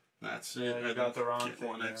 That's Yeah, it. you I got the wrong get thing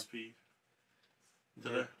 1 there. XP.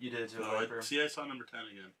 Did I? You did to No, Viper. see, I saw number 10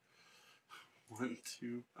 again. 1,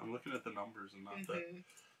 2. I'm looking at the numbers and not the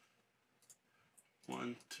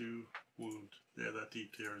 1, 2 wound. Yeah, that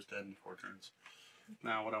deep tear is dead in 4 turns.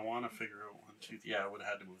 Now, what I want to figure out 1, 2. Yeah, I would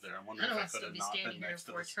have had to move there. I'm I wondering don't if I want could to have be not been standing here next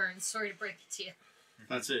to 4 this. turns. Sorry to break it to you.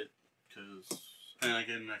 That's it, and I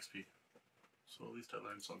get an XP. So at least I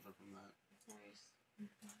learned something from that.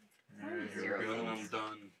 Alright, Zero. here we And go. I'm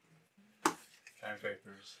done. Time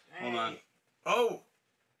Vipers. Hold on. Oh!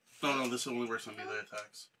 No, this only works on melee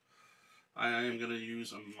attacks. I am going to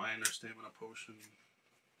use a minor stamina potion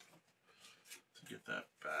to get that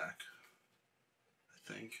back.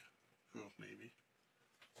 I think. Oh, maybe.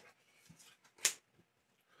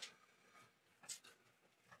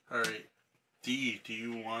 Alright. D, do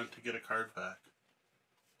you want to get a card back?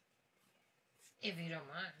 If you don't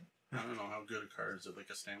mind. I don't know how good a card is. It like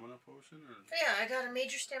a stamina potion? Or? Yeah, I got a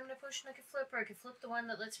major stamina potion I could flip, or I could flip the one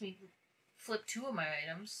that lets me flip 2 of my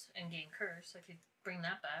items and gain curse. I could bring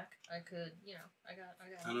that back. I could, I got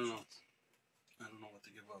I don't know. options. I don't know what to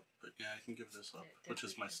give up, but yeah, I can give this up, They're which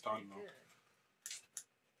is my pretty stun though. good.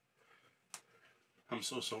 I'm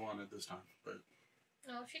so on it this time, but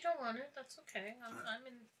No, if you don't want it, that's okay. I'm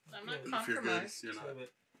not if you're good, compromised. you're not.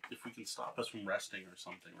 If we can stop us from resting or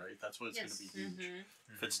something, right? That's what it's Yes. going to be huge.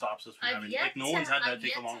 Mm-hmm. If it stops us from I've having, yet like, no to one's had I've to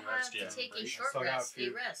take a yet long to rest have yet. to take a right? short Still got rest, a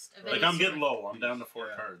few. a rest. of Like any I'm getting sort. low. I'm down to 4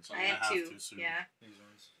 Yeah. cards. I'm I gonna have have 2. to soon. Yeah. These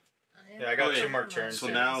ones. I am Yeah, I got two more compromised turns. So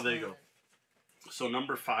at now this they go. moment. So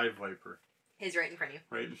number 5 Viper, He's right in front of you.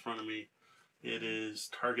 right in front of me. It is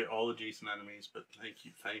target all adjacent enemies, but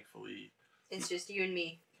thankfully. It's just you and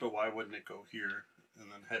me. But why wouldn't it go here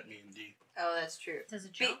and then hit me in D? Oh, that's true. Does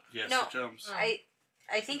it jump? Yes, No. it jumps. Oh.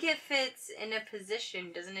 I think if it's in a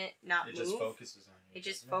position, doesn't it not It move? just focuses on you. It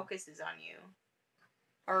just doesn't focuses on you.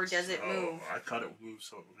 Or does it So, move? I thought it would move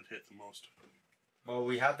so it would hit the most. Well,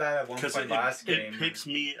 we had that at one Because point last game. it picks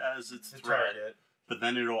me as its the threat. target. But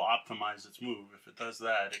then it'll optimize its move. If it does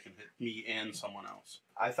that, it can hit me and someone else.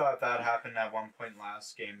 I thought that happened at one point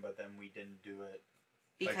last game, but then we didn't do it.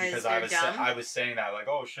 Because I they're was dumb? I was saying that like,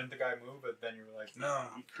 oh, shouldn't the guy move? But then you were like, no,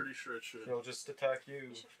 I'm pretty sure it should. he'll just attack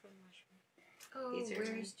you. Oh, These are-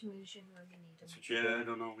 where's Demusion when we need That's him? what you Yeah, I did.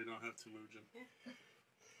 don't know. We don't have to move him.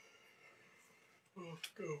 Oh,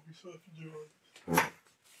 go. We still have to do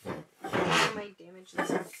it. How might damage this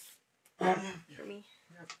for me?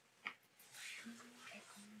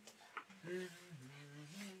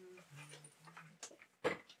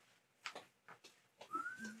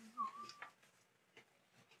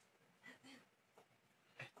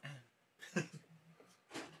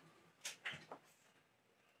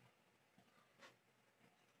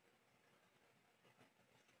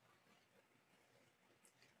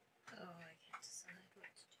 Oh, I can't decide what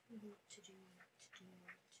to do.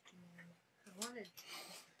 I wanted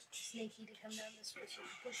Snakey to come down this way so we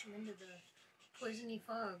could push him into the poisony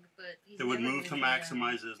fog, but he's It would never move to gonna do that.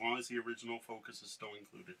 maximize it as long as the original focus is still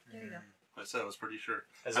included. There you go. I said I was pretty sure.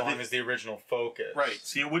 As I long think- as the original focus. Right.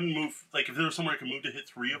 See, it wouldn't move. Like, if there was somewhere it could move to hit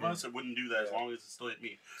 3 of us, it wouldn't do that as Yeah. long as it still hit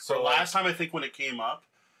me. So So last time, I think when it came up,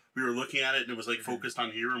 we were looking at it and it was like Mhm. focused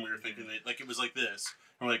on here, and we were thinking that like it was like this.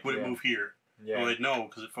 And we're like, would it Yeah. move here? yeah, And we're like, no,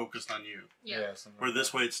 because it focused on you. Yeah. something Where like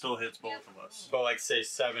this that. way, it still hits both of us. But like say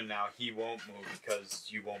 7 now, he won't move because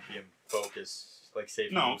you won't be in focus. Like say if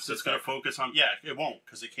he No, moves because it's to going to second. focus on. Yeah, it won't,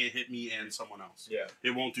 because it can't hit me and someone else. Yeah.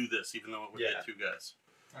 It won't do this, even though it would Yeah. hit 2 guys.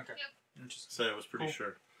 Okay. Yep. Interesting. So I was pretty Cool.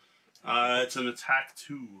 sure. It's an attack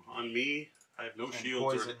 2 on me. I have no And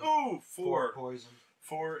shields. poison. Ooh, 4. poison.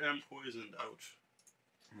 4 and poisoned. Ouch.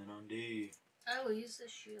 And then on D. I will use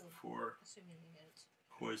this shield. 4. Assuming he hits.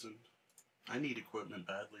 poisoned. I need equipment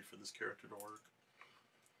badly for this character to work.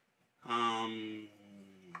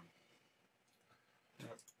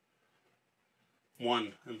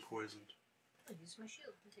 One and poisoned. I use my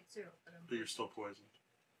shield and take 0, but But you're still poisoned.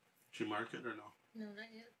 Did you mark it or no? No, not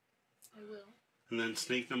yet. I will. And then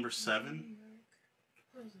snake number 7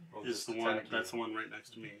 Poison. is the one. That's the one right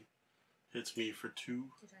next to me. Hits me for 2,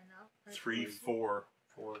 Did I not? mark 3, poison? 4.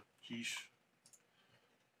 4. Yeesh.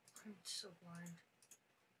 I'm so blind.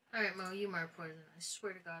 Alright, Mo, you mark poison. I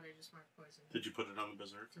swear to God, I just marked poison. Did you put it on the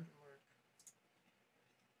Berserker? Didn't work.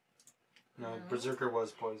 No, No. Berserker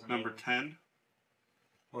was poison. Number 10.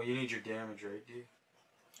 Well, you need your damage, right, D?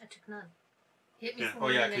 I took none. Hit me Yeah. for Oh,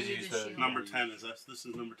 one yeah, and then 'cause you use used the the shield. Number 10 is this. This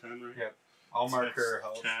is number 10, right? Yep. I'll So mark that's her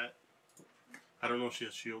health. Cat. I don't know if she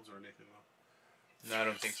has shields or anything though. No, I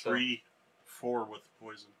don't think so. 3, 4 with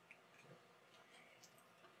poison.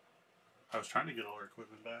 I was trying to get all her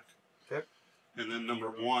equipment back. Okay. And then number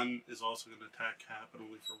 1 is also going to attack Cat, but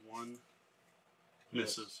only for 1.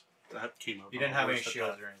 Misses. That came out. You didn't have any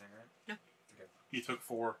shields or anything, right? No. Okay. You took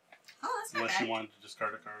 4, Oh, that's not unless bad. you wanted to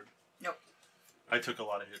discard a card. Nope. I took a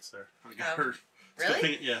lot of hits there. I got Oh. hurt.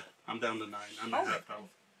 Really? Yeah, I'm down to 9. I'm Oh at my half health.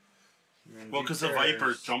 And Well, because the deep Viper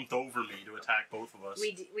terrors- jumped over me to attack both of us.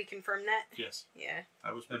 We confirmed that? Yes, Yeah.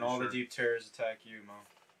 I was Then pretty all sure. the deep terrors attack you, Mo.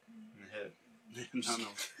 And hit.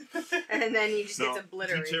 No. And then he just No, gets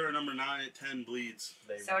obliterated. Deep Terror number 9, 10 bleeds.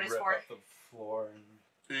 They So does rip 4. up the floor and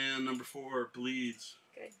And number 4 bleeds.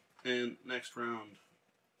 Good. And next round.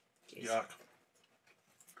 Jeez. Yuck.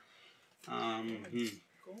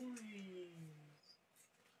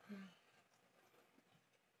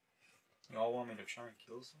 You all want me to try and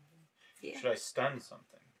kill something? Yeah. Should I stun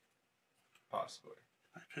something? Possibly.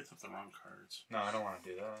 I picked up the wrong cards. No, I don't want to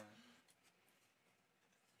do that.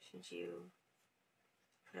 Should you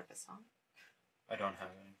put up a song? I don't have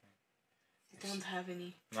anything. I don't have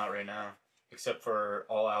any. Not right now. Except for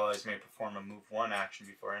all allies may perform a move 1 action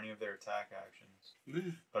before any of their attack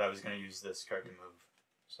actions. But I was going to use this card to move.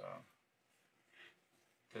 So.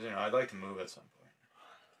 Because, you know, I'd like to move at some point.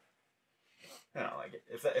 You know, like,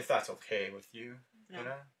 if that's okay with you. No. You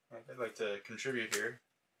know? Like, I'd like to contribute here.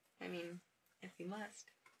 I mean, if you must.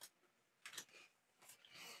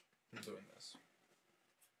 I'm doing this.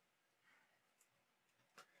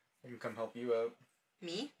 I can come help you out.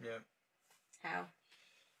 Me? Yeah. How?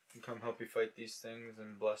 I can come help you fight these things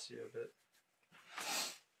and bless you a bit.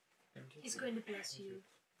 He's going to bless you.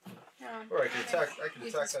 No. Or I can attack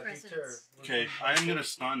With that his deep presence. terror. Okay, I am going to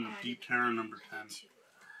stun Deep Terror number 10.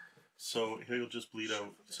 So he'll just bleed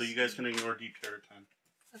out. So you guys can ignore Deep Terror 10.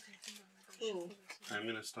 Okay, hold on. Ooh. I'm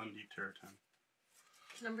going to stun Deep Terror 10.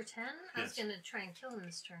 Number 10? I was Yes. going to try and kill him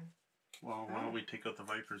this turn. Well, why don't we take out the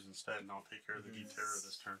Vipers instead and I'll take care of the Deep Terror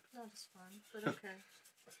this turn. That is fun, but okay.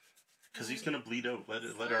 Because he's going to bleed out. Let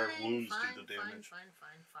our wounds do the damage. Fine.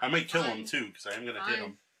 I might kill him too, because I am going to hit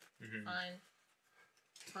him. Mm-hmm.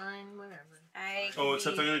 Fine, whatever. Oh,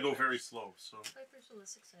 except I'm going to go very slow, so... Vipers are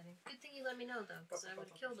less exciting. Good thing you let me know, though, because I would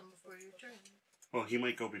have killed him before your turn. Well, he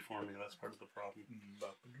might go before me, that's part of the problem.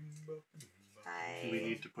 We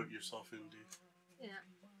need to put yourself in, dude. Yeah.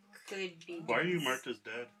 Could be. Why are you marked as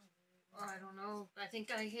dead? Oh, I don't know. I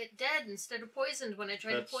think I hit dead instead of poisoned when I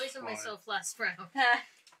tried That's to poison why. myself last round.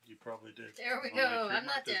 You probably did. There we I'm go. like, you're I'm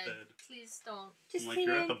not marked as dead. Please don't. Just I'm like,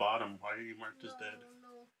 you're at the kidding. bottom. Why are you marked as dead?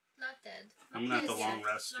 No, not dead. I'm gonna have to Not long yet.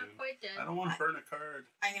 rest Not soon. quite dead. I don't want to burn a card.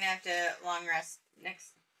 I'm gonna have to long rest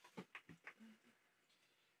next.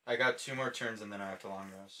 I got 2 more turns and then I have to long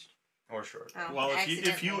rest. Or short. Oh, Well, if you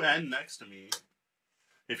accidentally. end next to me,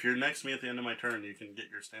 if you're next to me at the end of my turn, you can get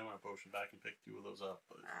your stamina potion back and pick 2 of those up.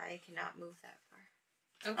 But I cannot move that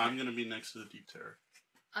far. Okay. I'm gonna be next to the Deep Terror.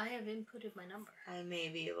 I have inputted my number. I may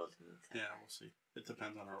be able to move that. Yeah, we'll see. It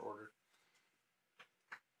depends on our order.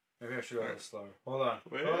 Maybe I should go a little slower. Hold on.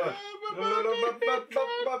 Wait. Hold on.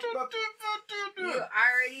 You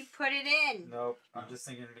already put it in. Nope. I'm just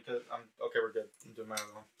thinking because I'm... Okay, we're good. I'm doing my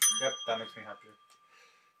own. Yep, that makes me happier.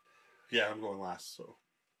 Yeah, I'm going last, so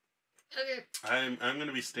Okay. I'm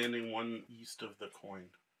gonna be standing 1 east of the coin.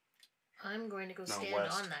 I'm going to go No, stand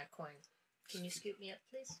west. on that coin. Can you scoop me up,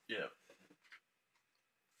 please? Yeah.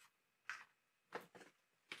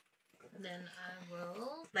 Then I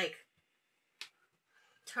will Like,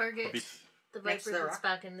 target I'll be, the Next to viper the that's rock?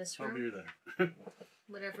 back in this I'll room. be there.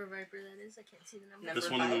 Whatever viper that is, I can't see the number. Number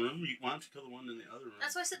This one in the 5? room? Why don't you kill the one in the other room?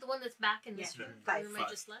 That's why I said the one that's back in this Yeah, room. 5. The room I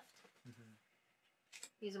just left.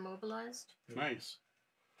 He's immobilized Nice.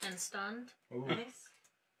 and stunned. Ooh. nice.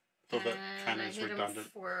 So that kind And I of is hit him redundant.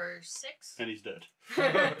 for 6. And he's dead.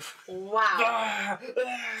 Wow.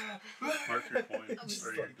 Mark your points. was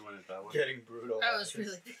Or you're doing it that way. Getting brutal. I was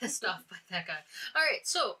really pissed off by that guy. Alright,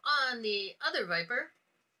 so on the other Viper,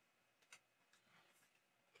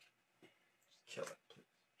 Kill it, please.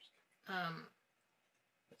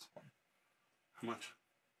 That's one. How much?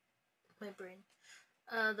 my brain,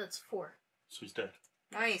 that's 4. So he's dead.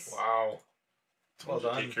 Nice. Wow. Well Did you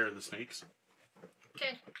done. Take care of the snakes.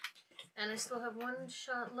 Okay. And I still have 1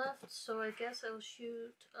 shot left, so I guess I'll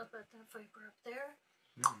shoot up at that Viper up there.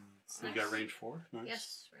 So you got range 4? Nice.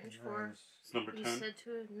 Yes, range 4. It's number You 10. said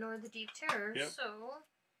to ignore the deep terror, Yep. so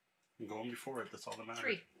I'm going before it. That's all that matters.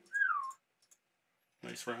 3.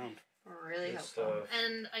 Nice round. Really Good helpful. stuff.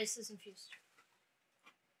 And ice is infused.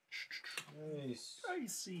 Nice. I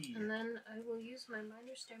see. And then I will use my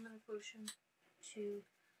minor stamina potion to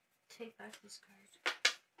take back this card.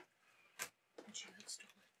 Which you had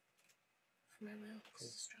stolen. For my will. This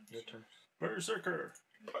is strong. Your turn. Berserker.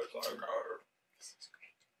 This is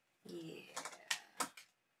great. Yeah.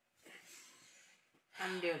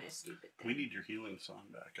 I'm doing a stupid thing. We need your healing song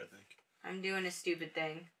back, I think. I'm doing a stupid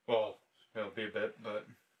thing. Well, it'll be a bit, but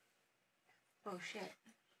Oh shit.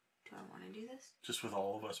 Do I want to do this? Just with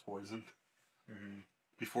all of us poisoned.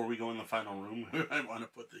 Before we go in the final room, I want to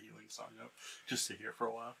put the healing song up. Just sit here for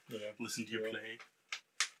a while. yeah. Listen to your Yeah. play.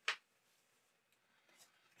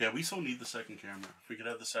 Yeah, we still need the second camera. If we could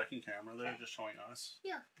have the second camera there, just showing us.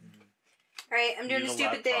 Alright, I'm doing Need a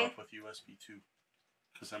stupid thing. laptop with USB 2.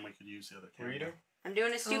 Because then we could use the other camera. Reader? I'm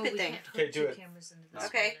doing a stupid we thing. Can't Okay, hook do 2 it. cameras into this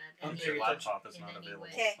Okay. one at Okay, any- Your laptop is in not any available. way.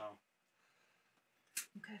 Okay. So.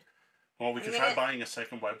 Okay. Well, we could I'm try gonna- buying a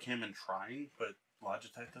second webcam and trying, but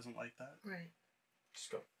Logitech doesn't like that. Right. Just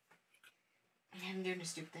go. I'm doing a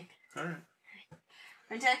stupid thing. Alright.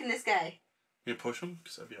 I'm attacking this guy. You push him?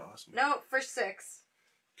 Because that'd be awesome. No, for 6.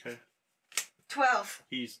 Okay. 12.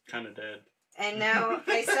 He's kind of dead. And now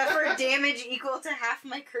I suffer damage equal to half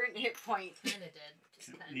my current hit point. Kinda dead.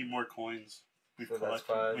 Just kinda. Need more coins. We've So that's collected.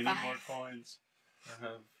 5. We need 5. more coins. I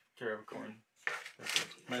have grab a coin.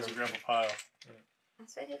 Might as well grab a pile.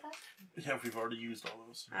 So I did that? Yeah, we've already used all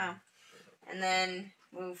those. Oh. And then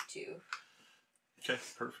move 2. Okay,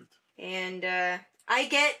 perfect. And I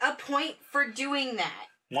get a point for doing that.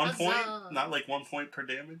 1 Huzzah. point? Not like 1 point per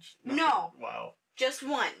damage? No. Wow. Just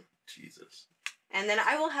 1. Jesus. And then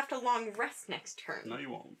I will have to long rest next turn. No, you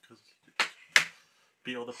won't, because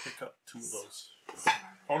be able to pick up 2 of those.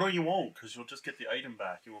 Oh, no, you won't, because you'll just get the item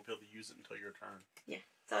back. You won't be able to use it until your turn.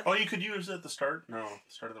 So, Oh, you could use it at the start? No, the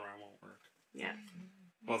start of the round won't work. yeah.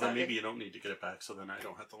 Well, It's then all maybe good. you don't need to get it back, so then I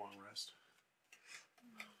don't have to long rest.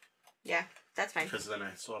 Yeah, that's fine. Because then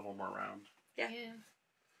I still have 1 more round. Yeah.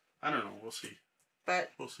 I don't know, we'll see.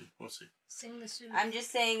 But We'll see, we'll see. Sing the suit. I'm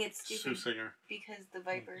just saying it's stupid Soothsinger. because the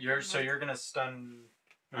Viper. You're gonna stun.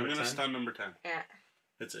 I'm number going to 10? stun number 10. Yeah.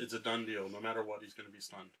 It's a done deal. No matter what, he's going to be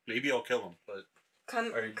stunned. Maybe I'll kill him, but...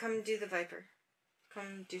 Come do the Viper.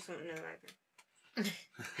 Come do something to the Viper.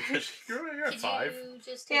 you're at Could 5. you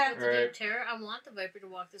just take Yeah. out the Right. deep terror? I want the Viper to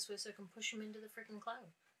walk this way so I can push him into the freaking cloud.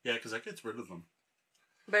 Yeah, because that gets rid of them.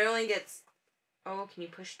 But it only gets. Oh, can you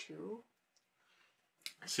push 2?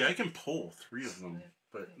 See, I can pull 3 of them,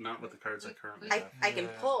 but not with the cards I currently I have. can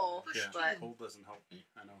pull, Yeah, but pull doesn't help me.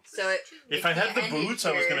 I know. so it, If I had the you ended boots,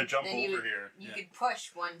 I was here, going to jump then over you, here. You Yeah. could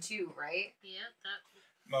push 1 too, right? Yeah, that.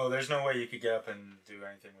 No, there's no way you could get up and do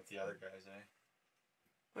anything with the other guys,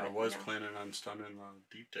 eh? I was No. planning on stunning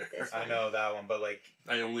deep there. This I know that one, but like,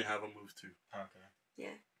 I only have a move 2.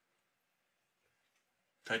 okay.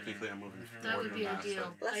 Technically, I'm moving Mhm. That forward would be and ideal.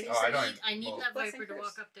 faster. Blessing. I just Oh, I don't- I need well- that Blessing Viper to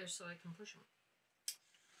first. walk up there so I can push him.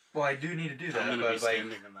 Well, I do need to do that, I'm going to but be like,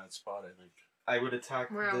 standing in that spot, I think. I would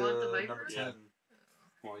attack Where I want the Viper? number Yeah. 10.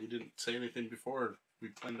 Well, you didn't say anything before we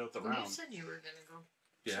planned out the You round. said you were gonna go.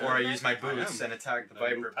 Yeah. Or I use my I boots am. and attack the I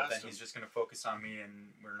moved Viper, but past then him. he's just going to focus on me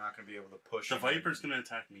and we're not going to be able to push The him. Viper's going to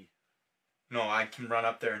attack me. No, I can run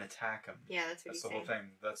up there and attack him. Yeah, that's what That's he's the whole saying.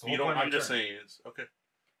 thing. That's the You whole don't, point of I'm my just turn. saying it's okay.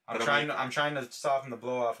 I'm But trying to soften the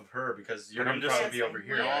blow off of her because you're But I'm going to just- probably be Yeah, over it's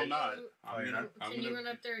here. No, Where I'm are not. you- I'm you're gonna. not? I'm Can you gonna.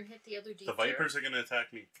 run up there and hit the other deep The Vipers are gonna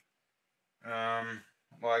attack me.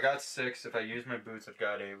 Well, I got 6. If I use my boots, I've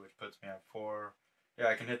got 8, which puts me at 4. Yeah,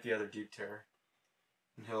 I can hit the other deep terror.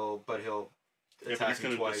 And he'll Yeah, but attack he's me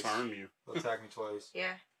gonna twice. disarm you. He'll attack me twice.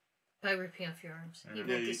 Yeah. By ripping off your arms. Yeah. He Yeah,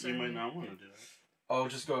 won't you disarm might you. not want to do that. I'll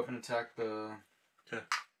just go up and attack the Okay.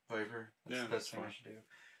 Viper. That's Yeah, the that's best thing I fine. should do.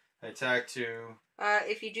 I attack 2.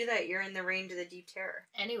 If you do that, you're in the range of the Deep Terror.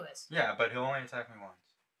 Anyways. Yeah, but he'll only attack me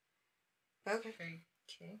once. Okay.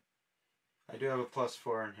 Okay. I do have a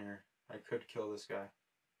 +4 in here. I could kill this guy.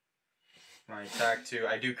 When I attack 2,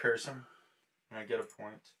 I do curse him, and I get a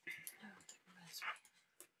point.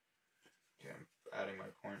 adding my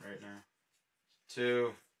point right now.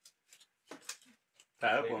 2.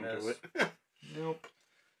 That Wait, won't do miss. it. Nope.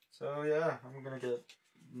 So yeah, I'm gonna get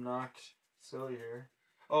knocked silly here.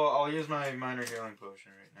 Oh, I'll use my minor healing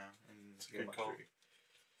potion right now and a get good my call. 3.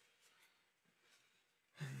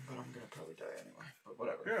 But I'm gonna probably die anyway. But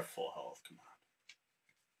whatever. You're at full health. Come on.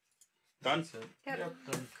 Done. That's it. Yep.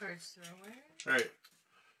 Done. Cards thrower. All right.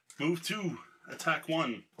 Move 2. Attack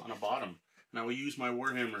 1 on a bottom. And I will use my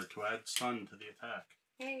warhammer to add stun to the attack.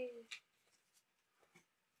 Yay.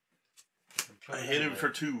 I hit him for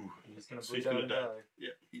 2. He's gonna So bleed he's out gonna and die. die. Yeah,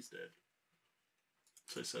 he's dead.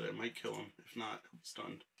 So I said I might kill him. If not, he'll be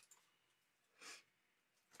stunned.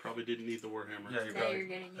 Probably didn't need the warhammer. Yeah, you're Now probably. you're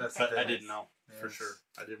getting That's But the I thing. didn't know for Yes. sure.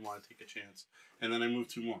 I didn't want to take a chance. And then I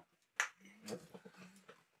moved 2 more.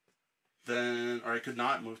 Then, or I could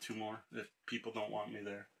not move 2 more if people don't want me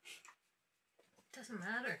there. Doesn't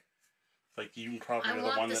matter. Like you probably I are the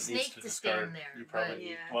want one the that needs snake to to discard. stand there, You probably but- need,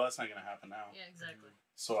 Yeah. well, that's not gonna happen now. Yeah, exactly.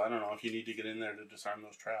 So I don't know if you need to get in there to disarm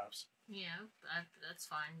those traps. Yeah, that's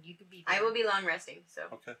fine. You could be. I there. will be long resting, so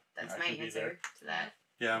Okay. that's I my can be answer there. to that.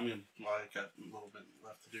 Yeah, I'm gonna. Well, I got a little bit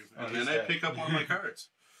left to do, Oh, and he's then I dead. pick up one of my cards,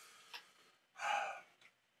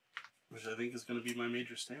 which I think is gonna be my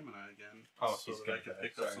major stamina again. Oh, so he's that I gonna can die.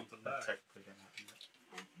 pick up Sorry. something That back. technically didn't happen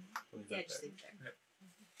yet. Leave Yeah, that just there. leave it Yep. there.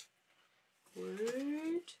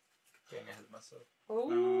 What? Getting ahead of myself.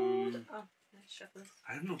 Hold. Um, Oh, nice shuffle.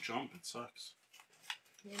 I have no jump. It sucks.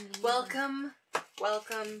 Yeah, me neither. Welcome,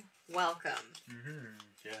 welcome, welcome Mm-hmm.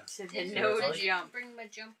 Yeah. to the Didn't no I didn't jump. bring my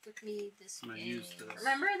jump with me this I game. used this.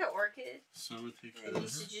 Remember the orchid So I'm gonna take that this.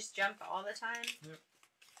 used to just jump all the time?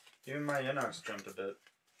 Even my Inox jumped a bit.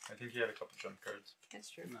 I think he had a couple jump cards. That's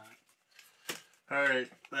true. Nah. All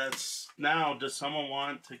right. That's now. Does someone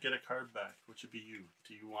want to get a card back? Which would be you?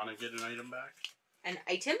 Do you want to get an item back? An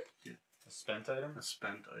item? A spent item? A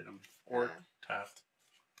spent item or tapped?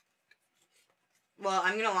 Well,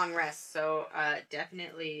 I'm gonna long rest, so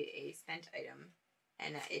definitely a spent item,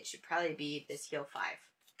 and it should probably be this heal 5.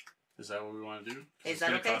 Is that what we want to do? 'Cause Is it's that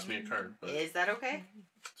gonna okay? cost me a card, but Is that okay?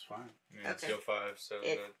 it's fine. I mean, it's Okay. heal 5, so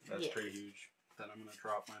that's yeah. pretty huge. Then I'm gonna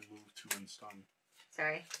drop my move 2 and stun.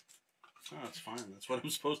 Sorry. Oh, that's fine. That's what I'm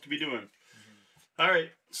supposed to be doing. All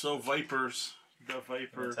right. So vipers. The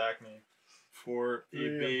viper Attack me. for a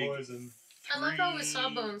big. poison. I love how with 3.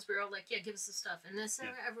 Sawbones we're all like, yeah, give us the stuff, and this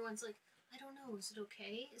everyone's like, I don't know, is it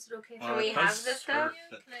okay? Is it okay? Can we it have does the stuff?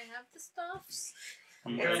 hurt. Can I have the stuffs?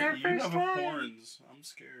 I'm It's gonna- our you first have time. horns. I'm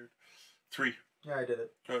scared. 3. Yeah, I did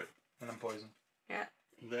it. Alright. And I'm poisoned.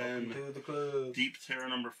 Then Welcome to the club. Deep Terror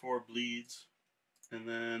number 4 bleeds, and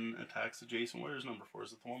then attacks adjacent. Where's number 4?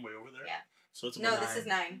 Is it the one way over there? Yeah. So it's No, about this is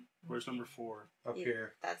 9. Where's number 4? Up You-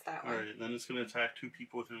 here. That's that one. Alright, then it's gonna attack 2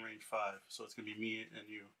 people within range 5. So it's gonna be me and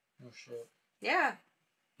you. Oh shit. Yeah.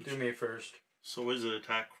 Do me first. So what is it?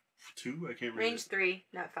 Attack 2? I can't read Range it. 3,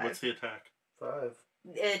 not 5. What's the attack? 5.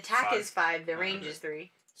 The attack 5? is 5. The range Okay. is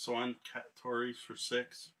 3. So on Tori's for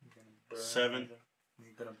 6, I'm gonna burn 7.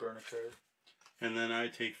 I'm gonna burn a card. and then I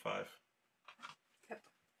take 5. Yep.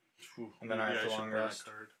 Ooh, And then I maybe have to should long burn a rest.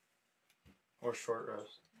 card. Or short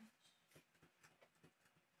rest.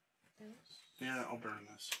 Yeah, I'll burn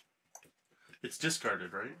this. It's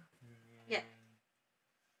discarded, right? Yeah.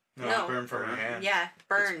 No, No. burn from her Burn? hand. Yeah,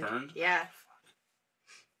 burned. burned? Yeah.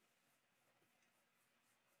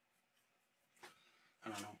 I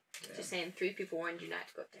don't know. Just saying, 3 people warned you not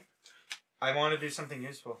to go up there. I want to do something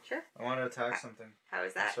useful. Sure. I want to attack something. How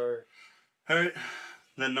is I'm that? sorry. Alright.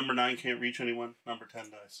 Then number 9 can't reach anyone. Number 10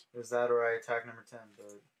 dies. Is that or I attack number 10?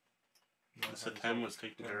 But I said 10 was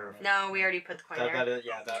taken care of. No, we already put the coin That, there.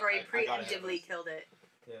 Troy I got ahead of preemptively it. killed it.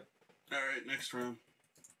 Alright, next round.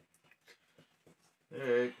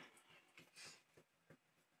 Alright.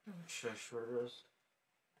 Should I short rest?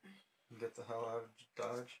 And get the hell out of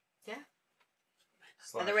Dodge? Yeah.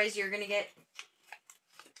 Slash. Otherwise, you're gonna get.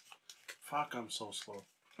 Fuck, I'm so slow.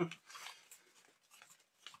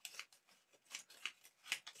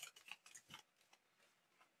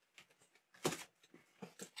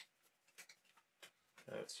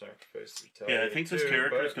 That's sacrifice Yeah, I think this too,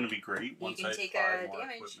 character but is going to be great once can I take buy a more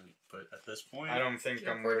damage. equipment. But at this point, I don't think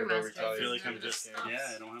Your I'm worried about Quartermaster I is feel retaliation. like I'm none of the just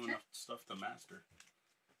stuffs. I don't have enough stuff to master.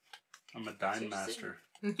 I'm a dime your master,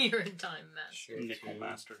 You're a time master. Sure, nickel too.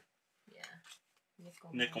 master, Yeah.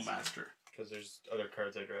 nickel master. Because there's other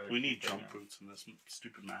cards I'd rather We need keep right jump now. boots in this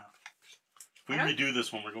stupid map. If we I don't- redo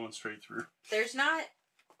this one, we're going straight through. There's not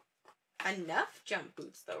enough jump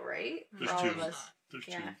boots, though, right? There's For all 2. of us. There's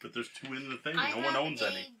Yeah. 2, but there's 2 in the thing. I No one have owns a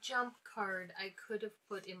any. jump card I could have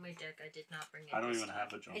put in my deck. I did not bring it. I don't this even time.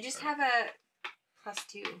 have a jump. I just card. have a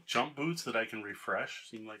 +2. Jump boots that I can refresh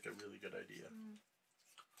seem like a really good idea.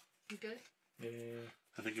 You good? Yeah.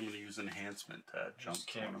 I think I'm going to use enhancement to add jump. Just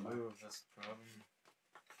can't move. That's the problem.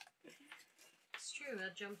 It's true.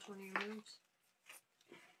 That jumped one of your moves.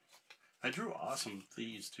 I drew awesome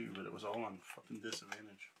thieves too, but it was all on fucking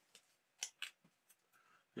disadvantage.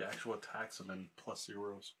 The actual attacks have been plus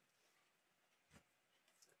zeros.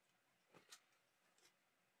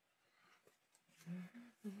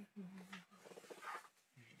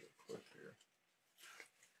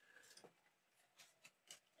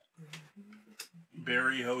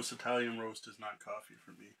 Berry House Italian Roast is not coffee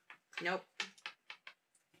for me. Nope.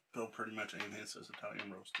 Bill pretty much anything that says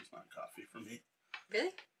Italian roast is not coffee for me.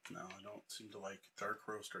 Really? No, I don't seem to like dark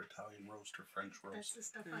roast or Italian roast or French roast. That's the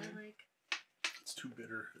stuff I like. It's too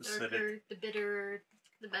bitter, Darker, acidic. the bitter,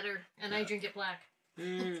 the better. And I Yeah. drink it black.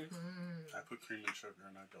 I put cream and sugar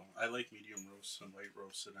and I don't. I like medium roasts and white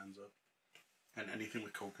roasts it ends up. And anything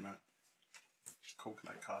with coconut.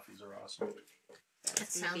 Coconut coffees are awesome. It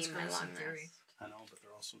sounds gross in theory. I know, but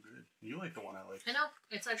they're also good. You like the one I like. I know,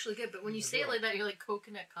 it's actually good, but when you say it like that, you're like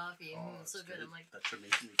coconut coffee. Oh, It's so good. I'm like, that should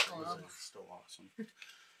make me crazy. Oh. It's still awesome.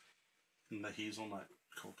 And the hazelnut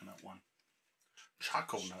coconut one.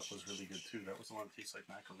 Chocolate nut was really good too. That was the one that tastes like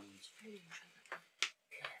macaroons.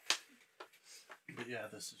 But yeah,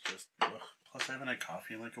 this is just. Ugh. Plus, I haven't had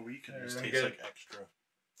coffee in like a week, and it just I'm tastes good. like extra.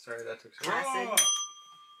 Sorry, that took so long. Acid.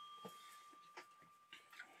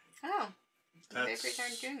 Oh. The That's- vapors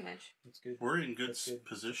aren't doing much. That's good. We're in good That's good.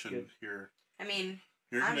 position Good. here. I mean,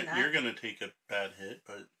 You're I'm gonna not. you're gonna take a bad hit,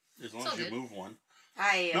 but as long It's as all you good. move one.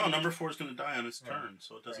 I No, number 4 is gonna die on its Yeah. turn,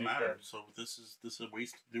 so it doesn't Right, matter. dead. So this is a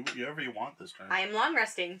waste. Do whatever you want this turn. I am long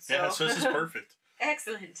resting, so. Yeah, so this is perfect.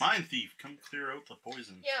 Excellent. MindThief, come clear out the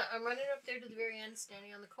poison. yeah, I'm running up there to the very end,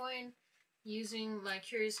 standing on the coin, using my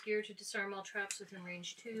Curious Gear to disarm all traps within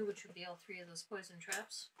range 2, which would be all 3 of those poison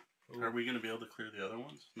traps. Are we gonna be able to clear the other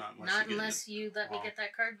ones? Not unless Not you get unless you let me Wow. get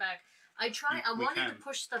that card back. I tried. I We wanted to can.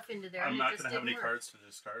 push stuff into there. I'm and not it just gonna have any didn't work. cards to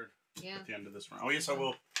discard Yeah. at the end of this round. Oh yes, I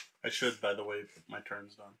will. I should, by the way. My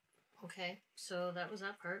turn's done. Okay, so that was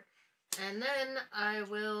that part. And then I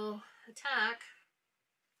will attack.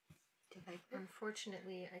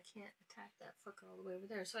 Unfortunately, I can't attack that fucker all the way over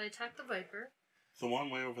there. So I attack the Viper. The one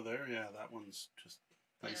way over there, yeah, that one's just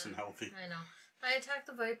nice and healthy. I know. I attack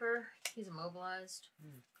the Viper. He's immobilized.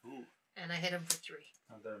 Ooh. And I hit him for 3.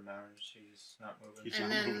 Not that it matters. She's not moving. He's and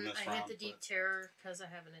not then moving this I round, hit the Deep but- Terror because I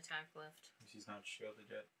have an attack left. She's not shielded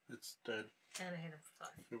yet. It's dead. And I hit him for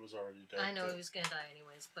 5. It was already dead. I know but- he was going to die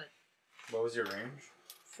anyways, but What was your range?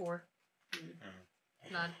 4.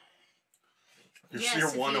 Mm. Not. You're, Yes, you're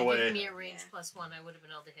if one you away. given me a range Yeah. +1, I would have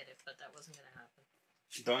been able to hit it, but that wasn't going to happen.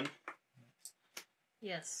 Done.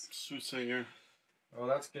 Yes. Soothsinger. Well,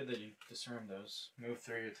 that's good that you discerned those. Move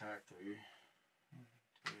 3, attack 3. 1,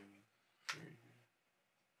 2, 3.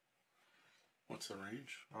 What's the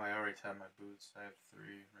range? Oh, I already tapped my boots. I have 3,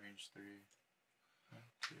 range 3. 1,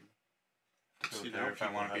 2. See, Go now there if I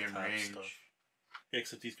people want to be have in tap range. stuff. Yeah,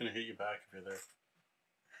 except he's gonna hit you back if you're there.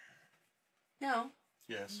 No.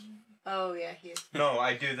 Yes. Oh, yeah, he is. No,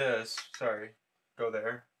 I do this. Sorry. Go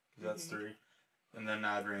there. 'Cause that's Mhm. 3. And then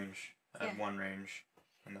add range. Add Yeah. 1 range.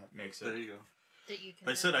 And that makes There it. you go. That you can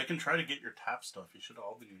I said I can try to get your tap stuff. You should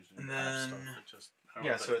all be using your And tap then- stuff. It just I don't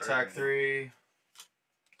Yeah, have so that card attack anymore. 3.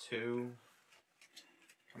 2.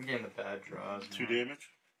 I'm getting the bad draws. 2 man. damage.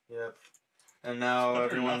 Yep. And now Better than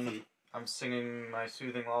everyone, nothing. I'm singing my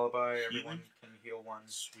soothing lullaby. Healing? Everyone can heal 1.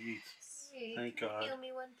 Sweet. Hey, Thank can you God. heal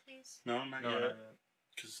me 1, please? No, not No, yet. not yet.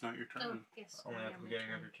 Because it's not your Oh, turn. yes. Only I at the am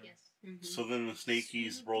beginning of returned, your turn. Yes. So then the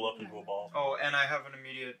snakies roll up into a ball. Oh, and I have an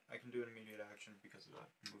immediate. I can do an immediate action because of that.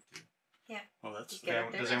 Move 2. Oh, that's Just get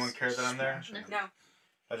up there. Does anyone care that I'm there? Smashing. No.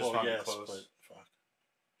 I just Well, want to yes, be close. but fuck.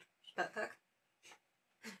 Butt fuck.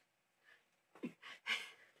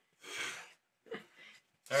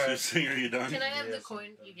 All right. Soothsinger, you done? Can I have the Yes, coin?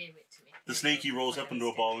 I'm done. You gave it to me. The snaky rolls up into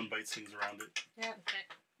a ball and bites things around it. Yeah. Okay.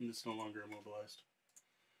 And it's no longer immobilized.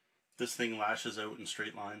 This thing lashes out in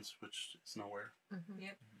straight lines, which is nowhere. Mm-hmm.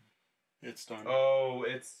 It's done. Oh,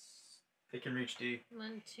 it can reach D.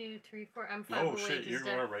 1, 2, 3, 4. I'm 5 Oh away. shit, He's you're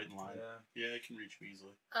dead. right in line. Yeah. Yeah, it can reach you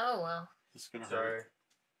easily. Oh, well. This is gonna Sorry. hurt.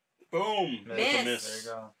 Boom! Miss. That's a Miss. miss.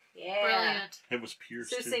 There you go. Yeah. Brilliant. It was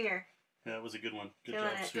pierced too. Soothsinger. Yeah, it was a good one. Good Killing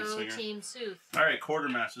job, it. Go Soothsinger. Team Sooth. Alright,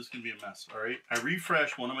 Quartermaster. This is gonna be a mess. Alright? I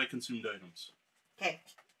refresh one of my consumed items. Okay.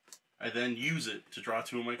 I then use it to draw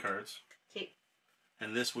 2 of my cards. Okay.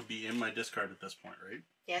 And this would be in my discard at this point, right?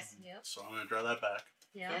 Yes. Yep. So I'm gonna draw that back.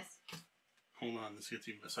 Yeah. Yes. Hold on, this gets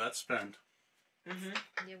even. So that's spent.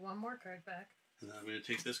 Mm-hmm. Get 1 more card back. And then I'm going to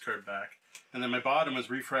take this card back. And then my bottom is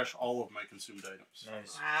refresh all of my consumed items.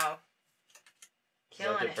 Nice. Wow. Does that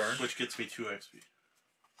Killing get it. burned? Which gets me 2 XP.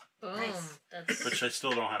 Boom. Nice. That's Which I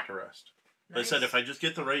still don't have to rest. Like I said, if I just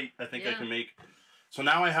get the rate, I think I can make... So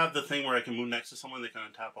now I have the thing where I can move next to someone, they can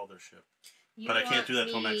untap all their shit. But I can't do that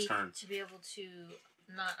till next turn. To be able to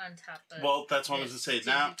not untap it. Well, that's what I was going to say.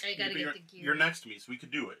 Now, I gotta get the gear. You're next to me, so we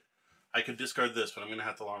could do it. I could discard this, but I'm going to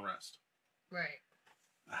have to long rest. Right.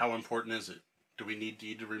 How important is it? Do we need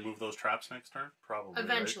to remove those traps next turn? Probably.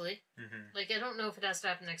 Eventually. Right? Like, I don't know if it has to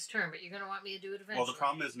happen next turn, but you're going to want me to do it eventually. Well, the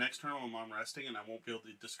problem is next turn I'm on resting and I won't be able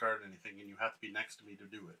to discard anything, and you have to be next to me to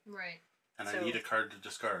do it. Right. And I need a card to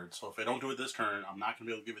discard. So if I don't do it this turn, I'm not going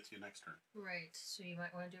to be able to give it to you next turn. Right. So you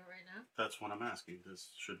might want to do it right now? That's what I'm asking.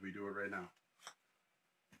 Should we do it right now?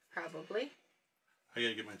 Probably. I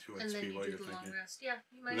gotta get my 2 and XP while you're long thinking. Rest. Yeah,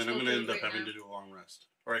 you might And as then well I'm going to do end it up right having now. to do a long rest.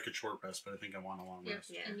 Or I could short rest, but I think I want a long rest.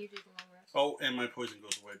 Yeah, and you do the long rest. Oh, and my poison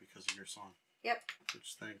goes away because of your song. Yep.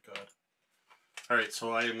 Which, thank God. Alright,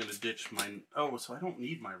 so I am going to ditch mine. Oh, so I don't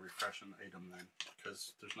need my refreshing item then,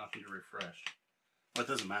 because there's nothing to refresh. Well, it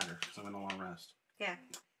doesn't matter, because I'm in a long rest. Yeah.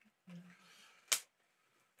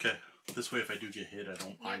 Okay, this way if I do get hit, I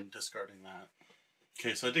don't mind discarding that.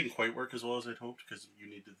 Okay, so it didn't quite work as well as I'd hoped, because you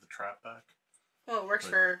needed the trap back. Well, it works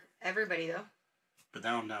for everybody, though. But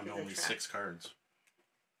now I'm down to only 6 cards.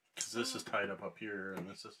 Because this is tied up here, and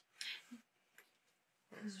this is...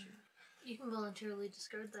 That's true. You can voluntarily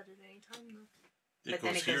discard that at any time, though. It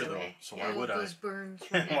goes here, though, so why would I? It goes burns.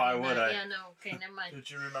 Why would I? Yeah, no, okay, never mind. Did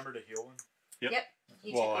you remember to heal one? Yep.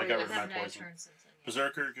 Well, I got rid of my poison.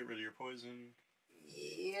 Berserker, get rid of your poison.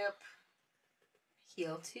 Yep.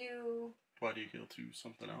 Heal 2. Why do you heal 2?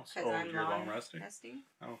 Something else? Oh, I'm you're long resting?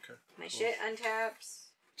 Oh, okay. My shit untaps.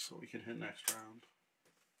 So we can hit next round.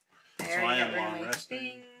 I am long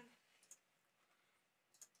resting.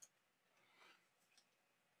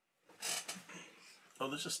 Oh,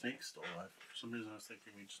 there's a snake still alive. For some reason I was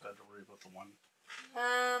thinking we just had to worry about the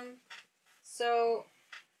one. So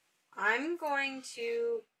I'm going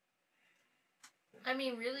to... I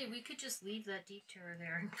mean, really, we could just leave that deep terror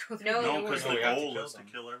there and go through. No, because the goal is to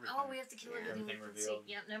kill everything. Oh, we have to kill everything revealed.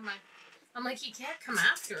 Yeah, never mind. I'm like, he can't come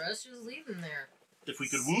after us. Just leave him there. If we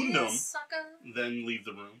could wound him, sucker. then leave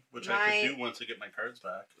the room, which I could do once I get my cards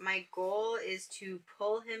back. My goal is to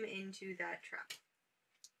pull him into that trap.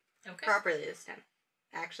 Okay. Properly this time.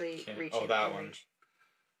 Actually, reach him. Oh, that one.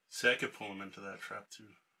 See, I could pull him into that trap, too.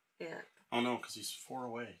 Yeah. Oh, no, because he's 4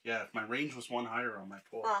 away. Yeah, if my range was 1 higher on my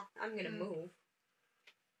pull. Well, I'm going to move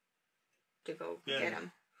to go get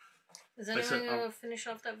him. Is anyone going to finish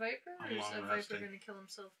off that Viper? Or is that resting. Viper going to kill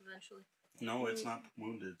himself eventually? No, it's not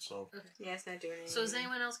wounded, so... Okay. Yeah, it's not doing anything. So is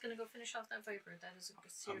anyone else going to go finish off that Viper? That is a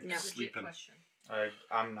serious legit question.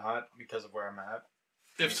 I'm not, because of where I'm at.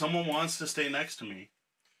 If someone wants to stay next to me...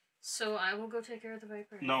 So I will go take care of the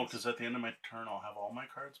Viper. No, because at the end of my turn, I'll have all my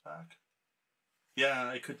cards back. Yeah,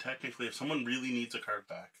 I could technically... If someone really needs a card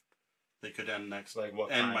back, they could end next... Like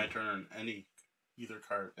what end kind? my turn. Either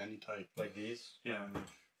card, any type. Like these? Yeah.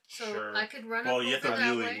 So sure. I could run well, up you have to over that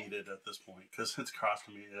really way. need it at this point, because it's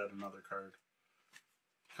costing me yet another card.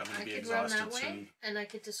 I'm going to be I could run exhausted that way, soon. and I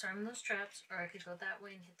could disarm those traps, or I could go that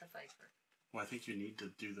way and hit the Viper. Well, I think you need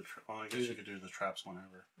to do the... well, I guess you could do the traps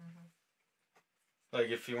whenever. Like,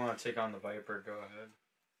 if you want to take on the Viper, go ahead.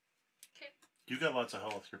 Okay. You got lots of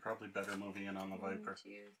health. You're probably better moving in on the Viper. 1, 2,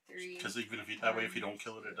 3. Because even if you, that way, if you don't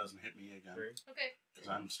kill it, it doesn't hit me again. 3. Okay. Because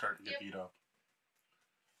I'm starting to get beat up.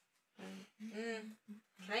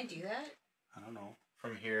 Can I do that? I don't know.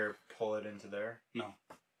 From here, pull it into there. No.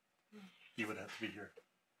 You would have to be here.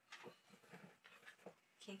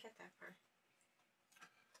 Can't get that far.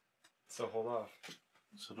 So hold off,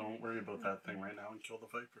 So don't worry about that thing right now and kill the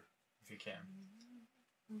Viper. if you can.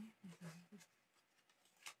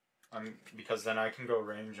 Because then I can go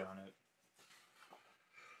range on it.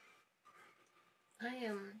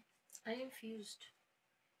 I infused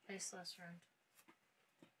ice last round.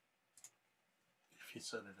 If you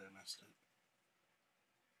said it, I missed it.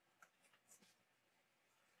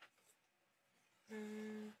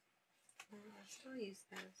 I'll still use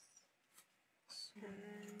this. So, And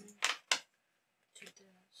then... do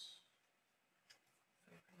this.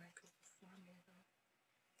 Viper might go before me though.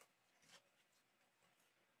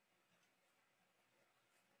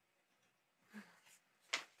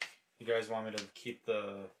 You guys want me to keep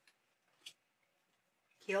the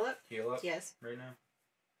Heal it? heal up Yes. right now?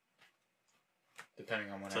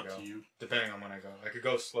 Depending on when It's I up go. to you. Depending on when I go. I could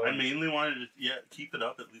go slow. I mainly wanted to, keep it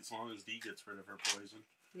up at least as long as Dee gets rid of her poison.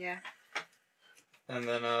 Yeah. And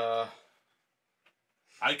then,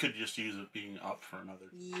 I could just use it being up for another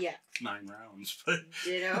Yeah. 9 rounds, but...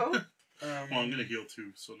 Ditto. well, I'm going to heal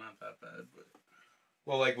 2, so not that bad, but...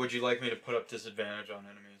 well, like, would you like me to put up disadvantage on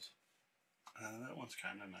enemies? that one's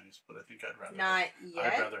kind of nice, but I think I'd rather... Not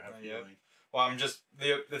yet. I'd rather have Not yet. healing. Well, I'm just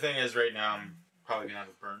the thing is right now I'm probably gonna have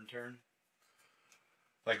a burn turn.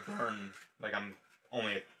 Like burn, like I'm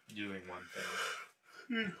only doing one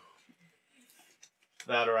thing.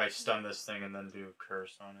 That or I stun this thing and then do a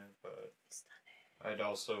curse on it, but I'd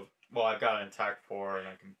also I've got an attack 4 and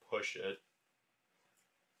I can push it.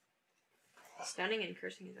 Stunning and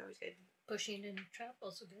cursing is always good. Pushing in trap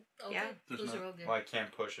also good. All Yeah. good. Those are all good. Well, I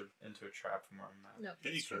can't push it into a trap from where I'm at. No.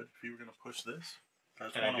 Yeah, you could. If you were gonna push this,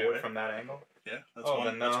 that's Can I one do away. it from that angle? Yeah, that's Oh, one.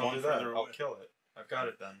 then That's I'll one do that. further I'll away. kill it. I've got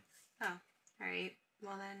it then. Alright.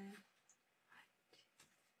 Well then.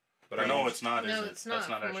 But Or I no, know it's not. No, is it? it's not. That's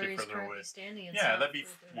not From where actually he's further currently away. standing. It's Yeah, not that'd be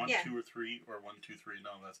further. 1, Yeah. 2, or 3, or 1, 2, 3.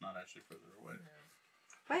 No, that's not actually further away. No.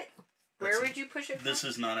 What? Where That's would you push it from? This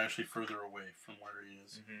is not actually further away from where he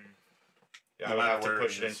is. Mm-hmm. Yeah, No I would matter have to where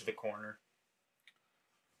push it it is. into the corner.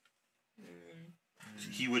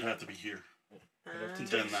 He would have to be here. I'd have to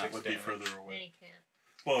Then take that 6 would be damage. further Then away. he can't.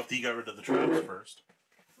 Well, if he got rid of the traps first.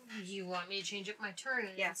 You want me to change up my turn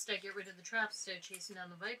and Yeah. instead get rid of the traps instead of chasing down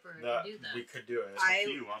the Viper? I That, can do that. we could do it. It's up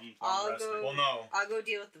to you. I'll resting. go- Well, no. I'll go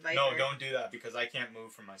deal with the Viper. No, don't do that because I can't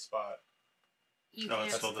move from my spot. You No, it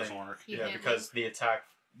can't. still the doesn't thing. work. You Yeah, can't because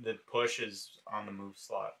the push is on the move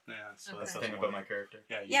slot. Yeah, so Okay. That's the that thing doesn't about my work. character.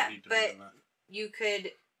 Yeah, you Yeah, need to but- do that. You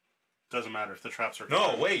could. Doesn't matter if the traps are.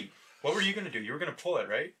 No, wait. What were you gonna do? You were gonna pull it,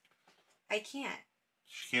 right? I can't.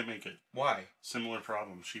 She can't make it. Why? Similar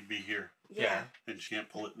problem. She'd be here, Yeah. and she can't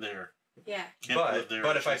pull it there. Yeah. Can't pull it But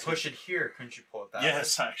there. if I She's- push it here, couldn't you pull it that way?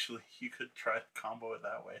 Yes, actually, you could try to combo it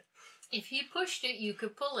that way. If he pushed it, you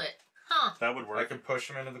could pull it. Huh. That would I work. could push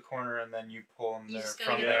him into the corner and then you pull him You there just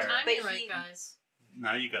gotta from get there. the there. timing But right, he- guys.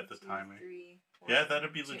 Now you got the 2, timing. 3, 4, Yeah,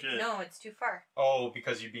 that'd be 2. legit. No, it's too far. Oh,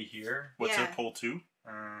 because you'd be here? What's Yeah. it? Pull 2?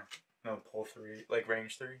 No, pull 3. Like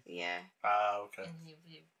range 3? Yeah. Okay. And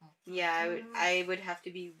Yeah, I would have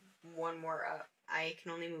to be one more up. I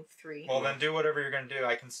can only move 3. Well, then do whatever you're gonna do.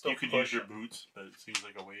 I can still You could push use your him. boots, but it seems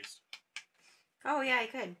like a waste. Oh, yeah, I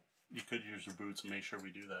could. You could use your boots and make sure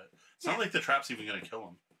we do that. It's Yeah. not like the trap's even going to kill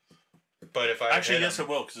him. But if I Actually, hit yes, him, it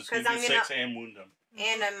will, because it's 'Cause going to do I'm 6 and wound him.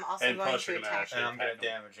 And I'm also And going plus to you're gonna attack. actually- and I'm gonna attack him.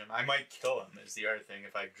 damage him. I might kill him is the other thing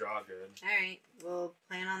if I draw good. Alright, we'll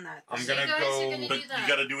plan on that. I'm So gonna you guys go. are gonna But do that. you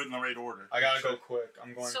got to do it in the right order. I gotta go quick.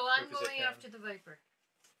 I'm going. So quick I'm as I going can. after the Viper.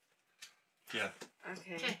 Yeah,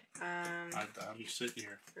 Okay. Okay. I'm sitting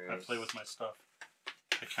here. I Bruce. play with my stuff.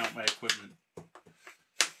 I count my equipment.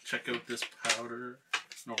 Check out this powder.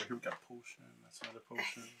 No, over here we got potion. That's another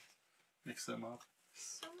potion. Mix them up.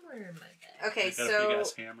 Somewhere in my bag. Okay, I got a big so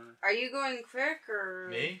ass hammer. are you going quick or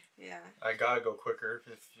Me? Yeah. I gotta go quicker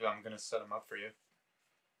if I'm gonna set him up for you.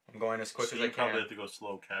 I'm going as quick So as you I probably can. have to go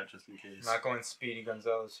slow, cat, just in case. I'm not going Speedy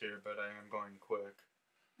Gonzalez here, but I am going quick.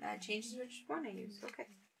 That changes which one I use. Okay.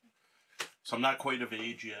 So I'm not quite of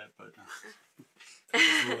age yet, but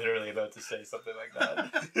I was literally about to say something like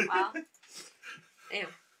that. Wow. Ew.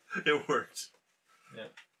 It worked.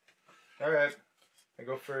 All right, I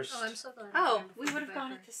go first. Oh, I'm so glad. Oh, we would have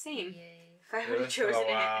gone at the same Yay. if I would Really? have chosen Oh,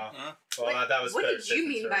 wow. Huh? Well, that was What fair did you safe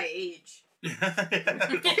mean and by sorry. age?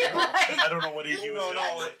 I don't know what age you No,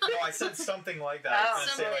 was. no, I said something like that. I was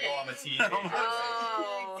gonna say like, oh, I'm a teenager.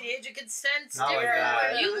 Oh. The age of consent's Not like different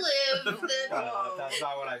that. where you live. Than... Whoa. That's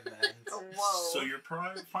not what I meant. Whoa. So you're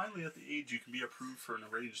finally at the age you can be approved for an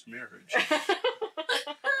arranged marriage.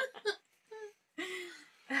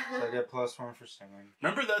 So I get +1 for singing.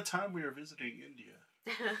 Remember that time we were visiting India?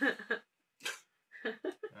 Oh, yeah,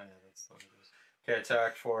 that's what it is. Okay,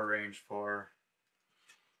 attack 4, range 4.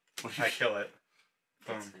 I kill it.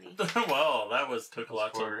 That's Boom. funny. Well, that took Plus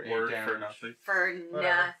lots of 4, 8 work for damage. nothing. For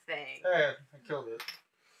Whatever. nothing. Hey, I killed it.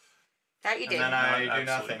 That you And did. then Not I do absolutely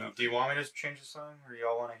nothing. nothing. Do you want me to change the song, or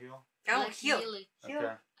y'all want to heal? Oh, like heal. Healy. Heal.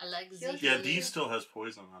 Okay. I like Heal. Z. Yeah, D still has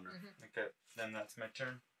poison on her. Okay. Then that's my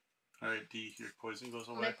turn. Alright, D, your poison goes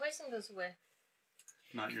My away. poison goes away.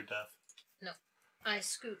 Not your death. I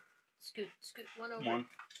scoot one over. One.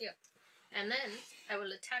 And then I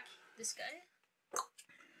will attack this guy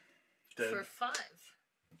Dead. for 5.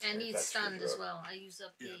 And he's That's stunned good. as well. I use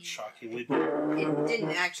up Yeah, the... shockingly. It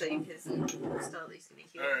didn't actually, because it's still at least gonna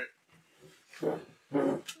heal. Alright.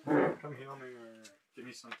 Come heal me or give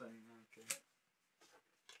me something. Okay.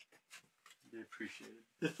 Be appreciated.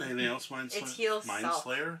 Anything else, Mind Slayer? It's heal Mind self.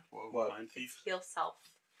 Slayer? Whoa, What? Mind Thief? It's heal self.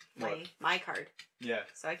 What? My card. Yeah.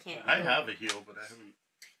 So I can't. I heal. have a heal, but I haven't.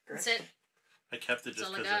 That's it. I kept it That's just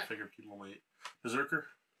all I because I got. figured people might. Berserker?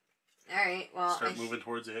 Alright, well, Start I moving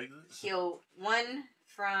towards the exit? heal 1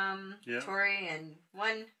 from Yeah. Tori and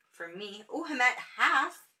 1 from me. Oh, I'm at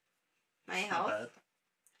half my Not health.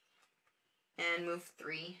 bad. And move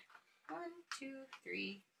 3. 1, 2,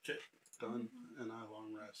 3. Done, and I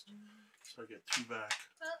long rest. So I get 2 back.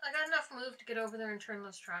 Well, I got enough move to get over there and turn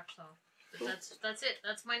those traps off. But that's it.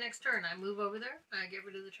 That's my next turn. I move over there, I get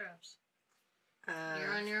rid of the traps.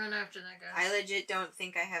 You're on after that, guys. I legit don't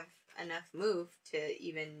think I have enough move to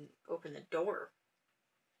even open the door.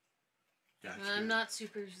 Yeah, And I'm not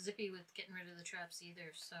super zippy with getting rid of the traps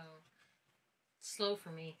either, so it's slow for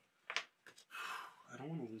me. I don't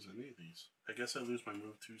want to lose any of these. I guess I lose my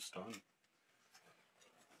move 2 stun.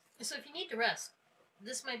 So if you need to rest,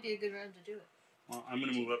 this might be a good round to do it. Well, I'm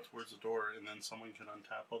going to move up towards the door, and then someone can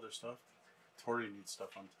untap all their stuff. Tori needs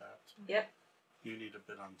stuff untapped. Yep. You need a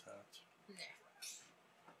bit untapped.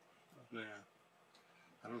 Nah. Yeah.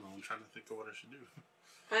 I don't know. I'm trying to think of what I should do.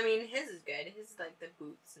 I mean, his is good. His is like the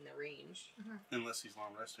boots and the range. Unless he's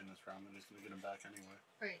long resting this round, then he's going to get him back anyway.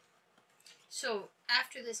 Right. So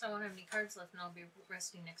after this, I won't have any cards left, and I'll be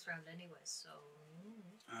resting next round anyway. So.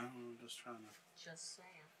 I don't know. I'm just trying to. Just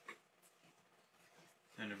saying.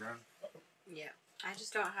 End of round. Yeah. I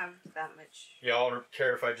just don't have that much. Y'all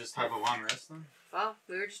care if I just have a long rest then? Well,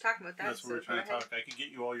 we were just talking about that. That's what we're trying to talk. I could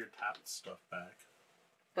get you all your tapped stuff back.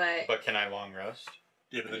 But can I long rest?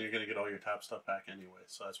 Yeah, but then you're going to get all your tapped stuff back anyway,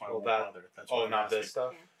 so that's why I Well, won't bother. That's why Oh, I'm not asking. this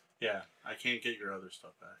stuff? Yeah, I can't get your other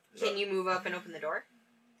stuff back. can you move up and open the door?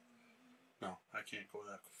 No, I can't go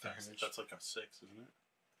that fast. That's like a 6, isn't it?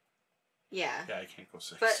 Yeah. Yeah, I can't go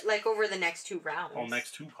 6. But like over the next 2 rounds. Oh,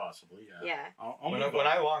 next 2 possibly, yeah. Yeah. I'll When move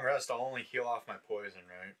I up. long rest, I'll only heal off my poison,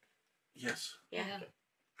 right? Yes. Yeah.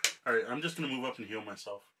 Alright, I'm just going to move up and heal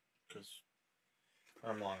myself. Because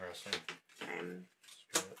I'm long resting. I'm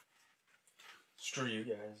Screw you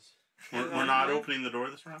guys. we're not opening the door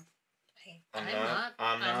this round? Hey, I'm not. not.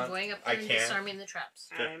 I'm going up I there and can't. disarming the traps.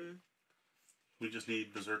 Okay. I'm We just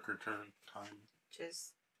need Berserker turn time.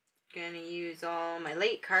 just gonna use all my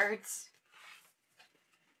late cards.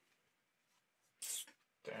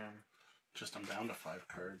 Damn. Just I'm down to 5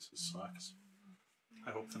 cards. It sucks.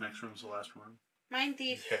 I hope the next room's the last room.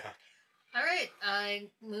 MindThief. Yeah. Alright, I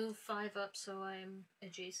move 5 up so I'm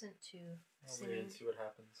adjacent to I'll wait and see what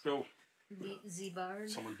happens. Go. Z-Bard.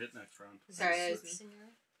 Someone hit next round. Sorry, that was me. Soothsinger.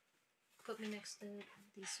 Put me next to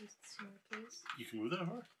the Soothsinger, please. You can move that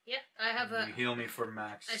hard? Yeah, I have a... You heal me for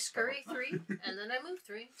max. I scurry 3, and then I move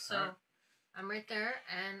 3, so Alright. I'm right there,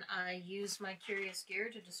 and I use my Curious Gear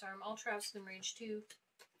to disarm all traps in range 2.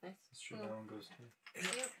 That's true, that one goes too.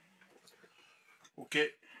 Yep, Okay.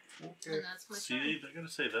 and that's my See, turn. I gotta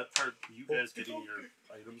say, that part, you guys getting your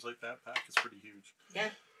items like that back is pretty huge. Yeah.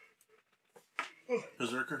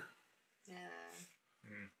 Berserker.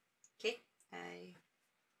 Okay. I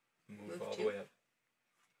Move Move all two. the way up.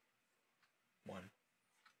 1.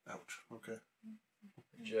 Ouch. Okay.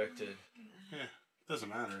 Ejected. Yeah. Doesn't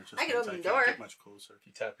matter. It just I can means open the can't door. get much closer. If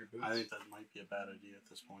you tap your boots. I think that might be a bad idea at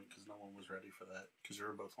this point because no one was ready for that. Because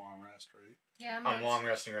you're both long rest, right? Yeah, I'm long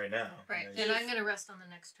resting right now. Right, Yeah. and I'm going to rest on the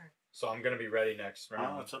next turn. So I'm gonna be ready next Oh,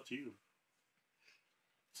 round. it's up to you.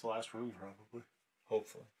 It's the last room, probably.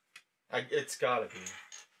 Hopefully. It's gotta be.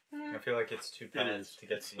 I feel like it's too It bad is. to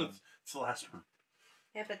get to the end. It's the last room.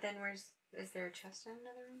 Yeah, but then is there a chest in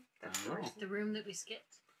another room? That's I don't know. worse. The room that we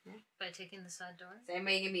skipped Yeah. by taking the side door. Is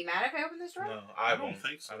anybody gonna be mad if I open this door? No, I I don't won't.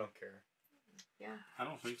 think so. I don't care. Yeah. I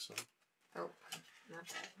don't think so. Oh, not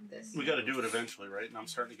that. This. We got to do it eventually, right? And I'm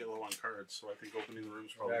starting to get low on cards, so I think opening the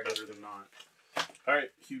room's probably Yeah, I got better than not. All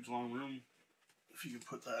right, huge long room. If you can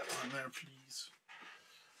put that on there, please.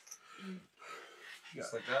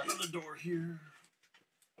 Just like that. The door here.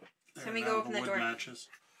 Can we go open the door? Matches.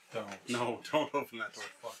 Don't. No, don't open that door.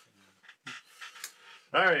 Fucking.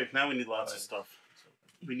 All right, now we need lots of stuff.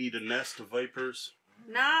 We need a nest of vipers.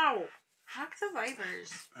 No! Fuck the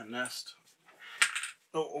vipers. A nest.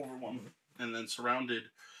 Oh, over one. And then surrounded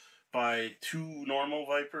by 2 normal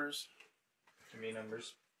vipers. Give me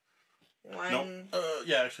numbers. 1 No.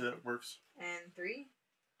 Yeah, actually that works. and 3.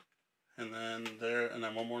 And then there, and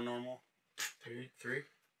then 1 more normal. 3.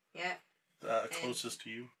 Yeah. Closest to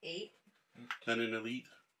you. 8. Then an elite.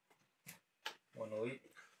 1 elite.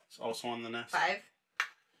 It's also on the nest. 5.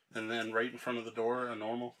 And then right in front of the door, a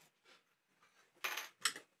normal.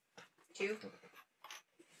 2.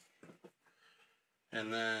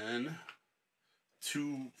 And then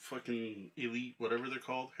 2 fucking elite, whatever they're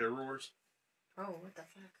called, hair roars. Oh, what the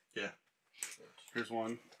fuck? Yeah. Here's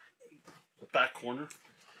one. Back corner,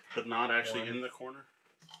 but not actually in the corner.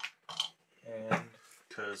 And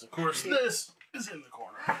Because, of course, this is in the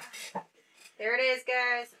corner. There it is,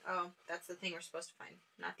 guys. Oh, that's the thing we're supposed to find,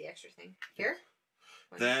 not the extra thing. Here?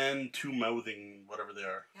 Then 2 mouthing, whatever they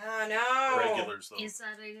are. Oh, no. Regulars, though. Is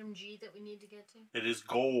that item G that we need to get to? It is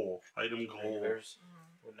goal. Item goal. regulars.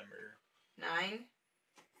 What number? 9.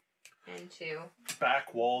 And 2.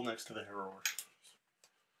 Back wall next to the harrower.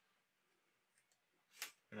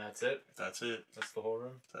 And that's it? That's it. That's the whole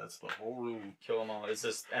room? That's the whole room. Kill them all. This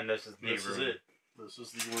is the room. This is it. This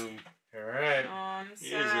is the room. Alright. Oh, I'm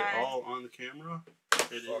sad. Is it all on the camera?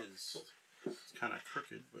 It is. It's kind of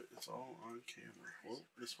crooked, but it's all on camera. Well,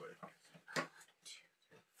 this way.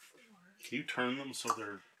 Can you turn them so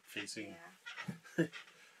they're facing, Yeah.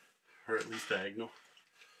 or at least diagonal?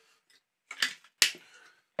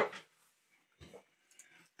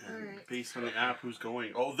 And Alright. based on the app, who's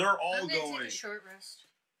going? Oh, they're all I'm gonna going. take a short rest.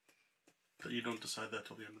 But you don't decide that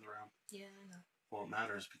till the end of the round. Yeah, I know. Well, it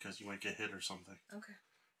matters because you might get hit or something, Okay.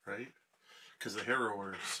 right? Because the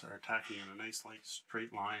harrowers are attacking in a nice, like,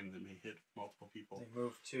 straight line that may hit multiple people. They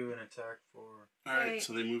move 2 and attack 4. Alright, Right.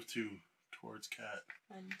 so they move towards Cat.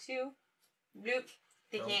 1, 2. Nope.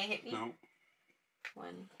 They Nope. can't hit me. No,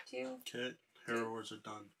 1, 2. Cat, harrowers are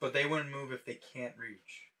done. But they wouldn't move if they can't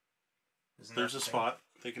reach. Isn't There's that a the thing? spot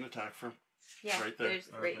they can attack from. Yeah, Right there. there's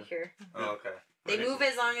right Okay. here. Oh, okay. They Right? move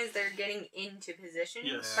as long as they're getting into position.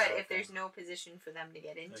 Yes. But Yeah, if okay. there's no position for them to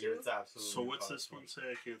get Like, into, it's absolutely So what's this impossible. one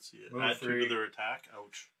say? I can't see it. Move Add 2 3. to their attack.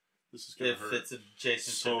 Ouch. This is gonna If hurt. it's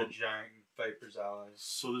adjacent So- to the giant Viper's allies.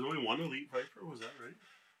 So there's only one elite viper. Was that right?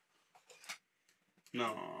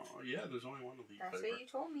 No. Yeah, there's only one elite that's viper. what you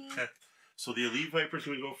told me. Okay. So the elite viper's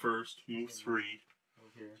gonna go first. Move 3.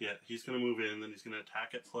 Over here. Yeah, he's gonna move in. Then he's gonna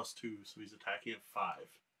attack at +2. So he's attacking at 5.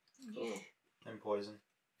 Cool. And poison.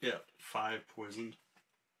 Yeah, 5 poisoned.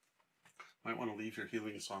 Might want to leave your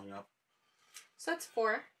healing song up. So that's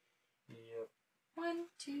 4. Yep. 1,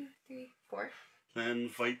 2, 3, 4. Then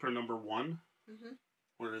Viper number 1. Mhm.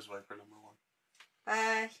 Where is Viper number 1?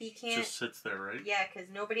 He can't. Just sits there, right? Yeah, because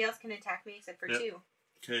nobody else can attack me except for Yep. 2.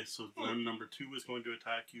 Okay, so then number 2 is going to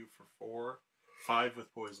attack you for 4. 5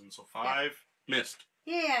 with poison. So 5 missed.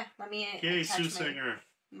 Yeah, let me Yay, attach Soothsinger.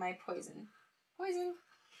 my poison. Poison.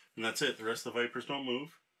 And that's it. The rest of the Vipers don't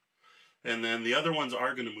move. And then the other ones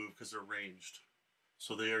are going to move because they're ranged.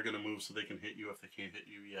 So they are going to move so they can hit you if they can't hit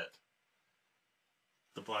you yet.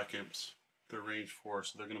 The Black Imps. They're range 4,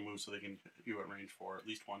 so they're going to move so they can hit you at range 4. At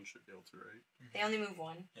least one should be able to, right? They only move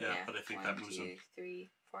 1. Yeah, but I think 1, that moves 2, them.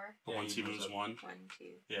 3, 4. But Yeah, once he moves up. 1. 1,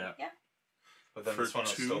 2. Yeah. Yeah. But then For this one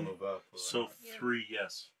will 2, still move up. will it So not? Yeah. 3,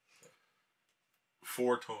 yes.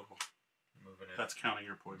 4 total. Moving it. That's counting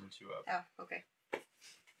your poison. Moving 2 up. Oh, okay.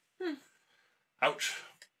 Ouch.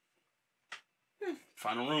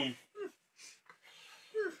 Final room.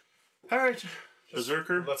 Alright.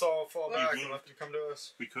 Berserker. Let's all fall Well, back you- and let them come to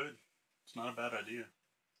us. We could. It's not a bad idea.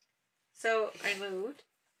 So I moved.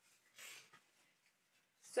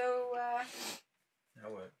 So Now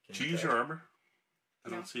what? Can Did you use your armor? I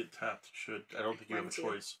No. don't see it tapped. Should. I don't think you have a 1, 2.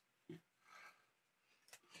 choice.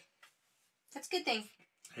 that's a good thing.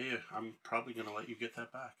 Hey, I'm probably going to let you get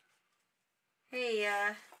that back. Hey,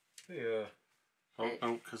 Yeah. Oh, Right.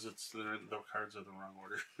 no, because the cards are the wrong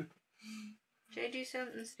order. should I do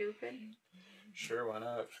something stupid? Sure, why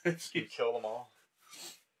not? Let's You see. kill them all.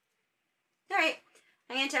 Alright.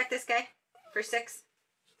 I'm gonna attack this guy for 6.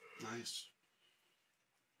 Nice.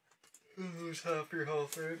 You lose half your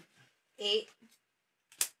health, right? 8.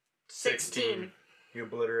 16. You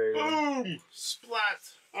obliterated them. Boom! Splat!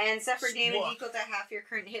 And suffer damage Swat. equal to half your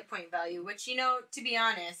current hit point value, which, you know, to be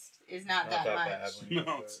honest, is not, Not that, that much. bad when you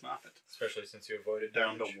No, do it's it. not. Especially since you avoided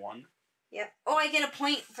Down to damage. 1. Yep. Oh, I get a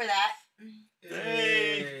point for that.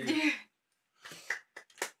 Hey.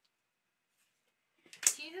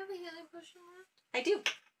 Do you have a healing potion left? I do.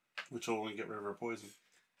 Which will only get rid of her poison.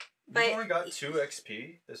 But You've only got 2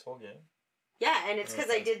 XP this whole game. yeah, and it's because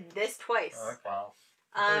I Okay. did this twice. Wow.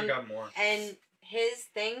 I thought you got more. And his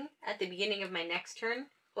thing at the beginning of my next turn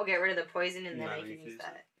will get rid of the poison, and then I Nice. can use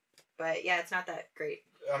that. But yeah, it's not that great.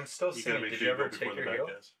 I'm still You gotta seeing. make Did sure you you go ever before take the your bad heal?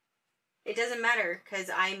 guys. It doesn't matter because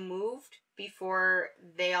I moved before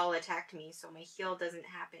they all attacked me, so my heal doesn't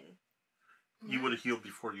happen. You would have healed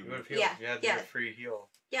before you You would have moved. healed. Yeah, You had yeah. your free heal.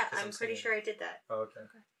 Yeah, That's I'm what I'm pretty saying. sure I did that. Oh, okay.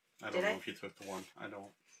 I don't Did know I? if you took the 1. I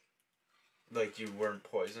don't. Like you weren't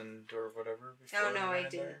poisoned or whatever before? Oh, no, you I went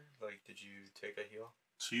in didn't. there? Like, did you take a heal?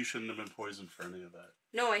 So you shouldn't have been poisoned for any of that.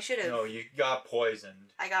 No, I should have. No, you got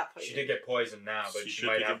poisoned. I got poisoned. She did get poisoned now, but she should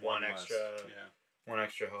might take have it one less. extra, Yeah, one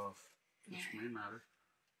extra health. which may matter.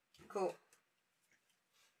 Cool.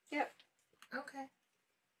 Okay.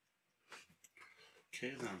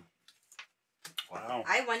 Okay then. Wow.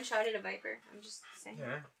 I one-shotted a Viper. I'm just saying.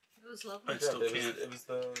 Yeah. It was lovely. I still it can't Was, it was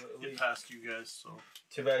the get elite. past you guys, so.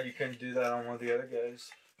 Too bad you couldn't do that on one of the other guys.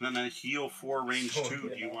 And then I heal 4 range So, 2.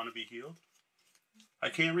 Do you yeah. want to be healed? I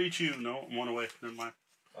can't reach you. No, I'm 1 away. Never mind.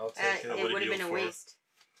 I'll take It would've would have been healed a for her. waste.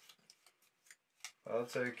 I'll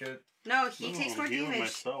take it. No, he takes more I'm healing damage.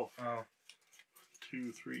 myself. Oh.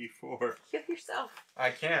 2, 3, 4. Heal yourself. I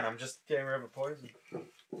can. I'm just getting rid of a poison.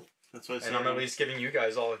 That's what I said. And I'm at least giving you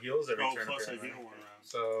guys all heals every turn. Plus I apparently. heal one round.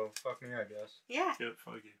 So, fuck me, I guess. Yeah. Yep,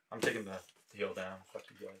 fuck you. I'm taking the heal down. Fuck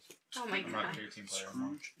you guys. Oh my I'm not god. a team player anymore.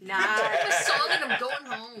 Scrooge. I Not. have a song and I'm going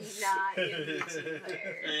home. Not your YouTube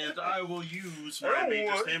player. And I will use my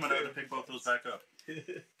major stamina to pick both those back up.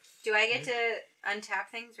 Do I get to untap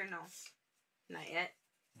things or no? Not yet.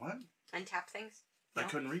 What? Untap things? I No?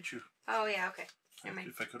 couldn't reach you. Oh yeah, okay. Never mind.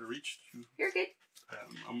 If I could have reached you. You're good.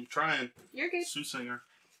 I'm trying. You're good. Soothsinger.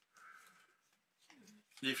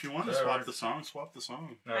 If you want to Whatever. swap the song, swap the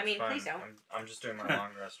song. No, I it's mean, fine. please don't. I'm just doing my long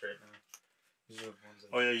rest right now. These are the ones that-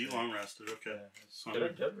 Oh yeah, you long rested. Okay. Yeah. So, Did I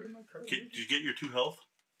get rid of my card? did you get your 2 health?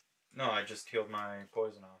 No, I just healed my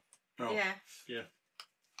poison off. No. Yeah.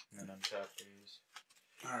 And then untap these.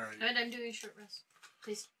 Alright. And I'm doing a short rest.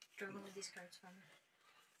 Please draw one of these cards for me.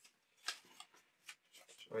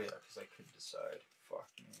 Oh yeah, because I couldn't decide. Fuck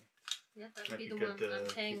me. Yeah, that would Might be be the good one. to I'm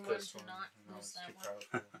paying keep one this to one. not No, lose it's that too one.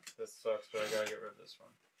 powerful. This sucks, but I gotta get rid of this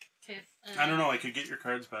one. Okay. I don't know, I could get your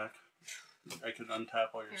cards back. I could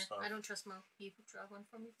untap all your Here, stuff. I don't trust Mo. You could draw one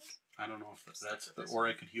for me, please. I don't know if that's Start with this or I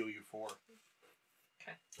one. could heal you 4.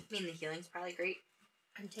 I mean, the healing's probably great.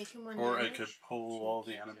 I'm taking one. Or I damage. could pull Two all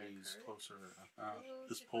the keys enemies are closer. Oh,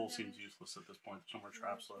 This take pull one seems damage. useless at this point. There's no more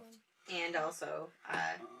traps left. And also,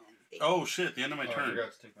 Oh shit, the end of my Oh, I turn.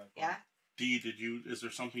 forgot to take my yeah. D, is there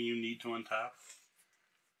something you need to untap?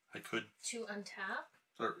 I could, To untap?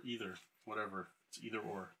 or either, whatever. It's either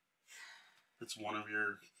or. It's one of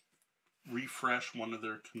your, refresh one of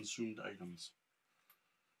their consumed items.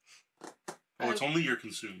 Oh, it's only your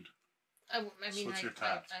consumed. I mean, So it's I, your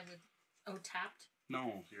tapped. I would. Oh, tapped?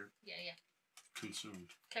 No, you're Yeah.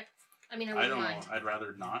 consumed. Okay. I mean, I I wouldn't don't mind. know. I'd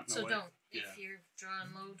rather not. In a So way. don't. Yeah. If you're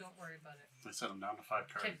drawing low, don't worry about it. I set them down to 5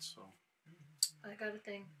 cards, Okay. so. I got a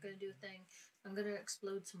thing. Gonna do a thing. I'm gonna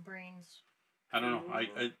explode some brains. I don't know.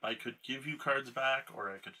 I could give you cards back, or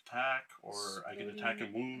I could attack, or I could attack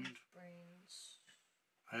and wound. Brains.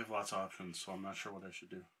 I have lots of options, so I'm not sure what I should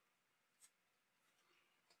do.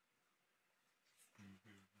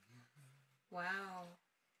 Wow.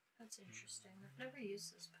 That's interesting. I've never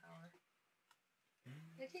used this power.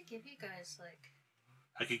 I could give you guys, like...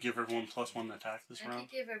 I could give everyone +1 attack this I round,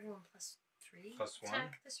 could give everyone +3 Plus one?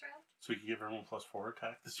 attack this round. so you could give everyone +4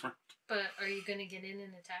 attack this round. But are you gonna get in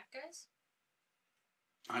and attack, guys?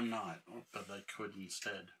 I'm not, but I could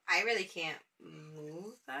instead. I really can't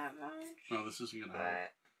move that much. No, this isn't gonna happen.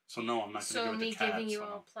 But So no, I'm not So gonna give it me to Kat, giving you so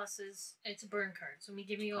all pluses, it's a burn card. So me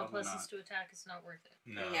giving you all Probably pluses not. to attack is not worth it.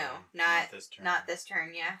 No, No, not this turn. not this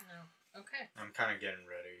turn, yeah. No. Okay. I'm kind of getting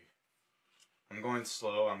ready. I'm going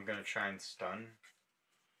slow. I'm gonna try and stun.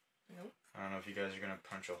 Nope. I don't know if you guys are gonna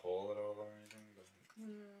punch a hole at all or anything, but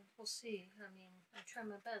We'll see. I mean, I try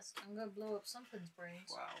my best. I'm gonna blow up something's brains.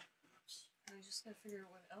 wow. I'm just gonna figure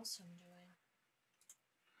out what else I'm doing.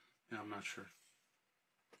 Yeah, I'm not sure.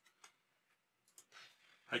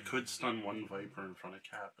 I could stun 1 Viper in front of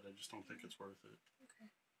Kat, but I just don't think it's worth it. Okay.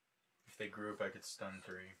 if they group, I could stun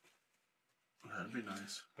 3. That'd be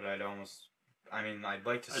nice. But I'd almost. I mean, I'd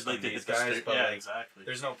like to I'd stun like to these hit the guys, stick. but Yeah, like, exactly.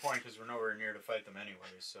 there's no point because we're nowhere near to fight them anyway.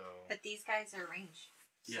 So, But these guys are ranged.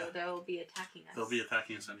 So Yeah. they'll be attacking us. They'll be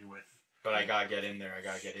attacking us anyway. but I gotta get in there. I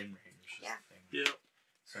gotta get in range. is the Yeah. thing. Yep.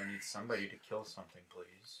 So I need somebody to kill something,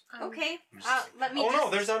 please. Okay. I'm just- Let me Oh just,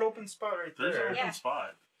 no, there's that open spot right There's an there. open Yeah.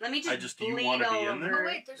 spot. let me just do you bleed wanna be all in there? over Oh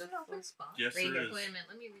wait, there's the an open floor. spot. Yes, Right there here. is. Wait a minute,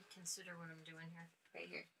 let me reconsider what I'm doing here. Right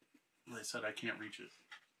here. They said I can't reach it.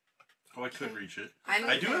 Oh, I could reach it. I'm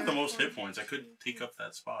I do have the Okay. most hit points. I could take up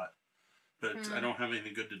that spot. But I don't have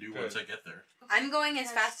anything good to do once I get there. I'm going as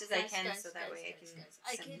Guys, fast as I guys, can guys, so that guys, way I guys, can guys.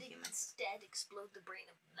 I send could humans. instead explode the brain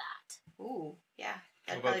of that. Ooh, yeah. What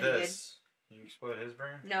That'd about probably be this? Can you explode his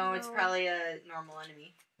brain? good. No, it's No. probably a normal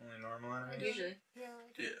enemy. Only normal I enemies? don't- Usually. Yeah,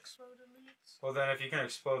 I do Yeah. explode elites. Well, then if you can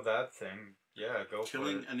explode that thing, yeah, go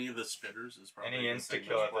Killing for it. any of the spitters is probably Any a good insta thing.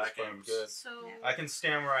 kill Those at this black point imps. good. So Yeah. I can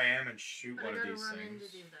stand where I am and shoot I one of gotta these run in to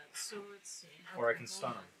things. do that. So let's see. Or I can hold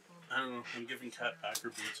stun on, him. hold I on. don't know. I'm giving Kat back her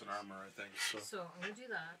boots and armor, I think. So So I'm gonna do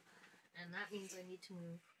that, and that means I need to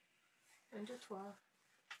move into 12.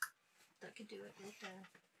 That could do it right there.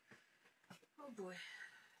 Oh boy,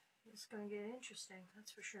 it's gonna get interesting.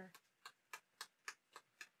 That's for sure.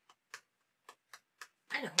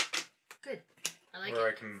 I know. Good. I like Or I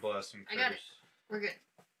it. can bless and curse. I got it. We're good.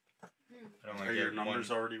 I don't like are your get numbers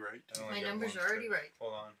one, already right? I only My get numbers one are already curse. right.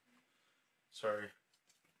 Hold on. Sorry.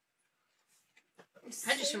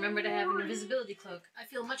 I just remembered I have an invisibility cloak. I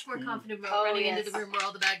feel much more confident about Oh, running yes. into the room where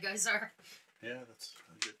all the bad guys are. Yeah, that's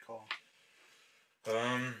a good call.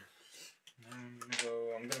 No,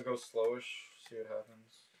 I'm gonna go slowish. See what happens.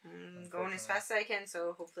 I'm going as fast as I can,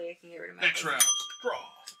 so hopefully I can get rid of my. Next poison. round.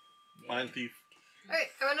 Draw. MindThief. Alright,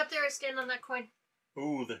 I went up there, I stand on that coin.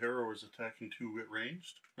 Ooh, the hero is attacking 2 at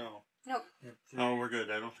ranged? No. Nope. No, we're good.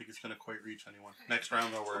 I don't think it's going to quite reach anyone. Next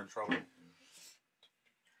round, though, we're in trouble.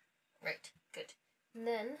 Right, good. And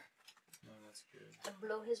then, No, that's good. I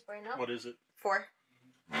blow his brain up. What is it? 4.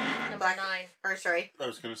 Number Black. 9. Or sorry, I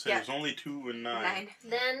was going to say, Yeah. there's only 2 and 9. 9.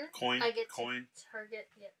 Then, Coin, I get coin. to target,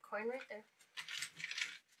 coin right there.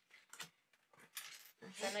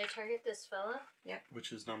 Then I target this fella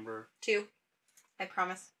Which is number... 2. I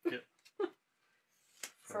promise.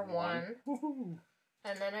 for 1. Woohoo.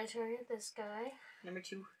 And then I target this guy, Number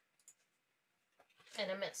 2.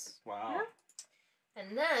 and a miss. Wow.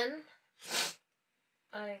 And then,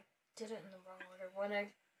 I did it in the wrong order.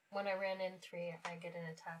 When I ran in 3, I get an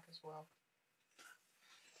attack as well.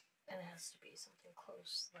 And it has to be something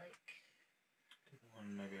close, like...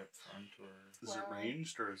 One maybe up front or. Is it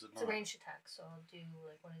ranged or is it It's not? a ranged attack, so I'll do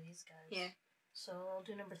like one of these guys. Yeah. So I'll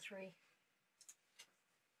do number 3.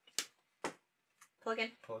 Plug in.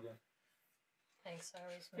 Pull again. Thanks, I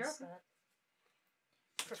always You're miss that.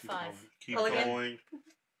 For Keep 5. going. Keep Pull again. going.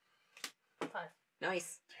 5.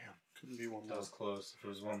 Nice. Damn, couldn't be one That more. was close. If it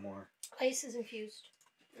was one more. Ice is infused.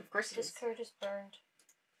 Of course it This is. card is burned.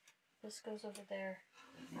 This goes over there.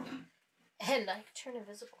 And I can turn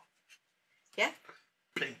invisible.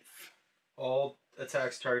 Bing. All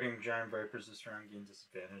attacks targeting giant vipers this round gain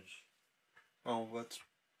disadvantage. Oh, let's...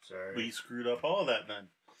 Sorry. We screwed up all that then.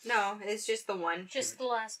 No, it's just the 1. Just the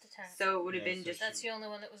last attack. So it would have Yeah, been so just. That's the only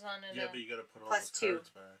one that was on it. Yeah, but you gotta put all Plus the 2. cards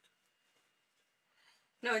back.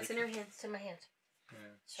 No, it's in her hands. It's in my hand. Yeah.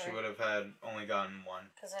 Sorry. She would have had only gotten 1.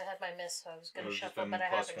 Because I had my miss, so I was going It to was just shuffle, been but I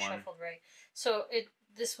plus haven't 1. shuffled right. So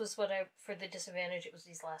this was what for the disadvantage, it was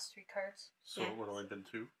these last 3 cards. So Yeah. it would have only been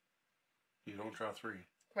 2? You don't draw 3.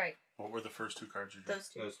 Right. What were the first 2 cards you drew? Those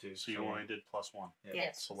 2. Those two. So you only did +1. Yeah.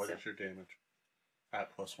 Yes. So what So- is your damage?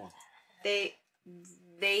 At +1. They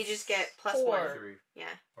just get plus 4. 1. 3.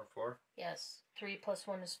 Yeah. Or 4? Yes. 3 plus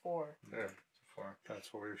 1 is 4. There. So 4.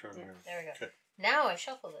 That's what we were trying to Yeah. do. There we go. Okay. Now I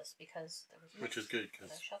shuffle this because there was a Which miss, is good, but I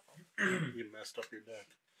because shuffled. you messed up your deck.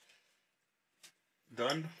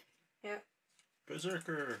 Done? Yep.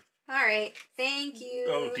 Berserker. Alright. Thank you.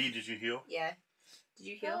 Oh, D, did you heal? Yeah. Did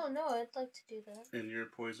you heal? Oh, no, I'd like to do that. And your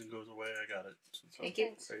poison goes away. I got it. Since Thank I'm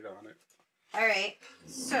you. right on it. Alright.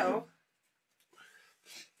 So,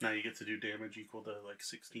 Now you get to do damage equal to like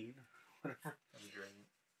 16 or whatever. That'd be great.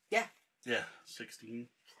 Yeah, 16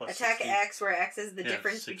 plus attack 16. X, where X is the Yeah,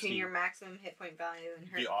 difference 16. between your maximum hit point value and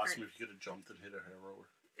her. It'd be awesome if you could have jumped and hit a hero.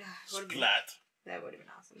 Would've been- Splat. That would have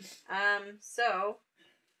been awesome. So,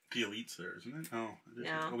 The elite's there, isn't it? No. It isn't.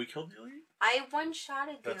 No. Oh, we killed the elite? I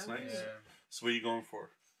one-shotted the That's elite. nice. Yeah. So what are you going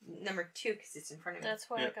for? Number 2, because it's in front of me. That's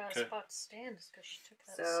why Yeah, I got okay. a spot to stand, is because she took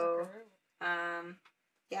that So- sucker route.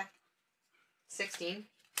 Yeah. 16.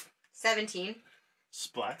 17.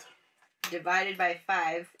 Splat. Divided by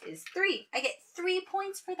 5 is 3. I get 3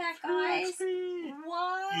 points for that, guys. XP.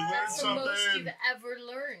 What? You learned That's the most something. you've ever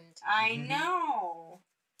learned. I Mhm. know.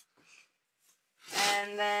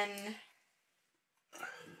 And then...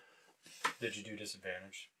 Did you do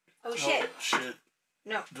disadvantage? Oh, shit. Oh, shit.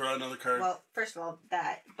 No. Draw another card. Well, first of all,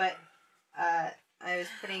 that. But, I was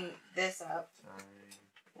putting this up. Sorry.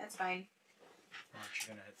 That's fine. Aren't you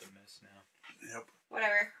gonna hit the miss now? Yep.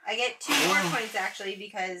 Whatever. I get 2 more points, actually,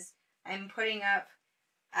 because I'm putting up...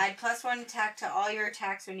 Add +1 attack to all your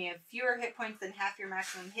attacks when you have fewer hit points than half your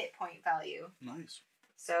maximum hit point value. Nice.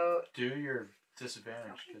 So... Do your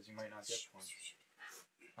disadvantage, because you might not get points.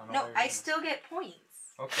 I don't know No, why you're I gonna- still get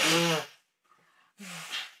points. Okay.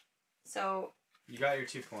 So, You got your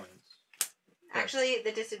 2 points. actually,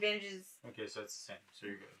 the disadvantage is Okay, so it's the same. So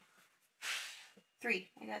you're good.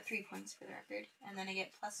 3. I got 3 points for the record. And then I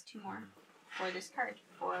get +2 more for this card.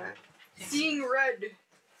 For seeing red.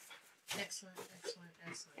 Excellent, excellent,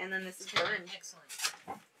 excellent. And then this is burned. Excellent.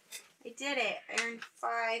 I did it. I earned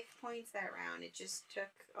 5 points that round. It just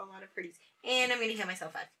took a lot of pretties. And I'm going to heal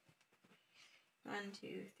myself 5. 1, 2,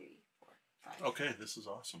 3, 4, 5. Okay, this is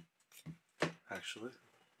awesome. Actually.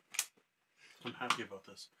 I'm happy about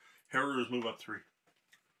this. Heroes move up 3.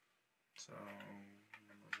 So,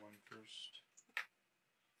 number 1 first.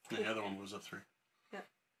 And the other one moves up 3.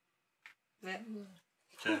 Yeah.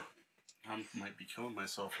 Okay. I might be killing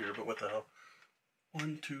myself here, but what the hell?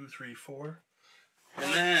 1, 2, 3, 4.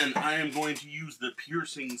 And then I am going to use the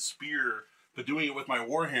piercing spear, but doing it with my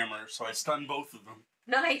warhammer, so I stun both of them.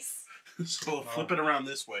 Nice. So I'll flip it around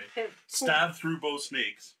this way. Stab through both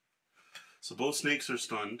snakes. So both snakes are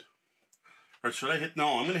stunned. Or should I hit?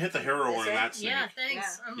 No, I'm gonna hit the harrower This in way? that snake. Yeah,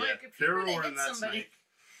 thanks. I'm Yeah, like, if you're harrower gonna in hit that somebody, snake.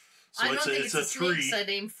 So I don't think it's it's a the 3. snakes I'd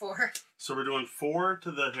aim for. So we're doing 4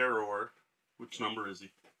 to the harrower. Which number is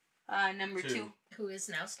he? Number 2. Who is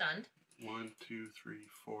now stunned. 1, 2, 3,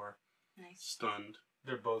 4. Nice. Stunned.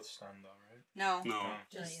 They're both stunned, though, right? No. No,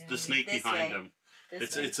 Just the snake This behind way. him.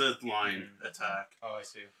 This way. It's a line attack, Oh, I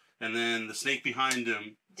see. and then the snake behind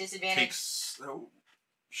him Disadvantage. takes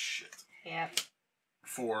shit Yep.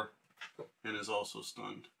 4, and is also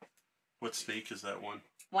stunned. What snake is that one?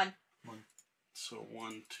 1. So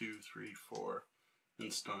 1, 2, 3, 4,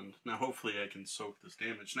 and stunned. Now hopefully I can soak this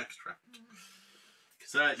damage next round,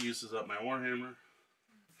 because that uses up my warhammer.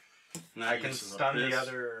 And that I can uses up stun the this,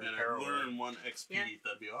 other and I harrower. learn 1 XP. Yeah.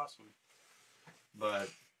 That'd be awesome. But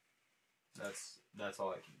that's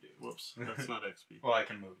all I can do. Whoops, that's not XP. Well, I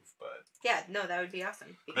can move, but Yeah, no, that would be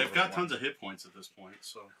awesome. I've got tons of hit points at this point,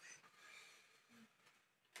 so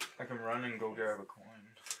I can run and go grab a coin.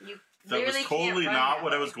 You that was literally totally can't run not that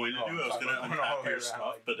what I way. was going to Oh, do. I was sorry, going to I'm going untap all the way your around, stuff,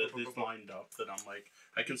 like, but it boop, boop, is boop. lined up that I'm like,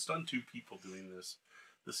 I can stun 2 people doing this.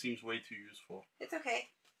 This seems way too useful. It's okay.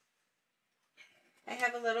 I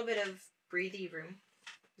have a little bit of breathy room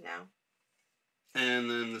now. And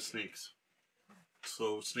then the snakes.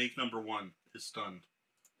 So snake number 1 is stunned.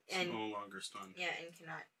 It's And no longer stunned. yeah, and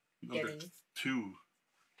cannot Number get 2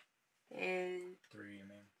 in. 3, I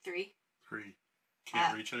mean. 3. 3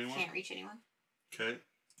 can't reach anyone. Can't reach anyone. Okay.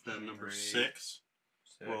 Then number 3, 6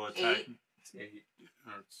 6, will attack. 8. 8.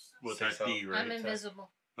 Will Six attack D, up. right? I'm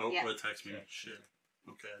invisible. Oh, Yeah. it attacks me. Yeah. Shit.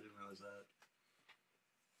 Okay, I didn't realize that.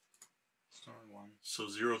 Star 1. So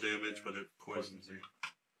 0 damage, Yeah. but it poisons Poisons you. you.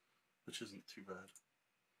 Which isn't too bad.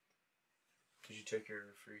 Did you take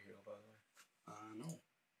your free heal, by the way? No.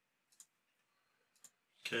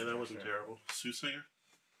 Okay, that wasn't Okay. terrible. Soothsinger?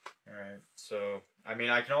 Alright, so, I mean,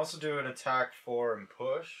 I can also do an attack 4 and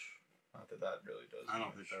push. Not that that really does I don't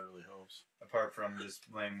much. think that really helps. Apart from just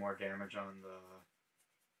laying more damage on the...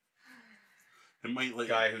 It might let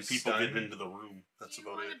Guy who's people stunned. get into the room. That's you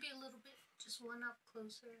about want it. to be a little bit, just one up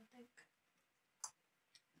closer, I think.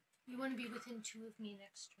 You want to be within 2 of me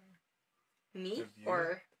next turn. Me Of you?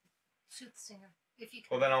 or Soothsinger. If you can.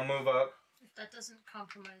 Well, then I'll move up. If that doesn't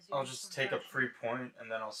compromise you. I'll with just some take a pressure. free point,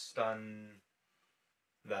 and then I'll stun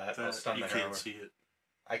that. I'll That, stun you the can't harrower. see it.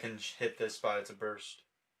 I can hit this by its a burst.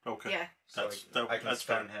 Okay. yeah. So I can that's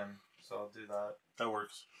stun fair. him. So I'll do that. That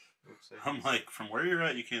works. Oops, I'm like, from where you're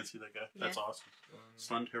at, you can't see that guy. That's Yeah. awesome.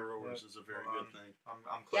 Stunned heroes is a very Hold good on. thing. I'm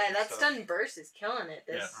Yeah, clicking that stuff. stun burst is killing it.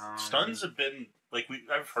 This. Yeah. Stuns have been, like,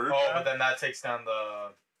 I've heard Oh, that. but then that takes down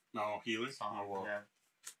the No, healing? song. Oh, well. Yeah.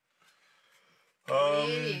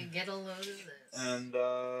 Hey, get a load of this. And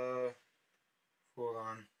hold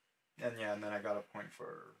on. And yeah, and then I got a point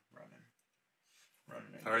for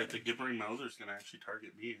running. Alright, the gibbering Mauser's gonna actually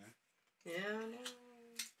target me, eh? Yeah. No.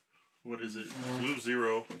 What is it? Move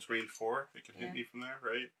 0. It's range 4. It can Yeah. hit me from there,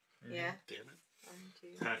 right? Yeah. Damn it. 1,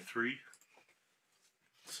 2. Attack 3.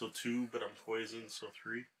 So 2, but I'm poisoned, so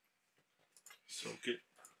 3. Soak it.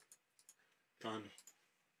 Done.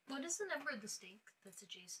 What is the number of the stake that's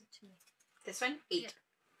adjacent to me? This one 8.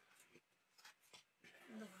 Yeah.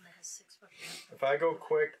 The one that has 6 fucking. If I go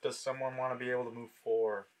quick, does someone want to be able to move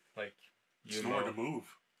 4? Like, There's you nowhere know, to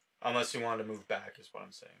move. unless you wanted to move back, is what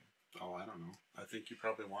I'm saying. Oh, I don't know. I think you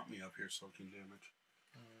probably want me up here soaking damage.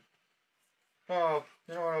 Oh,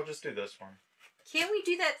 you know what? I'll just do this one. Can't we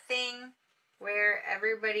do that thing where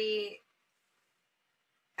everybody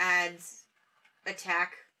adds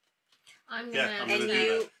attack I'm Yeah, gonna. I'm and gonna do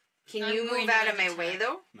you that. can I'm you going move to out of my attack. way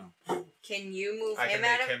though? No. Can you move I can him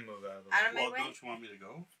out make of? him move out of the out of way. my Well, way? don't you want me to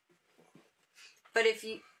go? But if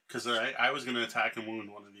you Because I was going to attack and wound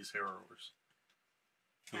one of these harrowers.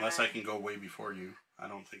 Unless I can go way before you. I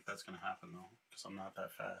don't think that's going to happen, though. Because I'm not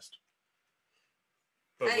that fast.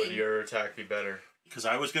 But I would mean- your attack be better? Because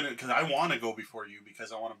I want to go before you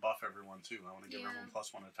because I want to buff everyone, too. I want to give Yeah. everyone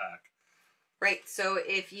 +1 attack. right, so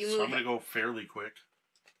if you So move I'm going to go fairly quick.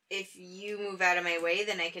 if you move out of my way,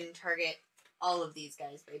 then I can target all of these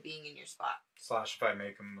guys by being in your spot. Slash if I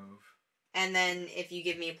make him move. And then if you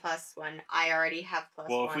give me +1, I already have +1.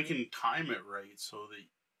 Well, if we can time it right so that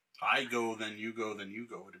I go, then you go, then you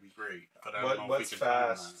go, it'd be great. But I don't know What's if we can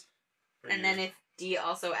time fast? for and you? then if D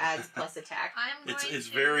also adds plus attack. I'm that. going It's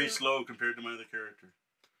to, very slow compared to my other character.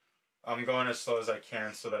 I'm going as slow as I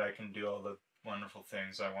can so that I can do all the wonderful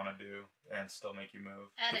things I want to do and still make you move.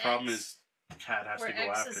 At The problem X, is Cat has where to go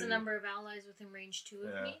X after is the you. number of allies within range 2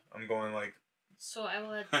 of Yeah, me. I'm going like So I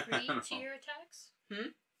will add 3 to your attacks.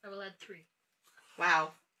 I will add 3.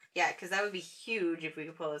 Wow. Yeah, because that would be huge if we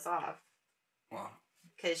could pull this off. Wow.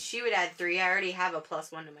 Because she would add 3. I already have a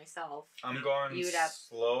 +1 to myself. I'm going You would have-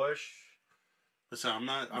 slowish Listen,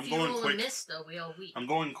 I'm If you going roll quick. a miss, though, we all weep. I'm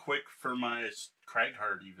going quick for my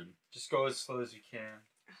Craghard even. Just go as slow as you can.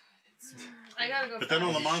 I gotta go But then all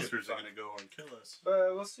the fast. monsters are gonna go and kill us.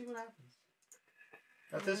 But we'll see what happens.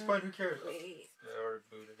 At this point, who cares? Wait. They already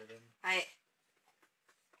booted it in.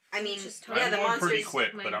 I mean, Just yeah, I'm the going monsters. pretty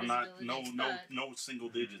quick, my but I'm not. invisibility, No single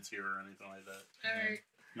digits here or anything like that. Alright.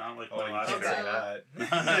 Not like Oh, my you last can't Okay. say card.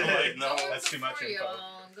 that. Like, no, Going that's too much before info.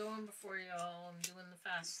 y'all. I'm going before y'all. I'm doing the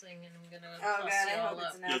fast thing, and I'm gonna Oh plus god, I y'all hope up.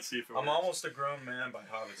 it's enough. Let's see if it I'm works. almost a grown man by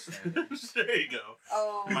Hobbit standards. There you go.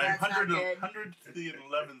 Oh, My that's not good.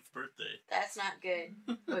 111th birthday. That's not good.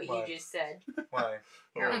 What What? you just said. Why?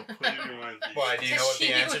 Oh, please remind me. Why? Do you know what the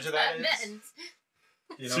She knew answer what to that is? meant.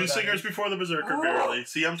 Do you know what that Soothsinger's is? before the Berserker, Oh. barely.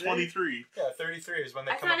 See, I'm 23. Yeah, 33 is when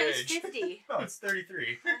they I come thought of it was age. 50. No, it's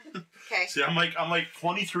 33. Okay. See, I'm like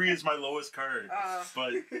 23 is my lowest card. Oh,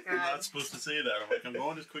 But I'm not supposed to say that. I'm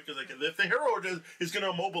going as quick as I can. If the hero is going to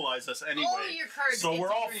immobilize us All of anyway, your cards. so get we're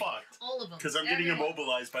to all drink. fucked. All of them. Because I'm getting Everyone.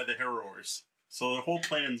 immobilized by the heroes. So the whole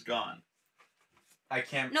plan's gone. I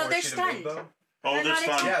can't No, force they're you to move, stunned. though. Oh, They're they're not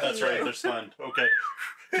stunned. attacking That's you. right, they're stunned. Okay.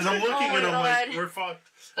 Because I'm looking Oh and I'm my like, God. we're fucked.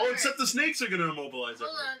 Oh, Alright. except the snakes are going to immobilize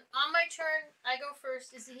Hold everyone. on. On my turn, I go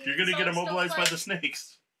first. Is the healing You're going to get song still immobilized by playing? the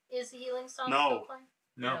snakes. Is the healing song No. still playing?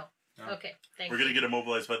 No. No. Okay, thank We're you. going to get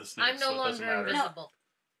immobilized by the snakes. I'm no so it doesn't longer matter. invisible.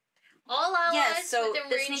 All allies yes, so within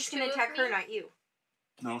the range snake's 2 gonna of attack me. her, not you.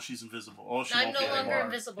 No, she's invisible. Oh, she I'm won't no be longer anymore.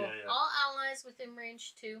 invisible. Yeah, yeah. All allies within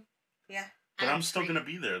range 2. Yeah. But Add I'm still 3 going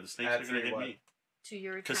to be there. The snakes Add are going to three hit what? me. to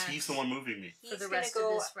your Because attacks. he's the one moving me. He's the gonna rest of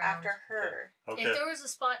go this round. after her. Okay. If there was a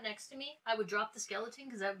spot next to me, I would drop the skeleton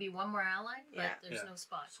because that would be one more ally, but Yeah. there's Yeah. no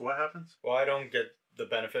spot. So what happens? Well, I don't get the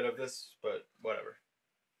benefit of this, but whatever.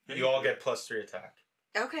 Yeah, You all get +3 attack.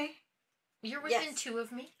 Okay. You're within Yes. 2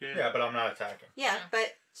 of me, Yeah. Yeah, but I'm not attacking. Yeah, Yeah.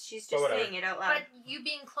 but she's But just whatever. saying it out loud. but you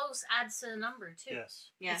being close adds to the number too.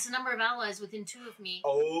 Yes. Yeah. It's the number of allies within 2 of me,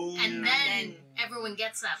 Oh. and then everyone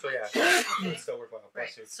gets that So much. yeah, Okay. it still work well. Right.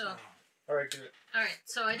 Bless you. So, All right, do it. all right.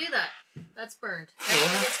 So I do that. That's burned.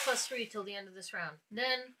 Everyone gets +3 till the end of this round.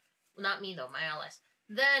 Then, well, not me though. My allies.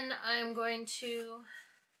 Then I'm going to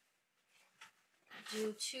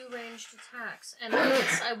do 2 ranged attacks, and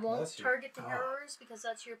I won't Bless you. target the Oh. harrowers because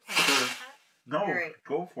that's your plan. No, Alright.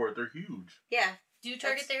 go for it. They're huge. Yeah. Do you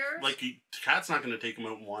target the harrowers? Like, Cat's not going to take them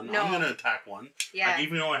out one. No. I'm going to attack one. Yeah. Like,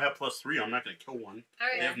 even though I have +3, I'm not going to kill one. all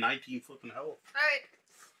right. They have 19 flipping health. All right.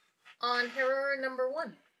 On harrower number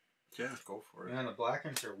 1 Yeah, go for it. Man, the black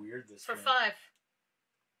inks are weird this for game. 5.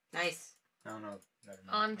 Nice. No, never mind.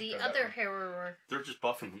 On the Go that other way. harrower. They're just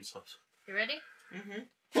buffing themselves. You ready?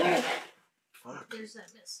 Mm-hmm. Fuck. There's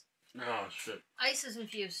that miss. Oh, shit. Ice is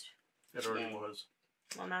infused. It already Yay. was.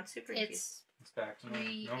 Well, not super It's. It's back to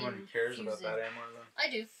me. Nobody cares about Re-infusing. that anymore, though. I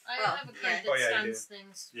do. I Oh, have a card yeah. that Oh, yeah, you stuns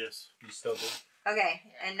things. Yes. You still do. Okay,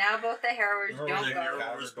 and now both the harrowers Remember don't when the go. harrow-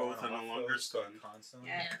 Cat was was going both and off no longer those, like, stunned. constantly?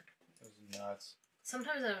 Yeah. It was nuts.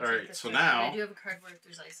 Sometimes I don't Alright, take this so card, but now- I do have a card where if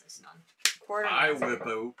there's ice, I stun. I Quartermaster. whip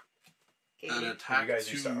out an Okay. attack You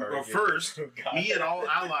guys used to to... Well, argue. first, Oh, God. me and all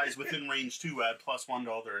allies within range 2 add +1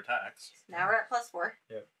 to all their attacks. Now we're at +4.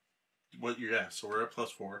 What? Yeah, so we're at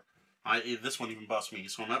 +4. This one even busts me,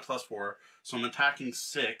 so I'm at +4. So I'm attacking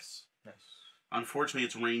 6. Nice. Unfortunately,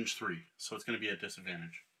 it's range 3, so it's going to be at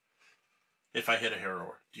disadvantage. If I hit a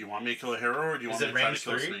harrower. Do you want me to kill a harrower, or do you Is want me it to try to range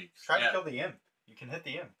kill 3? snakes? Try Yeah. to kill the imp. You can hit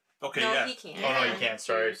the imp. Okay, No, yeah. he can't. Oh, no, Yeah. you can't.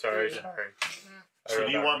 Sorry. So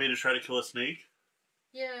do you want me to try to kill a snake?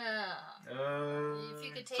 Yeah. If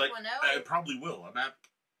you could take Like, one out. I probably will. I'm at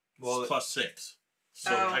Well, +6.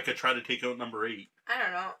 So Oh. I could try to take out number 8. I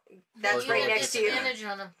don't know. Well, That's you right get next to you. disadvantage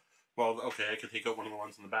on them. Well, okay, I could take out one of the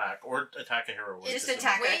ones in the back. Or attack a hero. with Just disadvantage.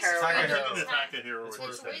 attack a Waste harrower. Attack a I hero. can attack a hero It's with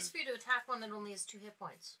It's a disadvantage. waste for you to attack one that only has 2 hit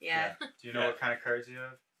points. Yeah. Do you know what kind of cards you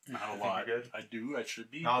have? Not a You think lot. you're good? I do. I should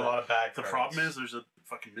be. Not a but lot of bad The cards. problem is there's a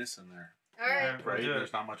fucking miss in there. Alright. Yeah. Right? Do it.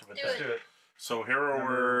 There's not much of a Do Let's deck. do it. So hero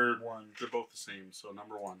Number were 1. they're both the same. So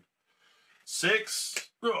number 1, 6.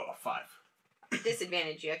 Oh, 5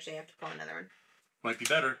 Disadvantage. You actually have to pull another one. might be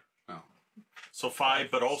better. No. So 5,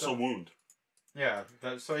 but also So- wound. Yeah.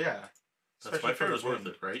 So yeah. That's Especially why if you're was worth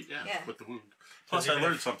wounded. it, right? Yeah, Yeah. with the wound. Plus, I even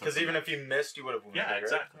learned if, something. Because from even that. if you missed, you would have wounded. Yeah, right?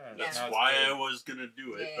 exactly. Yeah. That's now it's why good. I was gonna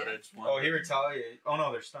do it, Yeah. but I just wanted. Oh, he retaliated. Oh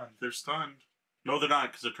no, they're stunned. They're stunned. No, they're not,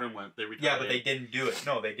 because the turn went. They retaliate. Yeah, but they didn't do it.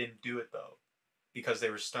 No, they didn't do it though, because they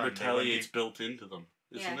were stunned. Retaliate's built into them,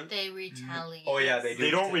 isn't Yeah. it? They retaliate. Oh, yeah, they do.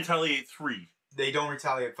 They don't retaliate 3. They don't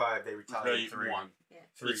retaliate 5. They retaliate 3. 1. Yeah.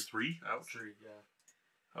 3. It's 3. Ouch. 3.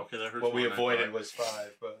 Yeah. Okay, that hurts. What we more than I avoided thought. was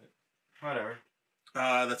 5, but whatever.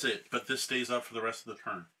 That's it. But this stays up for the rest of the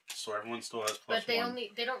turn, so everyone still has +1. But they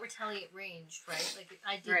don't retaliate range, right? Like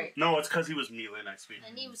I did. Right. No, it's because he was melee next week.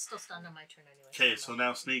 And he was still stunned on my turn anyway. Okay, so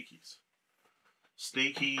now snakies.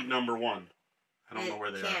 Snaky number 1. I don't know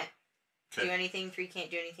where they can't are. do anything. 3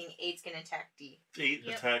 can't do anything. 8's gonna attack D. 8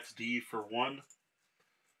 Yep. attacks D for 1.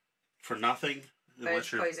 For nothing. But Unless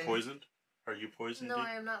it's you're poisoned. poisoned. Are you poisoned, No, D?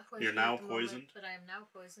 I am not poisoned. You're now at the moment, poisoned? but I am now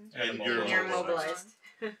poisoned. And you're You're immobilized.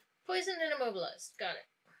 immobilized. Poisoned and immobilized. Got it.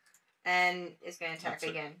 And it's gonna attack That's it.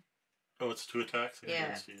 again. Oh, it's 2 attacks? I Yeah.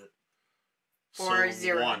 didn't see it. For so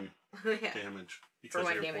 0. 1 Yeah. damage. Because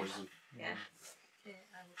 1 you're damage. poisoned. Yeah. Okay,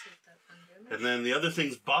 I will take that 1 damage. And then the other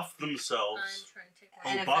things buff I'm themselves. trying to take Oh,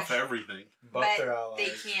 And buff affection. everything. Buff But their allies.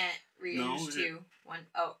 they can't reach No, to 1.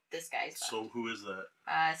 Oh, this guy's buff. So who is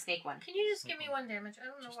that? Snake 1. Can you just give me 1 damage? I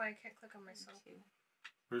don't know why I can't click on myself. 2.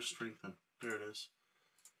 Where's strengthen? There it is.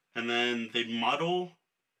 And then they muddle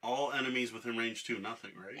all enemies within range 2.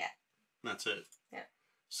 Nothing, right? Yeah. That's it. Yeah.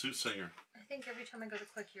 Soothsinger. I think every time I go to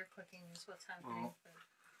click, you're clicking is what's happening. Oh. But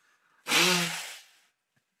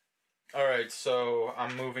Alright, so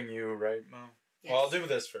I'm moving you, right, Mo? Yes. Well, I'll do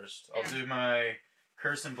this first. I'll Yeah. do my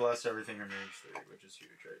curse and bless everything in range 3, which is huge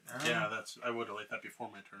right now. Yeah, that's. I would have liked that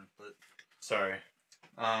before my turn, but Sorry.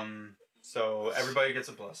 So everybody gets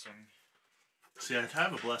a blessing. see, I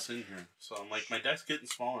have a bless in here, so I'm like, my deck's getting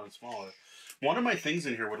smaller and smaller. One of my things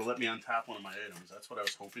in here would have let me untap one of my items. That's what I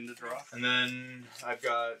was hoping to draw. And then I've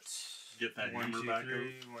got Get that 1, hammer 2, back 3,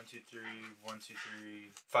 out. 1, 2, 3, 1, 2,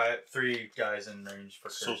 3, 5, 3 guys in range for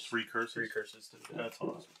curse. So 3 curses. 3 curses to do. That's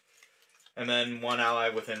awesome. And then 1 ally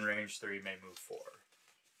within range 3 may move 4.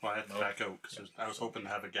 Well, I had to Nope. back out because I was hoping to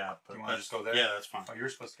have a gap. But You wanna that's- just go there? Yeah, that's fine. Oh, you're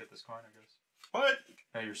supposed to get this coin, I guess. What?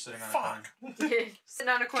 No, you're sitting on a Fuck! coin. Sitting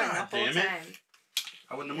on a coin God the whole damn it. time.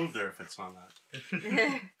 I wouldn't have moved there if it's on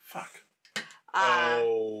that. Fuck.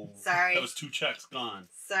 Oh. Sorry. That was 2 checks gone.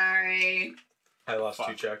 Sorry. I lost Fuck.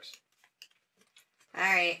 2 checks.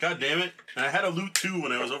 Alright. God damn it. And I had a loot too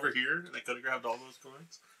when I was over here, and I could have grabbed all those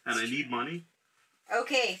coins. And I need money,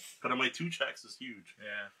 Okay. but on my 2 checks is huge.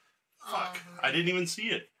 Yeah. Fuck. Oh, I didn't even see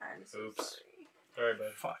it. I'm so Oops. sorry. Sorry,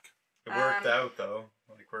 bud. Fuck. It worked out, though.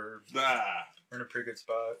 Like, we're Ah. in a pretty good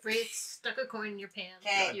spot. Wraith stuck a coin in your pants.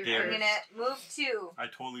 Okay, You're damn I'm it. cursed. gonna move 2. I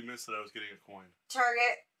totally missed that I was getting a coin.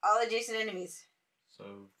 Target all adjacent enemies.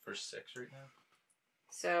 So, for 6 right now?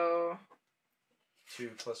 So, 2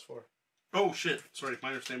 plus 4. Oh shit. Sorry,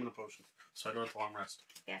 minor stamina potion. So I don't have to long rest.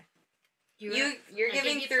 you're I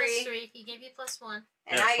giving gave you 3, +3. He gave you +1.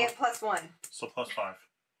 and Yeah, I so- get +1. So +5.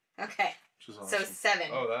 Okay. Which is So awesome. 7.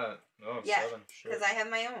 Oh, that. Oh, Yeah, 7. Shit. Because I have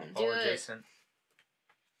my own. Do All it. adjacent.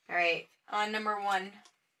 Alright. On number 1.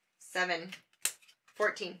 7.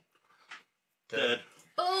 14. Dead.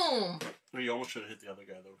 Boom! Well, you almost should have hit the other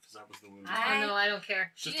guy though, because that was the wounded I one. know, I don't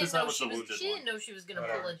care. She Just didn't 'cause that know was she the was. wounded She didn't one. know she was gonna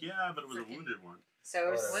Whatever. pull it. Yeah, but it was a Freaking- wounded one.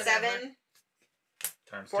 So Whatever. 7.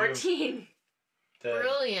 Times 2. 14. Dead.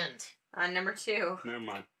 Brilliant. On number 2. Never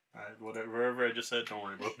mind. Whatever I just said, don't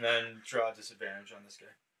worry about it. And then draw disadvantage on this guy.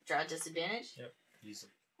 Draw disadvantage? He's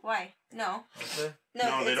Why? No. okay.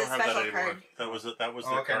 No, they it's don't a have that special anymore. card. That was their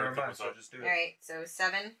Okay, card never that mind. was So up. just do it. Alright, so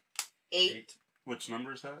 7. 8. Which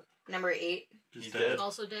number is that? Number 8. Just He's dead. dead.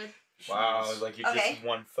 Also dead. Wow, Jeez. like you Okay. just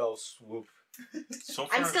one fell swoop. So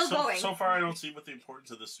far, I'm still so, going. So far, I don't see what the importance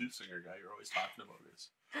of the Soothsinger guy you're always talking about is.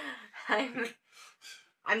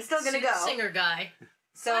 I'm still gonna go. Singer guy. Or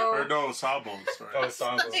So, no, Sawbones. Sorry. Oh,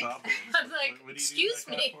 Sawbones. Sawbones. I'm like, What do you need excuse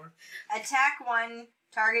that guy me. for? attack 1,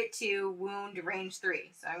 target 2, wound, range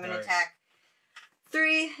 3. So I'm gonna Nice. attack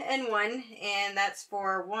 3 and 1, and that's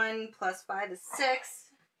for 1 plus 5 is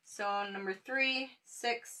 6. So number 3,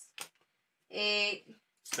 6, 8,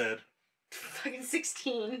 It's dead. fucking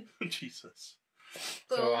 16. Jesus.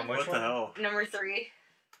 So Boom. I'm What which the one? hell? Number 3.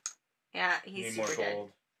 Yeah, You he's need more super dead.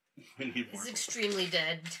 gold. We need more. He's extremely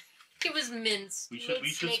dead. He was minced. We should Made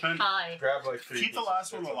spend- snake pie. Grab like 3 Keep the pieces,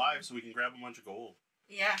 last one that's all. alive so we can grab a bunch of gold.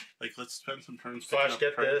 Yeah. Like, let's spend some turns Flash, picking up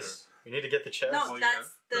get Predator. this. We need to get the chest. No, Oh, yeah. that's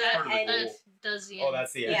the That's part of the end. goal. That does the Oh, end.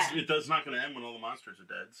 that's the end. Yeah. It's not going to end when all the monsters are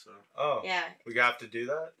dead, so. Oh, Yeah. we have to do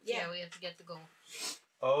that? Yeah, Yeah. we have to get the goal.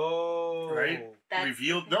 Oh. Right? That's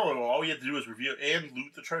Reveal. No, all you have to do is reveal and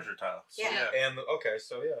loot the treasure tile. So, Yeah. And, okay,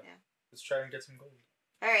 so yeah. Yeah. Let's try and get some gold.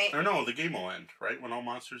 Alright. Or no, the game will end, right? When all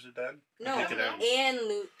monsters are dead? No, I think it ends. and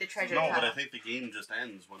loot the treasure No, tile. but I think the game just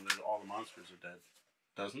ends when all the monsters are dead.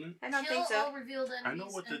 Doesn't it? I don't Kill think so. all revealed I know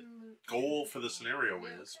enemies what the and loot. goal for the scenario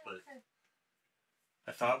Yeah, is, okay, but okay.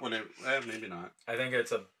 I thought when it... maybe not. I think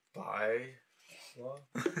it's a buy law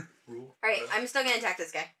rule. Alright, I'm still gonna attack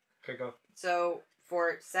this guy. Okay, go. So,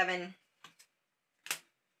 for 7,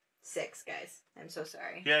 6, guys. I'm so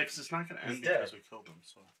sorry. Yeah, because it's not going to end He's dead. because we killed him,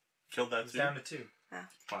 so... Killed that It's too? down to 2.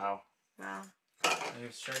 Wow. Wow. And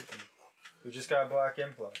you've strengthened. We just got a black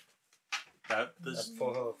implant. That... That's This...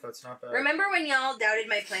 full health. That's not bad. Remember when y'all doubted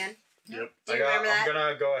my plan? Yep. Do you remember that? I'm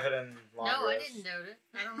gonna go ahead and long No, I rest. didn't note it.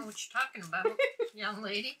 I don't know what you're talking about, young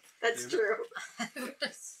lady. That's true.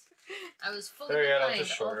 I was fully There you go, I'll behind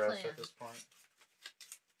just all short rest plan. at this point.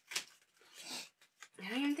 I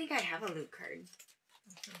don't even think I have a loot card.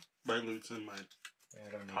 My loot's in my Yeah,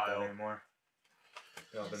 I don't need Pile. that anymore.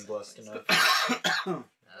 Y'all been Yes, blessed please. enough. Oh, Y'all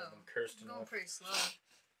been cursed I'm going enough. pretty slow.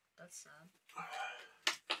 That's sad.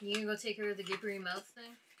 You gonna go take care of the gibbery mouth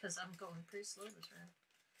thing? Because I'm going pretty slow this round.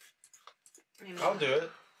 I'll do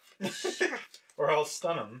it. Or I'll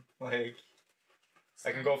stun him. Like,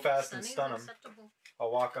 I can go fast and stun him. Acceptable.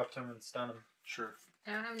 I'll walk up to him and stun him. Sure.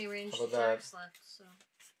 I don't have any ranged How about that? attacks left, so.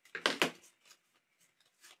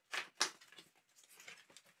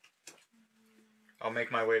 I'll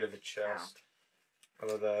make my way to the chest. How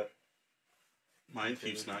about that?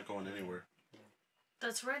 MindThief's not going anywhere.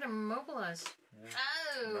 That's right, I'm immobilized. Yeah.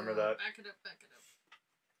 Oh! Remember that. Back it up, back it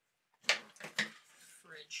up.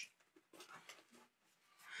 Fridge.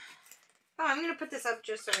 Oh, I'm gonna put this up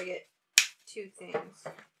just so I get 2 things.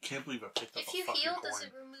 Can't believe I picked up If a you fucking heal, coin. does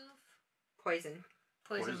it remove Poison.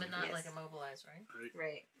 poison, Poison, but not yes. like immobilize, right?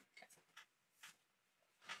 Right.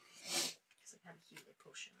 Because I have a healer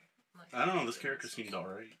potion. I don't know, this character seemed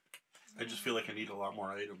alright. I just feel like I need a lot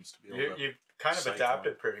more items to be able to... You kind of Cycle.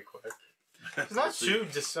 adapted pretty quick. It's not too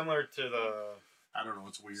dissimilar to the I don't know,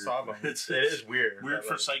 it's weird. Sawbone. It is weird. weird but,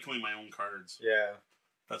 for like, cycling my own cards. Yeah.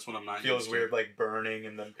 That's what I'm not Feels used to. weird, like burning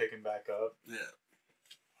and then picking back up. Yeah.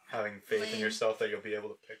 Having faith in Lame. yourself that you'll be able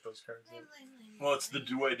to pick those cards up. Well, it's the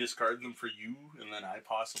do I discard them for you and then I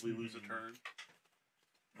possibly lose a turn?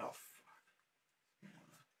 Oh,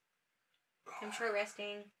 I'm short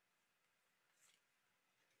resting.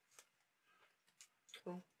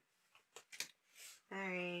 Cool.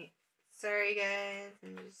 Alright. Sorry, guys.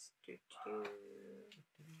 I'm just...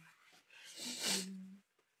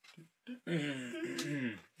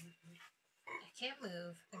 I can't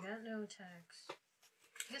move. I got no attacks.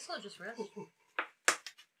 I guess I'll just rest.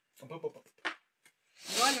 I'm going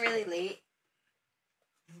really late,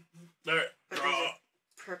 There. but there's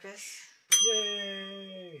a purpose.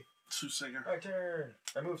 Yay! Soothsinger. My turn.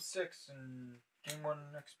 I moved 6 and gain 1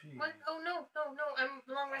 XP. What? Oh, no. I'm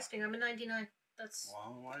long resting. I'm at 99. That's...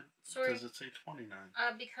 Well, why Sorry. does it say 29?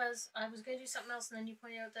 Because I was going to do something else and then you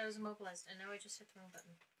pointed out that I was immobilized and now I just hit the wrong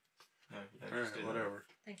button. Alright, whatever.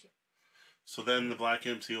 Thank you. So then the Black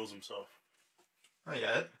Imp heals himself. Not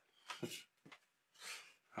yet.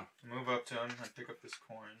 Huh. Move up to him. I pick up this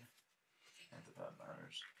coin. Not that that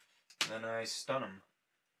matters. And then I stun him.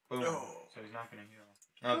 Boom. Oh. So he's not going to heal.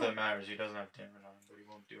 Not that it matters. He doesn't have damage on him, but he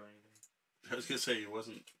won't do anything. I was gonna say it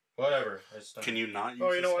wasn't. Whatever. I stun Can him. you not use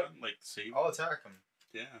Oh, you know the what? stun? Like save? I'll attack him.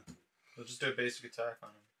 Yeah. We'll just do a basic attack on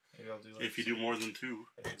him. Maybe I'll do like If you do more than 2.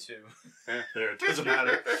 I do 2. Yeah, there. It doesn't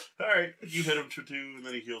matter. Alright, you hit him for 2, and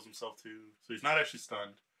then he heals himself 2. So he's not actually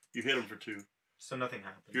stunned. You hit him for 2. So nothing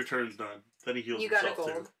happened. Your turn's done. Then he heals You got a himself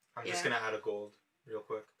gold. 2. I'm just Yeah. going to add a gold real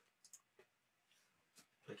quick.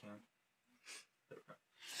 If I can. There we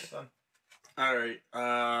go. Done. Alright,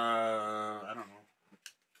 I don't know.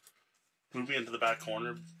 Move me into the back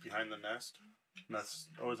corner behind the nest. And that's...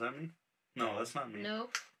 Oh, is that me? No, that's not me.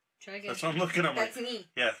 Nope. Try again. That's what I'm looking at. That's me.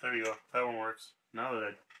 Yeah, there you go. That one works. Now that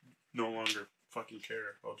I no longer fucking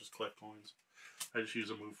care, I'll just collect coins. I just use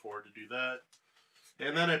a move forward to do that.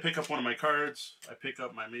 And then I pick up one of my cards. I pick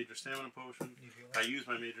up my major stamina potion. I use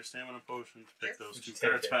my major stamina potion to pick those 2 Just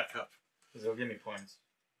take cards it. back up. Because they'll give me points.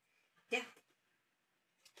 Yeah.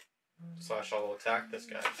 Slash, I'll attack this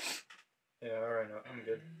guy. Yeah, alright, no, I'm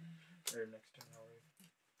good. Or next turn,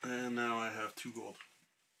 I'll leave. And now I have 2 gold.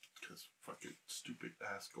 Because fucking stupid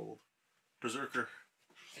ass gold. Berserker.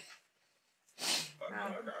 Oh,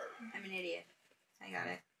 I'm an idiot. I got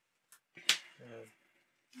it.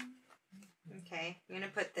 Okay, I'm gonna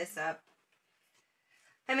put this up.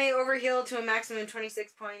 I may overheal to a maximum of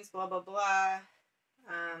 26 points, blah blah blah.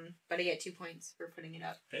 But I get 2 points for putting it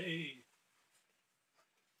up. Hey.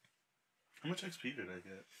 How much XP did I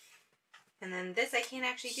get? And then this I can't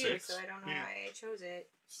actually do, 6? so I don't know Yeah. why I chose it.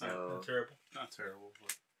 It's not, So Terrible. not terrible,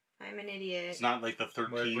 but I'm an idiot. it's not like the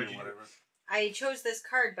 13 What'd or you do? whatever. I chose this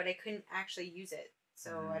card, but I couldn't actually use it.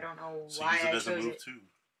 So I don't know So why use it I as a chose move it. too.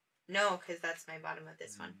 No, because that's my bottom of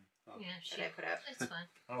this one Oh. Yeah, that I put up. It's fine.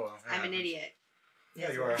 Oh well. I'm an idiot.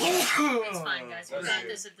 Yeah, you are. It's fine, guys. We That's got you.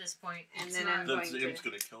 this at this point. And It's then not... I'm The going to- im's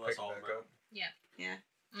gonna kill us Pick it all back now. up.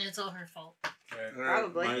 It's all her fault. Right.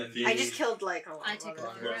 Probably. MindThief. I just killed like a lot. I take a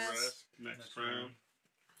long Long rest. rest. Next round.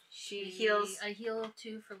 She heals. I heal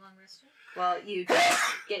 2 for long resting. Well, you just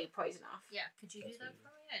get your poison off. Yeah, could you do That's that what you for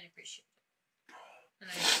me? I'd appreciate it. And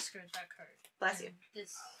I discard that card. Bless you.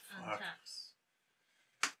 This Fuck.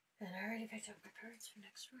 untaps. And I already picked up my cards for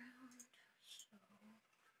next round.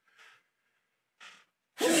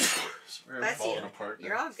 So. Sorry, I'm Bless falling you. apart.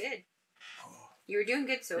 You're now. all good. Oh. You were doing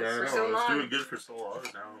good Yeah, I for know, so I was long. doing good for so long.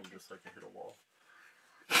 Now I'm just like I hit a wall.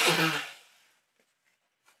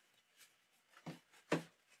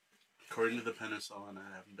 According to the penicillin,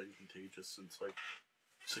 I haven't been contagious since like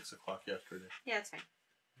 6 o'clock yesterday. Yeah, it's fine.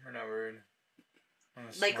 We're not worried.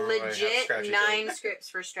 Like legit 9 scripts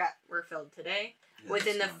for strep were filled today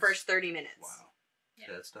within the first 30 minutes. Wow.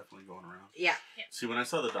 Yeah, it's definitely going around. Yeah. See, when I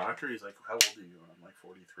saw the doctor, he's like, "How old are you?" And I'm like,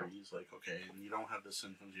 43. He's like, "Okay, and you don't have the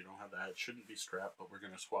symptoms, you don't have that. It shouldn't be strep, but we're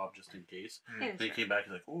gonna swab just in case." Yeah, Then he came back,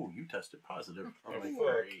 he's like, "Oh, you tested positive." I'm like, fuck.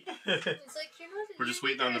 "Great." It's like you're not. We're just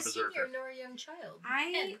waiting on the Berserker. Senior nor a young child.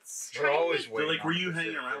 Hence, We're always They're waiting. like, "Were on you the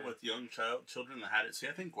hanging Berserker. around with young children that had it?" See,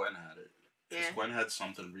 I think Gwen had it. Because Yeah. Gwen had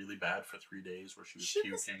something really bad for 3 days where she was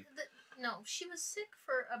puking. No, she was sick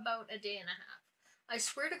for about a day and a half. I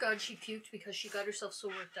swear to God, she puked because she got herself so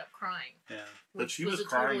worked up crying. Yeah, but Which she was was a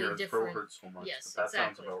crying. totally Her throat different- hurt so much. Yes, but that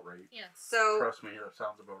sounds exactly. about right. Yeah. so Trust me, that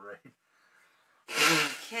sounds about right.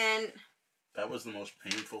 can That was the most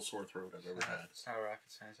painful sore throat I've ever had. It's not rocket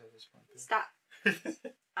science at this point. stop.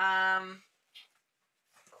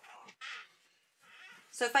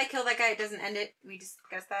 So if I kill that guy, it doesn't end it. We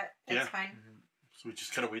discussed that. That's Yeah. fine. Mm-hmm. So we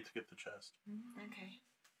just gotta wait to get the chest. Okay.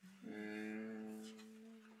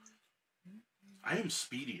 I am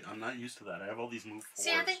speedy. I'm not used to that. I have all these move forwards.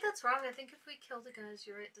 See, I think that's wrong. I think if we kill the guys,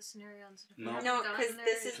 you're right. The scenario's No. No, because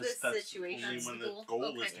this is Just the that's situation. only That's when the the goal.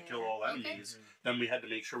 goal is Okay. to kill all Okay. enemies. Then we had to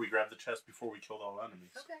make sure we grabbed the chest before we killed all enemies.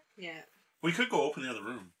 Okay, Yeah. We could go open the other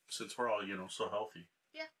room since we're all, so healthy.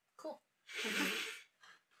 cool.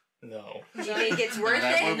 No. Do you think it's worth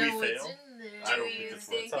That's it? where we know fail? what's in there. I don't Do think you it's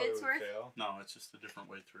think worth it's worth? No, it's just a different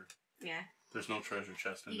way through. Yeah. There's no treasure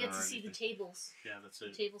chest in You there get to or see the anything. tables. Yeah, that's The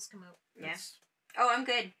it. tables come out. Yeah. It's- Oh, I'm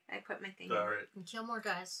good. I put my thing. in. Alright. And kill more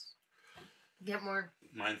guys. Get more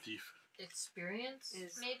MindThief. experience,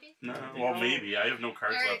 maybe? No, well, maybe. I have no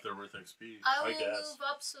cards Alright. left that are worth XP. I I will guess. move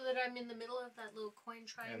up so that I'm in the middle of that little coin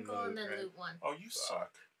triangle and, loot, then right. loot one. Oh, you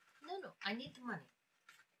suck. No, I need the money.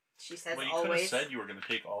 She says Well, you could have always. said you were going to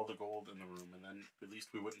take all the gold in the room, and then at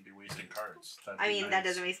least we wouldn't be wasting cards. That'd I be mean, nice. that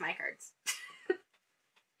doesn't waste my cards.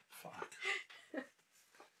 Fuck.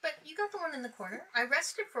 But you got the one in the corner. I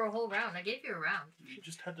rested for a whole round. I gave you a round. You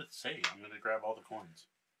just had to say, I'm going to grab all the coins.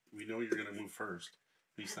 We know you're going to move first.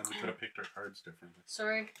 At least then we could have picked our cards differently.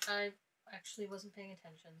 Sorry, I actually wasn't paying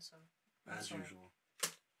attention, so... As Sorry. usual.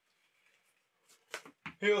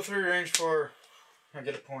 Heal 3, range 4. I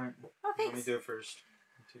get a point. Oh, Let me thanks. do it first.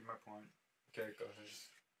 Take my point. Okay, go ahead.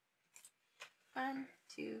 1,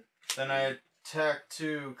 2, Then I attack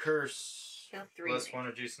 2, curse. kill 3. Plus 1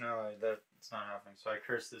 adjacent ally. That's not happening. So I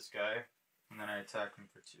curse this guy, and then I attack him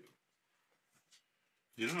for 2.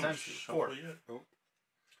 You don't Potentially, shuffle 4. yet? Oh.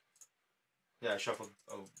 Yeah, I shuffled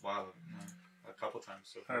a while, a couple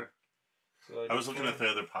times so far. Alright. So I was looking at the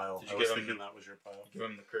other pile. Did you I was give him- thinking that was your pile. Give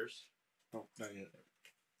him the curse. Oh, not yet.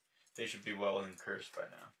 They should be well in curse by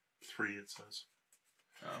now. 3, it says.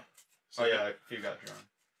 Oh. So Oh yeah, you got drawn.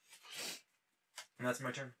 And that's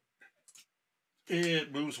my turn.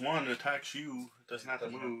 It moves 1, attacks you. It doesn't have to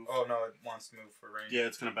Doesn't move. Oh no, it wants to move for range. Yeah,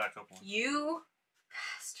 it's going to back up 1. You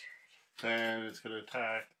bastard. And it's going to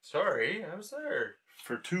attack Sorry, I was there.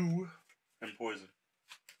 for 2 and poison.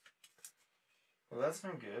 Well, that's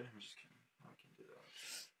no good. I'm just kidding. I can do that.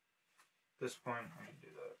 At this point, I can do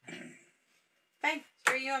that. Fine.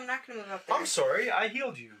 Screw you. I'm not going to move up there. I'm sorry, I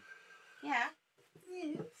healed you. Yeah.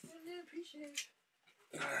 I appreciate it.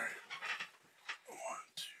 Alright. 1,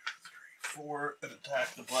 2, 3, 4. And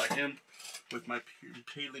attack the black imp with my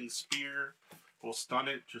impaling spear. We'll stun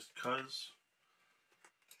it just because.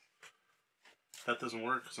 That doesn't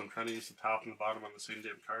work because I'm trying to use the top and the bottom on the same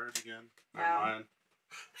damn card again. Never Wow.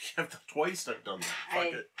 mind. Twice I've done that. Fuck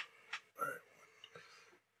it. Alright.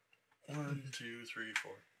 1, 2, 3,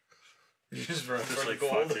 4. You just run Just for like, the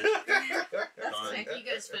gold. fuck That's Done. fine. You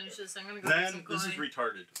guys finish this. I'm gonna go get Then some this is coin.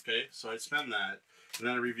 retarded, okay? So I spend that, and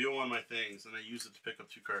then I reveal one of my things, and I use it to pick up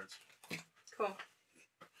 2 cards. Cool.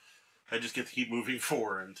 I just get to keep moving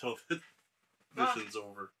 4 until the mission's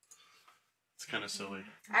over. It's kind of silly.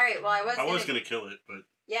 Alright, well, I was gonna kill it, but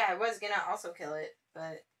Yeah, I was going to also kill it,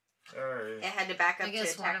 but Alright. it had to back up I to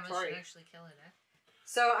guess one attack of us should Tori. actually kill it, eh?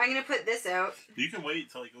 So I'm going to put this out. you can wait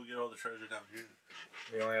until I go get all the treasure down here.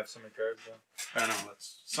 We only have so many cards though. I know.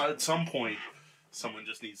 So at some point, someone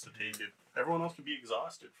just needs to take it. Everyone else can be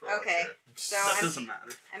exhausted for all I Okay, care. so that I'm- doesn't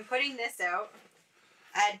matter. I'm putting this out.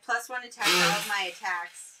 Add +1 attack to all of my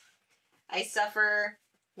attacks. I suffer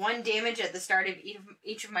 1 damage at the start of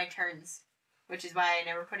each of my turns which is why I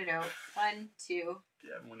never put it out. 1, 2.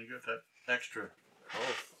 Yeah, when you get that extra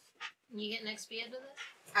health. You get an XP out of this?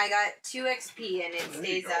 I got 2 XP and it There you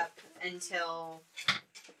stays go. up until...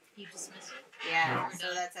 You dismiss it? Yeah, We're so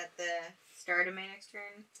done. that's at the start of my next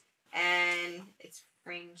turn. And it's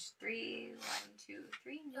range 3. 1, 2,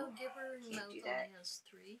 3. No, Giver can't Mouth do only that. has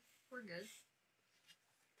 3. We're good.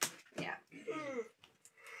 Yeah.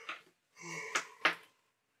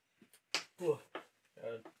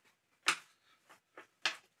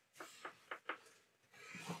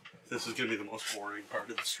 This is gonna be the most boring part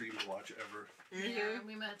of the stream to watch ever. Yeah,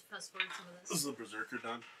 we might have to fast forward some of This this. is the Berserker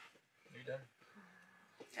done. Are you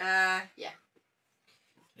done? Yeah.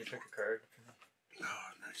 You pick a card. Oh,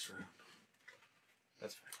 next round.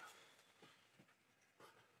 That's fine.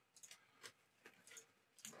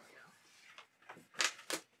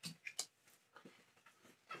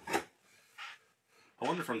 I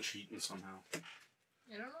wonder if I'm cheating somehow.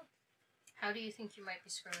 I don't know. How do you think you might be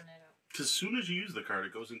screwing it out? Because as soon as you use the card,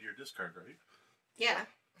 it goes into your discard, right? Yeah.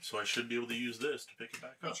 So I should be able to use this to pick it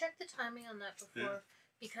back We up. checked the timing on that before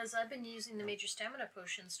because I've been using the major stamina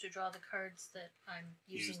potions to draw the cards that I'm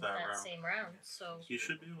using that that round. same round. So You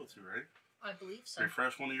should be able to, right? I believe so.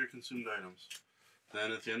 Refresh one of your consumed items.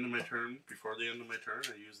 Then at the end of my turn, before the end of my turn,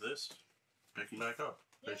 I use this, pick them back up.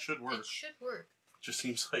 Yeah, It should work. It should work. Just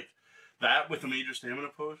seems like that with the major stamina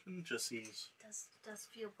potion just seems... Does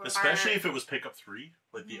feel broken. Especially if it was pick up 3,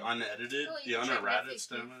 like the unedited, Oh, the you can check unerrated MindThief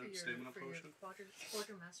stamina for your potion.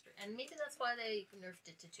 Quartermaster, and maybe that's why they nerfed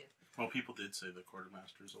it to 2. Well, people did say the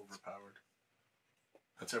Quartermaster is overpowered.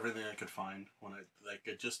 That's everything I could find when I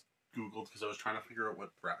just Googled because I was trying to figure out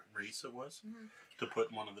what race it was to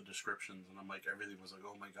put in one of the descriptions, and I'm like, everything was like,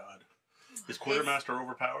 oh my god, is Quartermaster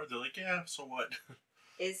overpowered? They're like, yeah, so what?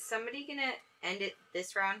 Is somebody gonna end it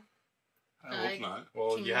this round? I hope not.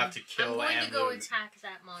 Well, you have to kill I'm going and to go lose. attack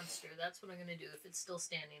that monster. That's what I'm going to do if it's still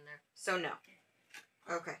standing there. So no.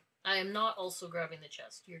 Okay. I am not also grabbing the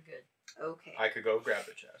chest. You're good. Okay. I could go grab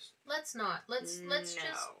the chest. Let's not. Let's No.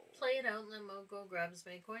 just play it out and then we'll go grab as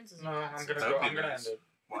many coins as we No, can. I'm So- gonna That'd go. be I'm gonna nice. end it.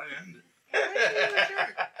 Why end it?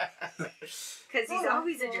 Because he's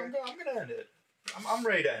always a jerk. I'm gonna end it. I'm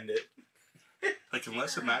ready to end it. Like,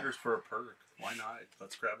 unless it matters for a perk, why not?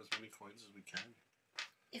 Let's grab as many coins as we can.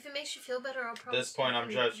 If it makes you feel better, I'll At probably... this point, I'm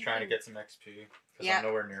just trying to get some XP because Yeah. I'm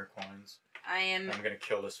nowhere near coins. I am. I'm gonna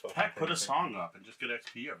kill this fucking Heck, put thing. a song up and just get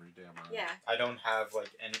XP every damn round. Yeah. I don't have like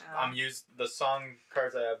any. Oh. The song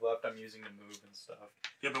cards I have left. I'm using to move and stuff.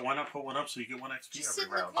 Yeah, but why not put one up so you get 1 XP Just sit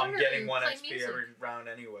every in the round? corner. I'm getting and 1 play XP music. every round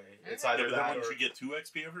anyway. It's Alright. Yeah, either but then that wouldn't or you get 2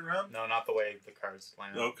 XP every round? no, not the way the cards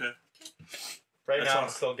land. Okay. Right That's now, all. I'm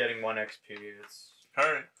still getting 1 XP.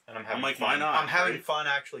 Alright. And I'm having like, fun. why not, I'm having right? fun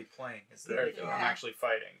actually playing. There you go. I'm Yeah. actually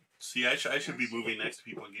fighting. See, I should be moving next to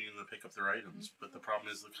people and getting them to pick up their items, but the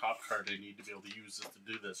problem is the cop card I need to be able to use this to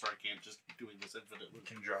do this, or I can't just keep doing this infinitely. We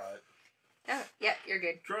can draw it. Oh, yeah, you're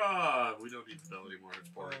good. Draw! We don't need the bell anymore, it's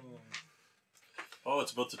boring. Oh,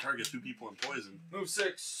 it's about to target 2 people in poison. Move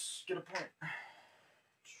 6. Get a point.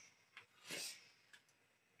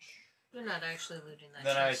 You're not actually looting that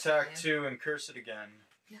Then I chest, attack are you? 2 and curse it again.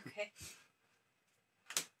 Okay.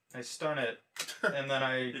 I stun it, and then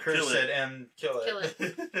I You curse kill it. it. And kill it.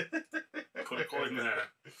 Kill Put a coin there.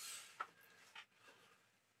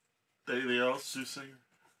 Anything else, Soothsinger?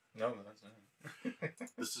 No, that's it.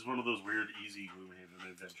 This is one of those weird, easy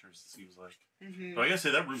Gloomhaven adventures, it seems like. Mm-hmm. But I gotta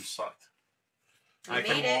say, that room sucked. I made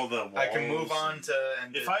can it. All the walls I can move on and- to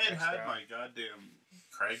end If it I had next had round. my goddamn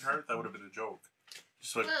Crag heart, that would have been a joke.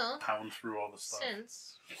 Just like Well, pound through all the stuff.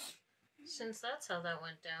 Since that's how that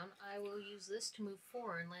went down, I will use this to move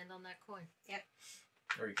 4 and land on that coin.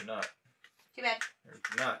 Or you cannot. Too bad. Or you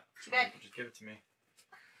cannot. Too bad. Or you can just give it to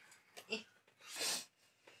me.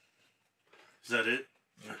 Is that it?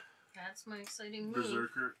 That's my exciting move.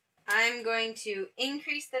 Berserker? I'm going to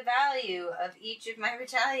increase the value of each of my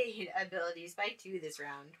retaliate abilities by 2 this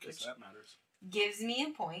round, Guess which that matters. gives me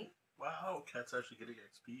a point. Wow, Cat's actually getting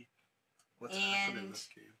XP. What's And- happening in this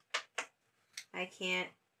game? I can't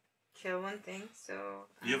kill one thing, so...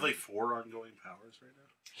 You have like 4 ongoing powers right now?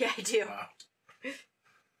 Yeah, I do. Wow.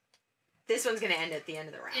 This one's going to end at the end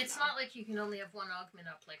of the round. It's though. not like you can only have 1 augment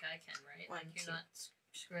up like I can, right? One, Like you're two. not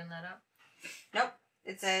screwing that up. Nope.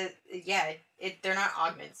 It's a... Yeah, they're not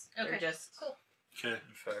augments. They're Okay. just... Cool. Okay.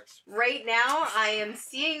 Effects. Right now, I am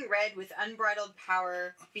seeing red with unbridled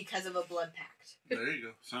power because of a blood pact. There you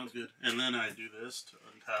go. Sounds good. And then I do this to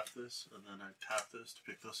untap this, and then I tap this to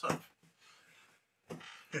pick this up.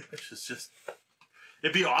 Which is just...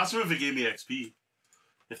 It'd be awesome if it gave me XP.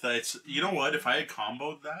 If that's... You know what? If I had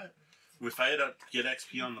comboed that, if I had to get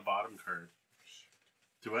XP on the bottom card,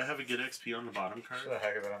 Do I have a get XP on the bottom card? For the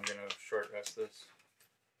heck of it, I'm gonna short rest this.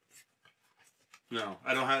 No,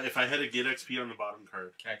 I don't have. If I had a get XP on the bottom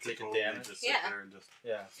card, Can I take a totally damage? Just sit Yeah. there and just.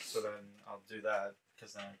 Yeah, so then I'll do that,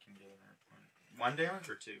 because then I can get another point. 1 damage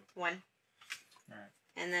or 2? 1. Alright.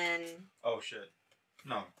 And then, Oh shit.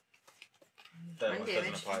 No. That 1 one doesn't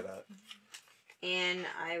damage. apply that. and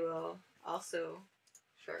I will also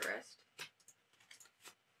short rest.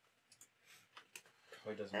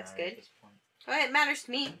 Probably doesn't That's matter good. at this point. Oh, it matters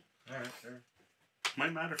to me. Alright, sure.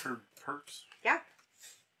 Might matter for perks. Yeah.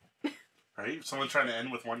 Right? Someone trying to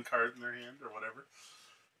end with 1 card in their hand or whatever.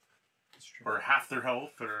 That's true. Or half their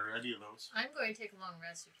health or any of those. I'm going to take a long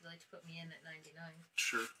rest if you'd like to put me in at 99.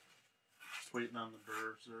 Sure. Just waiting on the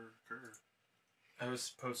Berserker. I was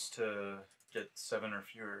supposed to get 7 or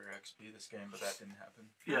fewer XP this game, but that didn't happen.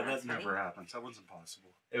 Yeah, Oh, that that's never funny. happens. That one's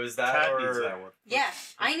impossible. It was that Cat or... needs that one. Yeah,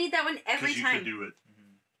 I need that one every Because you time. could do it.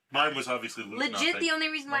 Mhm. Mine was obviously loot Legit, nothing. the only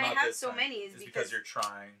reason why Well, I not have this so time. many is It's because... you're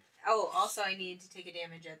trying. Oh, also I need to take a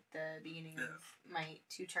damage at the beginning Yeah. of my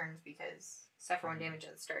 2 turns because suffer 1 damage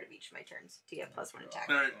at the start of each of my turns to get +1 attack.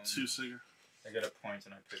 Alright, Soothsinger. I get a point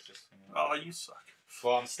and I pick this thing up. Oh, you suck.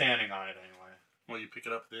 Well, I'm standing on it anyway. Well, you pick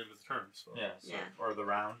it up at the end of the turn, so. Yeah, so, Yeah. or the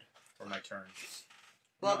round, or my turn.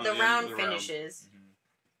 Well, No, the the end round of the round. finishes.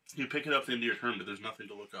 You pick it up at the end of your turn, but there's nothing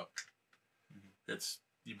to look up. Mhm. It's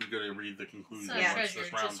you're gonna read the conclusion It's not once treasure,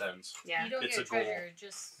 this round just- ends. Yeah. You don't It's get a goal. treasure, it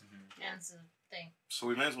just Mhm. ends the thing. So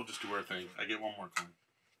we might as well just do our thing. I get 1 more coin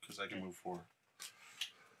because I can move forward.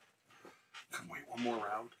 Can wait 1 more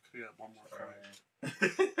round. Could we have 1 more coin?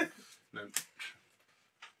 Alright. Then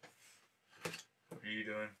What are you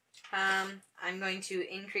doing? I'm going to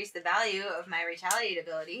increase the value of my retaliate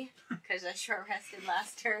ability because I short rested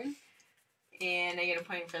last turn, and I get a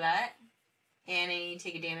point for that. And I need to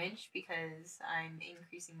take a damage because I'm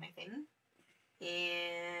increasing my thing.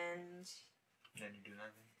 And Then you do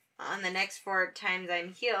nothing. on the next 4 times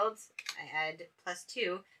I'm healed, I add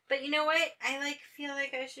 +2. But you know what? I feel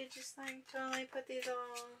like I should just totally put these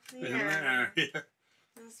all in here. there. Yeah.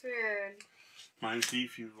 That's weird.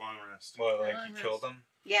 MindThief, you long rest. Well, like, Long you rest. killed them?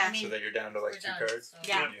 Yeah. I mean, So that you're down to, like, we're 2 done, cards? so-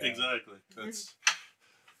 Yeah. Yep, exactly. That's.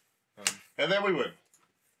 Um, And then we win.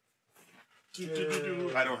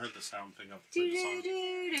 I don't have the sound thing up to play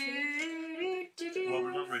the song. Well,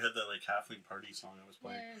 remember we had that halfling party song I was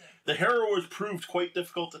playing. Yeah, The harrowers proved quite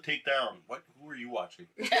difficult to take down. What? Who are you watching?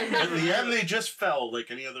 I In know. the end, they just fell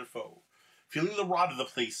like any other foe. Feeling the rot of the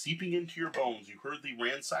place seeping into your bones, you hurriedly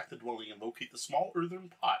ransack the dwelling and locate the small earthen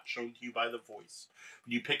pot shown to you by the voice.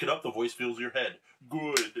 When you pick it up, the voice fills your head.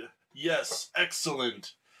 Good. Yes,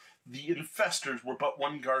 excellent. The infestors were but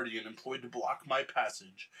 1 guardian employed to block my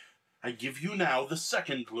passage. I give you now the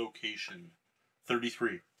 2nd location.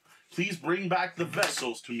 33. Please bring back the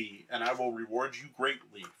vessels to me, and I will reward you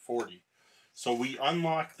greatly. 40. So we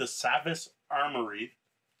unlock the Savis Armory.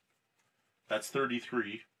 That's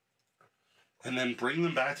 33. And then bring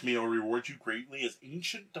them back to me, I'll reward you greatly as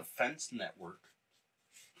Ancient Defense Network.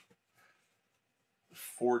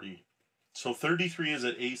 40. So 33 is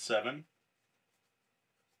at A7.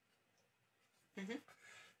 Mhm.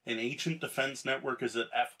 And Ancient Defense Network is at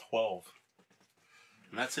F12.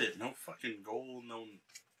 And that's it. No fucking gold, no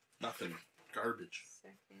nothing. Garbage.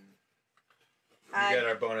 Second. we get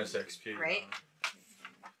our bonus XP. right.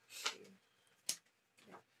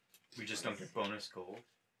 We just don't get bonus gold.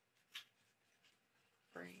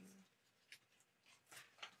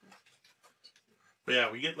 But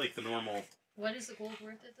yeah, we get the normal, What is the gold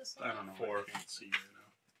worth at this I level? don't know, 4. I can't see right now.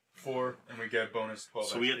 4, and we get bonus 12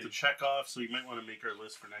 So we XP. have to check off, so we might want to make our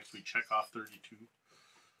list for next week. Check off 32.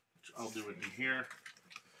 Which I'll do it in here.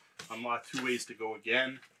 Unlock 2 ways to go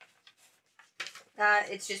again.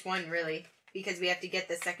 It's just 1 really, because we have to get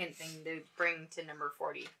the 2nd thing to bring to number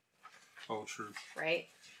 40, Oh, true. right?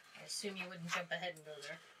 I assume you wouldn't jump ahead and go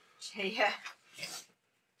there. Yeah.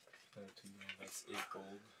 That's 8 gold.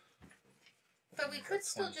 But we could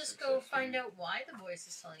still just go find out why the voice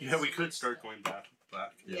is telling us. Yeah, we to could do start stuff. going back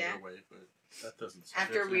the Yeah. other way, but that doesn't sound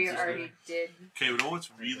After we interesting. already did. Okay, you know what's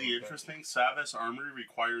really interesting? Savis Armory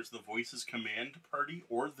requires the Voice's command party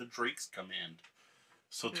or the Drake's command.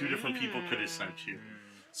 So 2 different people could have sent you.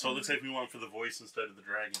 So it looks like we went for the Voice instead of the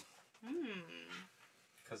Dragon.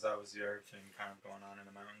 Because that was the other thing kind of going on in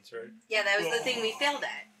the mountains, right? Yeah, that was the thing we failed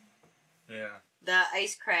at. Yeah. The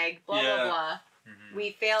ice crag, blah Yeah. blah blah. Mm-hmm.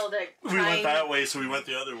 We failed at We trying. went that way, so we went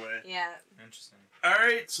the other way. Yeah, Interesting.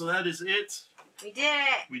 Alright, so that is it. we did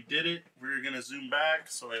it. We did it. We're going to zoom back,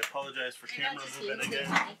 so I apologize for I camera got to see movement it.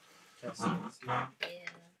 again. Yeah,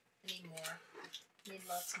 I need more. I need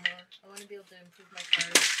lots more. I want to be able to improve my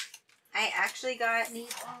cards. I actually got I need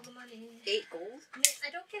all the money. 8 gold. I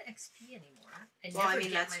don't get XP anymore. I Well, I never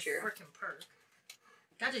mean, get that's my true. frickin' perk.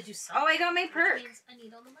 Gotta do something. Oh, I got my which perk. means I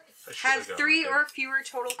need all the money. I should've Have gone 3 with or fewer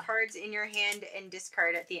total cards in your hand and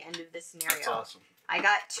discard at the end of the scenario. That's awesome. I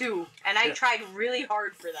got 2, and I Yeah. tried really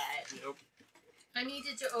hard for that. Yep. I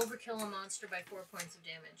needed to overkill a monster by 4 points of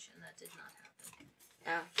damage, and that did not happen.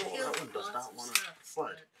 Oh. I Oh, killed that one does lots not of wanna stuff,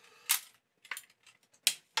 flood.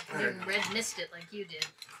 but I didn't red mist it like you did.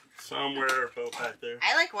 Somewhere about back there.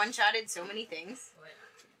 I like one-shotted so many things. Boy.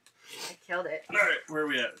 I killed it. Alright, where are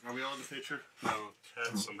we at? Are we all in the picture? No,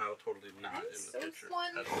 Cat's somehow totally not I'm in the so picture.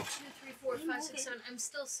 1, at 2, all. 3, 4, 5, 6, 7. I'm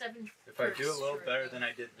still 7. If I do a little Perks better short, than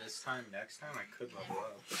I did this time, next time I could level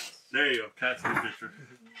up. There you go, Cat's in the picture.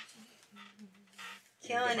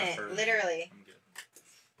 Killing Get my it, perk. literally. I'm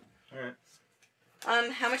good.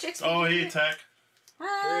 Alright. How much XP? Oh, do you hey, get? Tech.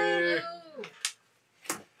 Hi. Oh,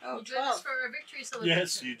 Oh, you joined us 12. for our victory celebration.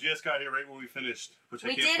 Yes, you just got here right when we finished, which I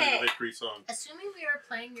We can't did play it. the victory song. Assuming we are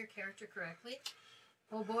playing your character correctly.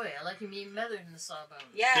 Oh boy, I like him being better than the Sawbone.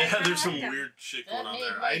 Yeah, I Yeah, kinda there's some like them. weird shit That going on made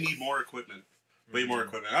there. my- I need more equipment. Way more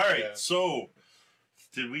equipment. Alright, Yeah. so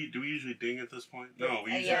do we usually ding at this point? No,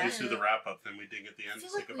 we usually Yeah. just do the wrap up, then we ding at the I end to feel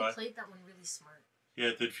say like we goodbye. played that one really smart. Yeah,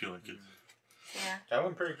 it did feel like it. Yeah. That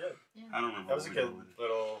went pretty good. I don't remember. That was a what we good did with it.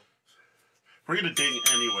 little. We're gonna ding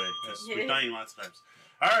anyway, because Yeah. we're dying lots of times.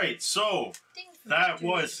 Alright, so Ding for that victory.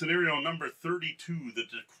 was scenario number 32, the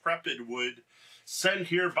Decrepit Wood, sent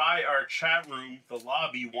here by our chat room. The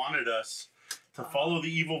lobby wanted us to follow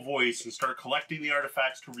the evil voice and start collecting the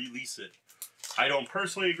artifacts to release it. I don't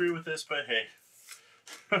personally agree with this, but hey.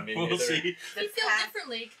 Me We'll neither. see. If you feel path-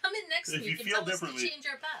 differently, come in next If week you and feel tell us to differently- change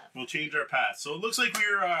our path. We'll change our path. So it looks like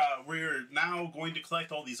we're now going to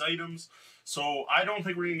collect all these items. So I don't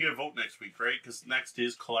think we're going to get a vote next week, right? Because next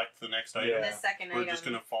is collect the next item. Yeah. The second We're item. just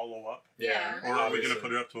going to follow up. Yeah. Or are we going to obviously.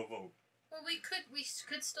 put it up to a vote? Well, we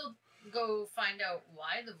could still go find out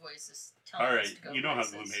why the voice is telling All us right, to go you know how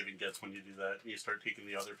places. Gloomhaven gets when you do that. You start taking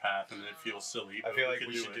the other path, and it feels silly. I but feel like can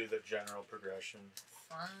we should it. do the general progression,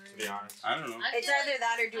 Fine. to be honest. I don't know. I It's feel either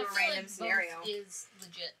that or do I a feel random like scenario. Both is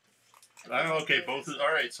legit. I don't know. Okay, both both is is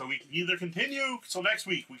all right. So we can either continue. So next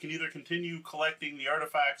week we can either continue collecting the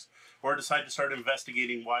artifacts, or decide to start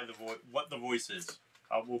investigating why what the voice is.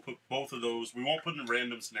 We'll put both of those. We won't put in a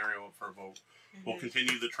random scenario up for a vote. We'll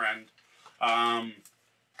continue the trend.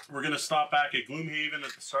 We're gonna stop back at Gloomhaven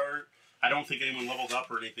at the start. I don't think anyone leveled up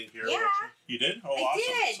or anything here. Yeah. You did? Oh, I awesome.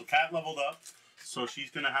 did. So Kat leveled up. So she's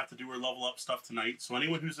gonna have to do her level up stuff tonight. So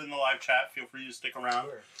anyone who's in the live chat, feel free to stick around.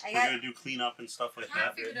 Sure. I We're got gonna do cleanup and stuff like I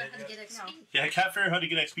that. figured out how to get XP. No. Yeah, Cat figured out how to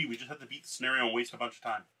get XP. We just had to beat the scenario and waste a bunch of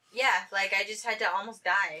time. yeah, like I just had to almost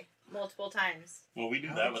die multiple times. Well, we knew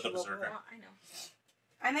How that did with the you level Berserker. Well, I know.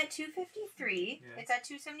 I'm at 253. Yeah. It's at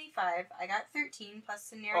 275. I got 13 plus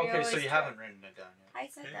scenario. Okay, so is you 12. haven't written it down yet. I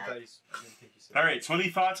said I that. didn't think you said All right. So any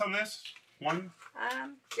thoughts on this one?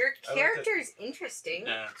 Your I like character's interesting.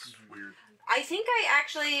 Yeah, it's weird. I think I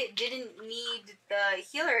actually didn't need the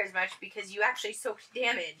healer as much because you actually soaked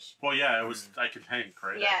damage. Well, yeah, it was. I can tank,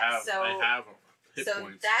 right? Yeah, I have hit so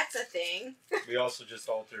points. that's a thing. We also just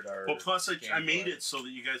altered our. Well, plus I made gameplay. it so that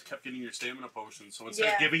you guys kept getting your stamina potions. So instead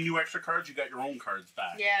Yeah. of giving you extra cards, you got your own cards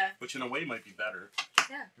back. Yeah. Which in a way might be better.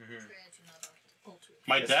 Mhm.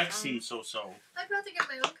 My Yes. deck seems so-so. I'd rather get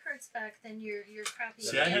my own cards back than your crappy.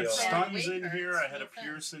 See, I had Yeah. stuns away in cards. here. I had No a offense.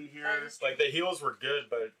 Pierce in That here. is- Like the heals were good,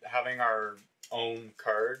 but having our own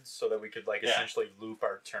cards so that we could like Yeah. essentially loop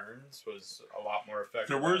our turns was a lot more effective.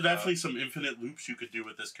 There were I thought. definitely some infinite loops you could do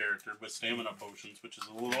with this character with stamina potions, which is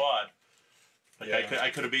a little odd. Like Yeah. I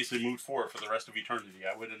could have basically moved forward for the rest of eternity.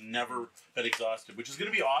 I would have never been exhausted, which is going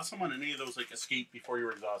to be awesome on any of those like escape before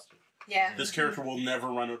you're exhausted. Yeah, This character will never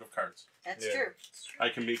run out of cards. that's Yeah. true. I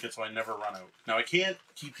can make it so I never run out. Now I can't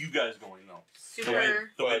keep you guys going though. The way,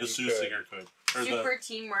 Super, the way But the you Soothsinger could. Or super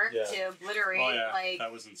teamwork Yeah. to obliterate oh yeah, like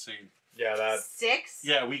that was insane. Yeah, that 6.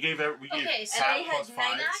 Yeah, we gave Okay, so Sap I had plus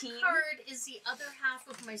 5. 19. That card is the other half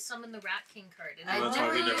of my Summon the Rat King card, and Oh, I've that's why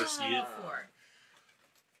never we never used see it it. before.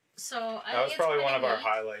 So that was probably one of our anyway,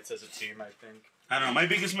 highlights as a team. I think. I don't know. My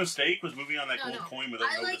biggest mistake was moving on that No, gold no. coin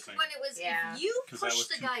without I like noticing. when it was Yeah. if you 'Cause that push was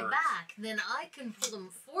the 2 guy perks. back, then I can pull him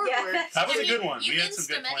forward. Yeah. That was I a good mean, one. You We had some inced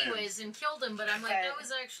good him plans. anyways and killed him, but I'm like, Okay. that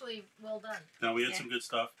was actually well done. No, we had Yeah. some good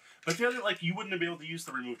stuff. But the other, like, you wouldn't have been able to use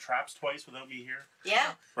the remove traps twice without me here,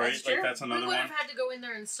 Yeah, right? That's like true. that's We another would have one. had to go in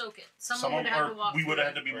there and soak it. Someone would have had to walk. we would have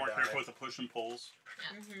had to through be Or more die. careful with the push and pulls.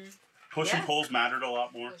 Mm-hmm. Push and Yeah. pulls mattered a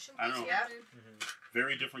lot more. Push him, I don't know. push him. Yeah.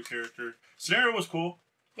 Very different character. Scenario was cool.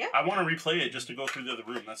 Yeah. I want to replay it just to go through the other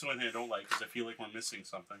room. That's the only thing I don't like, because I feel like we're missing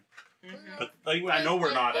something. Mm-hmm. But like, I know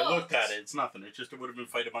we're not. I looked at it. It's nothing. It's just it would have been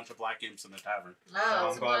fight a bunch of black imps in the tavern.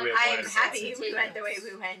 Oh, I'm glad we I'm avoided happy that. we went the way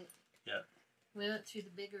we went. We went through the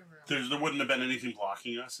bigger room. There wouldn't have been anything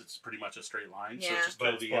blocking us. It's pretty much a straight line. So Yeah. it's just But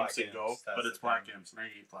kill it's the black imps and go. imps, that's But it's the black thing. imps, and I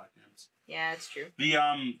hate black imps. Yeah, it's true. The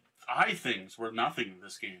eye things were nothing in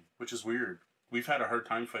this game, which is weird. We've had a hard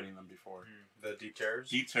time fighting them before. The deep terrors.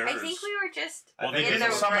 Deep terrors. I think we were just. Well, they in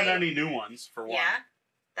didn't the summon right- any new ones for one. Yeah,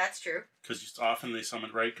 that's true. Because often they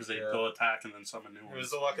summon right because they'll attack and then summon new It ones.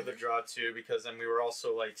 was the luck of the draw too, because then we were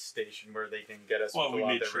also like stationed where they can get us Well, we below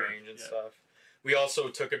made their sure, range and yeah. stuff. We also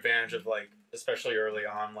took advantage of like, especially early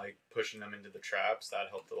on, like pushing them into the traps. That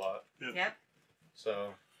helped a lot. Yep.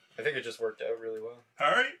 So I think it just worked out really well. All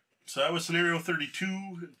right. So that was scenario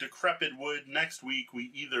 32, Decrepit Wood. Next week, we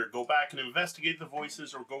either go back and investigate the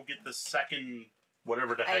voices or go get the second,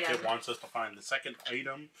 whatever the heck it Item. wants us to find, the second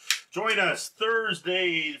item. Join us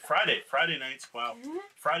Friday nights, wow.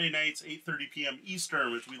 Friday nights, 8:30 p.m.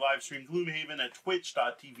 Eastern, as we live stream Gloomhaven at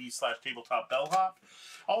twitch.tv/tabletop bellhop.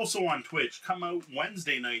 Also on Twitch, come out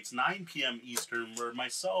Wednesday nights, 9 p.m. Eastern, where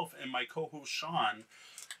myself and my co-host Sean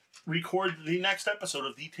record the next episode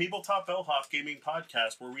of the Tabletop Bellhop Gaming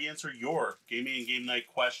Podcast, where we answer your gaming and game night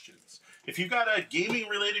questions. If you've got a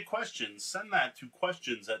gaming-related question, send that to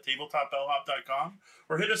questions@tabletopbellhop.com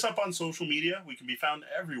or hit us up on social media. We can be found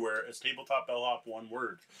everywhere as Tabletop Bellhop, one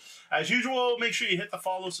word. As usual, make sure you hit the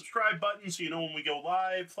follow, subscribe button so you know when we go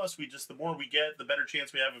live. Plus, the more we get, the better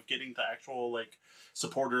chance we have of getting to actual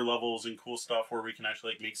supporter levels and cool stuff where we can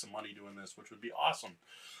actually make some money doing this, which would be awesome.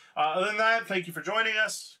 Other than that, thank you for joining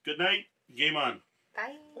us. Good night. Game on.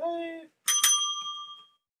 Bye. Bye.